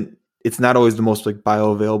 it's not always the most like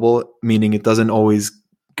bioavailable, meaning it doesn't always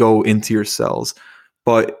go into your cells.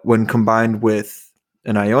 But when combined with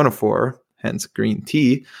an ionophore, hence green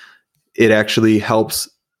tea, it actually helps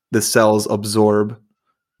the cells absorb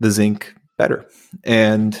the zinc better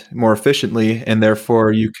and more efficiently, and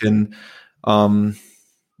therefore you can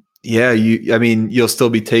you'll still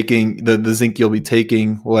be taking the zinc you'll be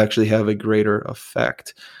taking will actually have a greater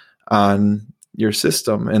effect on your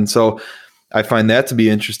system. And so I find that to be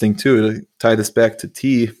interesting too, to tie this back to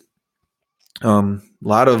tea. A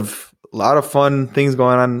lot of fun things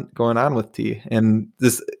going on with tea. And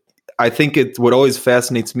this, I think what always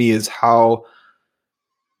fascinates me is how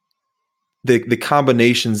the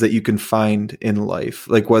combinations that you can find in life,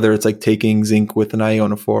 like whether it's like taking zinc with an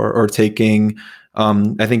ionophore or taking,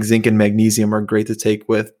 I think zinc and magnesium are great to take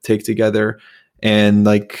together, and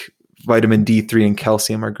like vitamin D3 and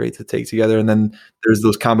calcium are great to take together. And then there's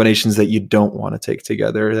those combinations that you don't want to take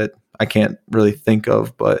together that I can't really think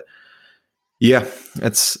of, but yeah,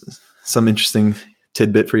 that's some interesting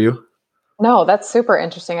tidbit for you. No, that's super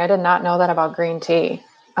interesting. I did not know that about green tea.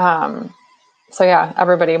 So yeah,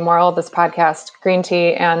 everybody, moral of this podcast, green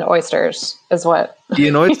tea and oysters is what. Tea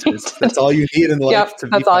and oysters. That's all you need in life. Yep,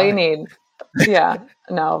 that's all you need. Yeah,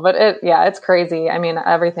 no, but it's crazy. I mean,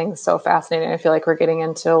 everything's so fascinating. I feel like we're getting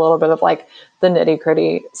into a little bit of like the nitty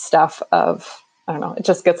gritty stuff of, I don't know, it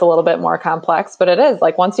just gets a little bit more complex, but it is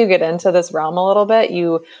like, once you get into this realm a little bit,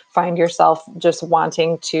 you find yourself just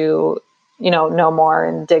wanting to, know more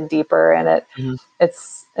and dig deeper. And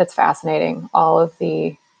it's fascinating. All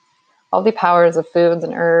the powers of foods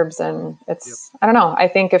and herbs. And I don't know. I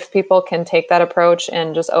think if people can take that approach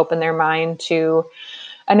and just open their mind to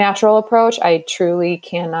a natural approach, I truly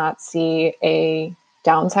cannot see a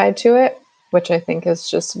downside to it, which I think is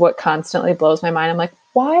just what constantly blows my mind. I'm like,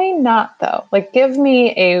 why not though? Like, give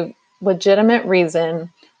me a legitimate reason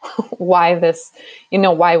why this,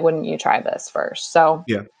 why wouldn't you try this first? So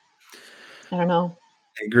yeah, I don't know.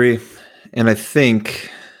 I agree. And I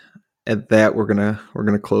think at that we're gonna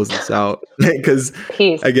close this out, because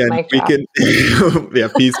again, we can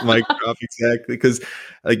peace, mic drop, exactly, because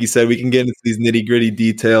like you said, we can get into these nitty-gritty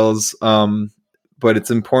details, but it's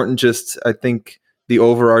important. Just, I think the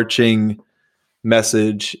overarching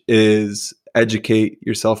message is educate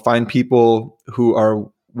yourself, find people who are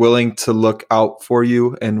willing to look out for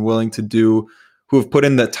you and who have put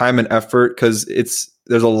in that time and effort, because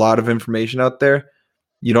there's a lot of information out there,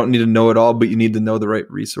 you don't need to know it all, but you need to know the right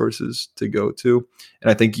resources to go to.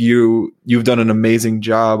 And I think you've done an amazing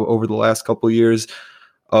job over the last couple of years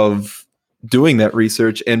of doing that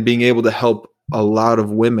research and being able to help a lot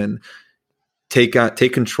of women take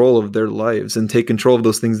control of their lives and take control of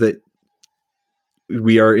those things that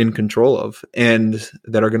we are in control of and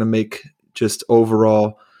that are going to make just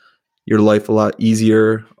overall your life a lot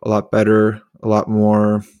easier, a lot better, a lot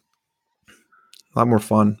more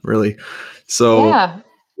fun, really. So yeah.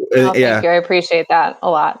 Well, thank you. I appreciate that a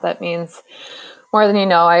lot. That means more than you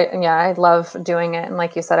know. I love doing it. And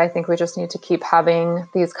like you said, I think we just need to keep having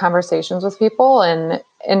these conversations with people and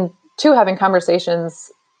having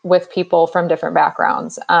conversations with people from different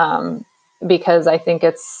backgrounds. Because I think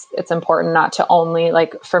it's important not to only,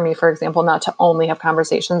 like for me, for example, not to only have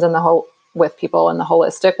conversations with people in the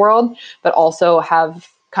holistic world, but also have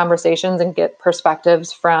conversations and get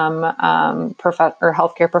perspectives from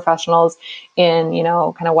healthcare professionals in,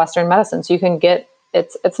 kind of Western medicine. So you can get,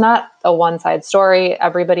 it's not a one-side story.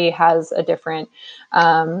 Everybody has a different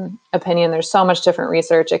opinion. There's so much different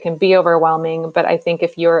research. It can be overwhelming, but I think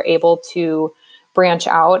if you're able to branch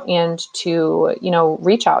out and to,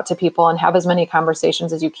 reach out to people and have as many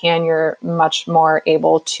conversations as you can, you're much more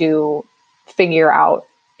able to figure out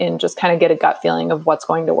and just kind of get a gut feeling of what's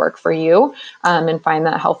going to work for you, and find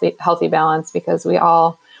that healthy balance, because we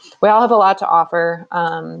all have a lot to offer.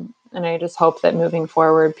 And I just hope that moving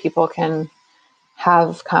forward, people can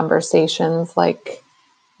have conversations like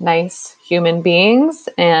nice human beings.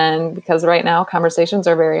 And because right now conversations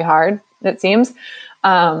are very hard, it seems,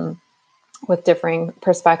 with differing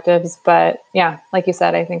perspectives. But yeah, like you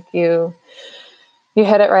said, I think you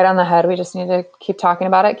hit it right on the head. We just need to keep talking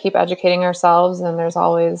about it, keep educating ourselves, and there's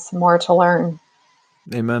always more to learn.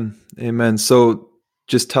 Amen. So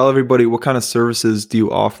just tell everybody, what kind of services do you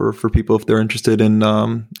offer for people if they're interested in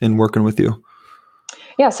working with you?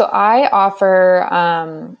 Yeah, so I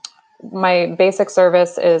offer, my basic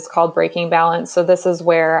service is called Breaking Balance. So this is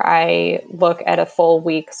where I look at a full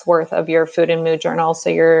week's worth of your food and mood journal. So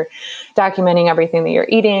you're documenting everything that you're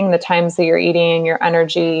eating, the times that you're eating, your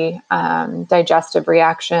energy, digestive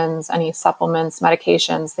reactions, any supplements,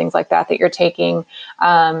 medications, things like that you're taking.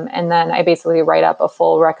 And then I basically write up a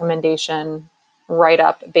full recommendation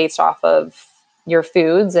write-up based off of your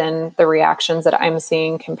foods and the reactions that I'm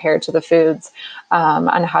seeing compared to the foods,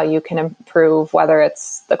 on how you can improve, whether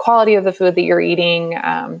it's the quality of the food that you're eating,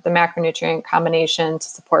 the macronutrient combination to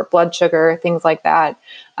support blood sugar, things like that,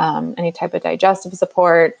 any type of digestive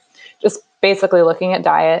support, just basically looking at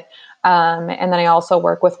diet. And then I also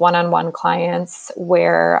work with one-on-one clients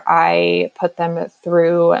where I put them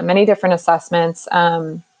through many different assessments.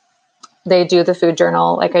 They do the food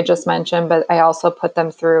journal, like I just mentioned, but I also put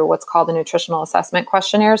them through what's called a nutritional assessment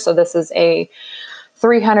questionnaire. So this is a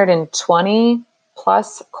 320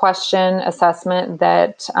 plus question assessment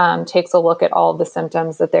that takes a look at all of the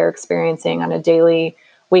symptoms that they're experiencing on a daily,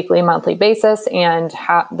 weekly, monthly basis, and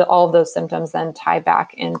all of those symptoms then tie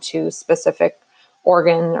back into specific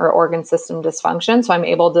organ or organ system dysfunction. So I'm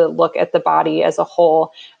able to look at the body as a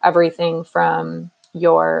whole, everything from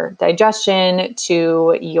your digestion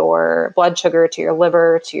to your blood sugar, to your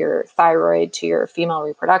liver, to your thyroid, to your female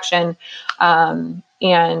reproduction, and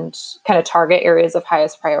kind of target areas of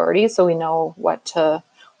highest priority so we know what to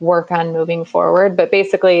work on moving forward. But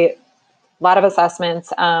basically, a lot of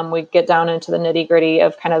assessments. We get down into the nitty gritty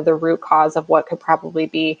of kind of the root cause of what could probably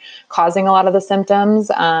be causing a lot of the symptoms,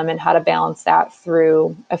 and how to balance that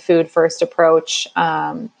through a food first approach,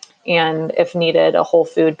 and if needed, a whole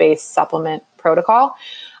food based supplement protocol.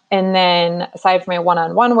 And then aside from my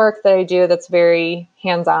one-on-one work that I do, that's very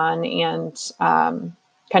hands-on and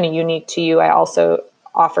kind of unique to you, I also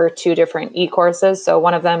offer 2 different e-courses. So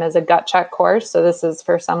one of them is a gut check course. So this is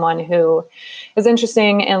for someone who is interested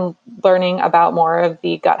in learning about more of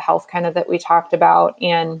the gut health kind of that we talked about.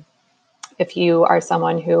 And if you are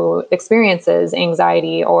someone who experiences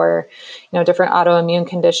anxiety or, different autoimmune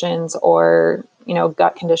conditions or,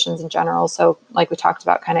 gut conditions in general. So like we talked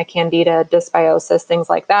about, kind of candida, dysbiosis, things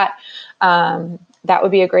like that. That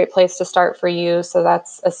would be a great place to start for you. So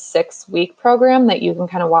that's a 6-week program that you can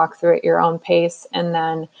kind of walk through at your own pace. And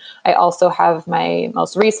then I also have my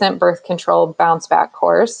most recent birth control bounce back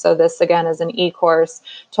course. So this again is an e-course,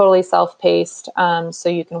 totally self-paced. So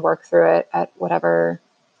you can work through it at whatever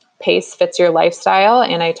pace fits your lifestyle.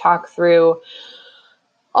 And I talk through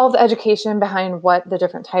all the education behind what the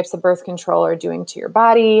different types of birth control are doing to your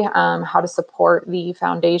body, how to support the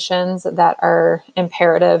foundations that are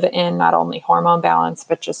imperative in not only hormone balance,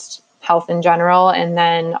 but just health in general. And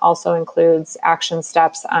then also includes action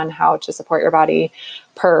steps on how to support your body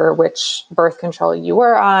per which birth control you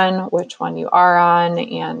were on, which one you are on,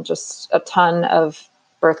 and just a ton of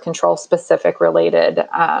birth control specific related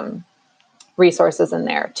resources in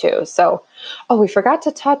there too. So, we forgot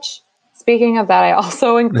to touch, speaking of that, I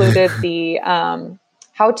also included the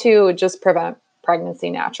how to just prevent pregnancy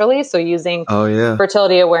naturally. So using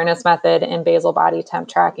fertility awareness method and basal body temp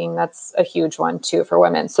tracking, that's a huge one too for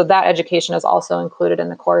women. So that education is also included in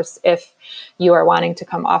the course if you are wanting to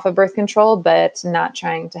come off of birth control, but not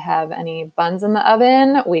trying to have any buns in the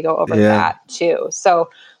oven. We go over that too. So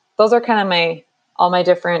those are kind of all my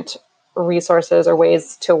different resources or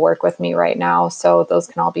ways to work with me right now. So those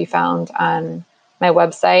can all be found on my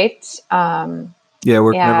website.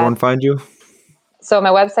 Where can everyone find you? So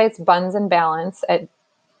my website's Buns and Balance I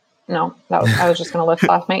was just going to lift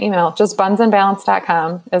off my email. Just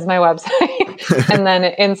bunsandbalance.com is my website. And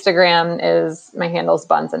then Instagram my handle's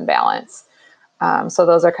Buns and Balance. So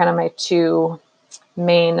those are kind of my two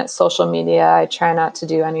main social media. I try not to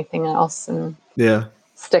do anything else and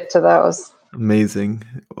stick to those. Amazing.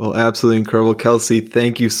 Well, absolutely incredible. Kelsey,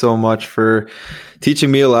 thank you so much for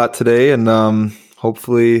teaching me a lot today. And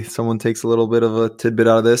hopefully someone takes a little bit of a tidbit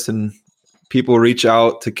out of this and people reach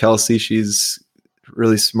out to Kelsey. She's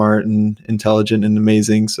really smart and intelligent and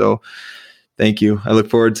amazing. So thank you. I look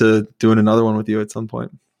forward to doing another one with you at some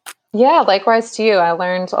point. Yeah, likewise to you. I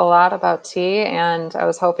learned a lot about tea and I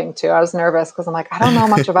was hoping to. I was nervous because I'm like, I don't know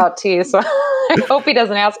much about tea. So I hope he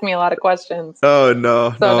doesn't ask me a lot of questions. Oh,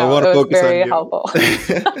 no. I want to focus on you. Very helpful.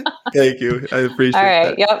 Thank you. I appreciate it. All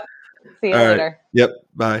right. That. Yep. See you later. Right. Yep.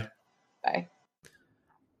 Bye. Bye.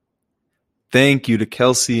 Thank you to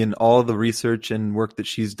Kelsey and all the research and work that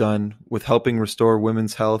she's done with helping restore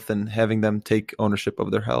women's health and having them take ownership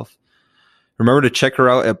of their health. Remember to check her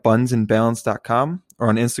out at bunsandbalance.com or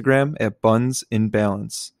on Instagram at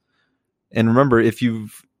bunsinbalance. And remember, if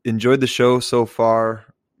you've enjoyed the show so far,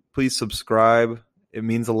 please subscribe. It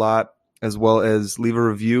means a lot, as well as leave a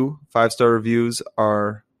review. 5-star reviews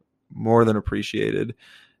are more than appreciated,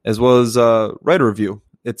 as well as write a review.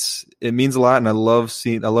 It means a lot, and I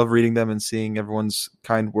love reading them and seeing everyone's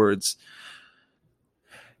kind words.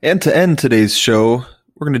 And to end today's show,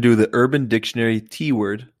 we're going to do the Urban Dictionary T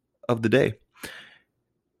word of the day.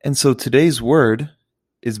 And so today's word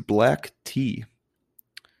is black tea.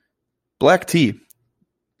 Black tea.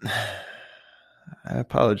 I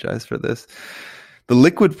apologize for this. The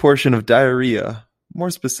liquid portion of diarrhea,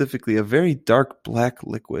 more specifically, a very dark black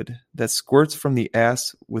liquid that squirts from the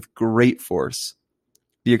ass with great force.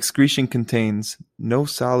 The excretion contains no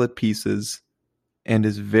solid pieces and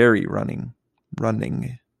is very runny.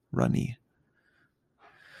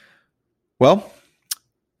 Well,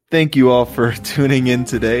 thank you all for tuning in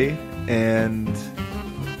today, and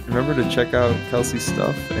remember to check out Kelsey's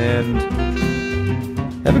stuff and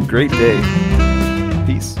have a great day.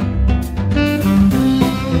 Peace.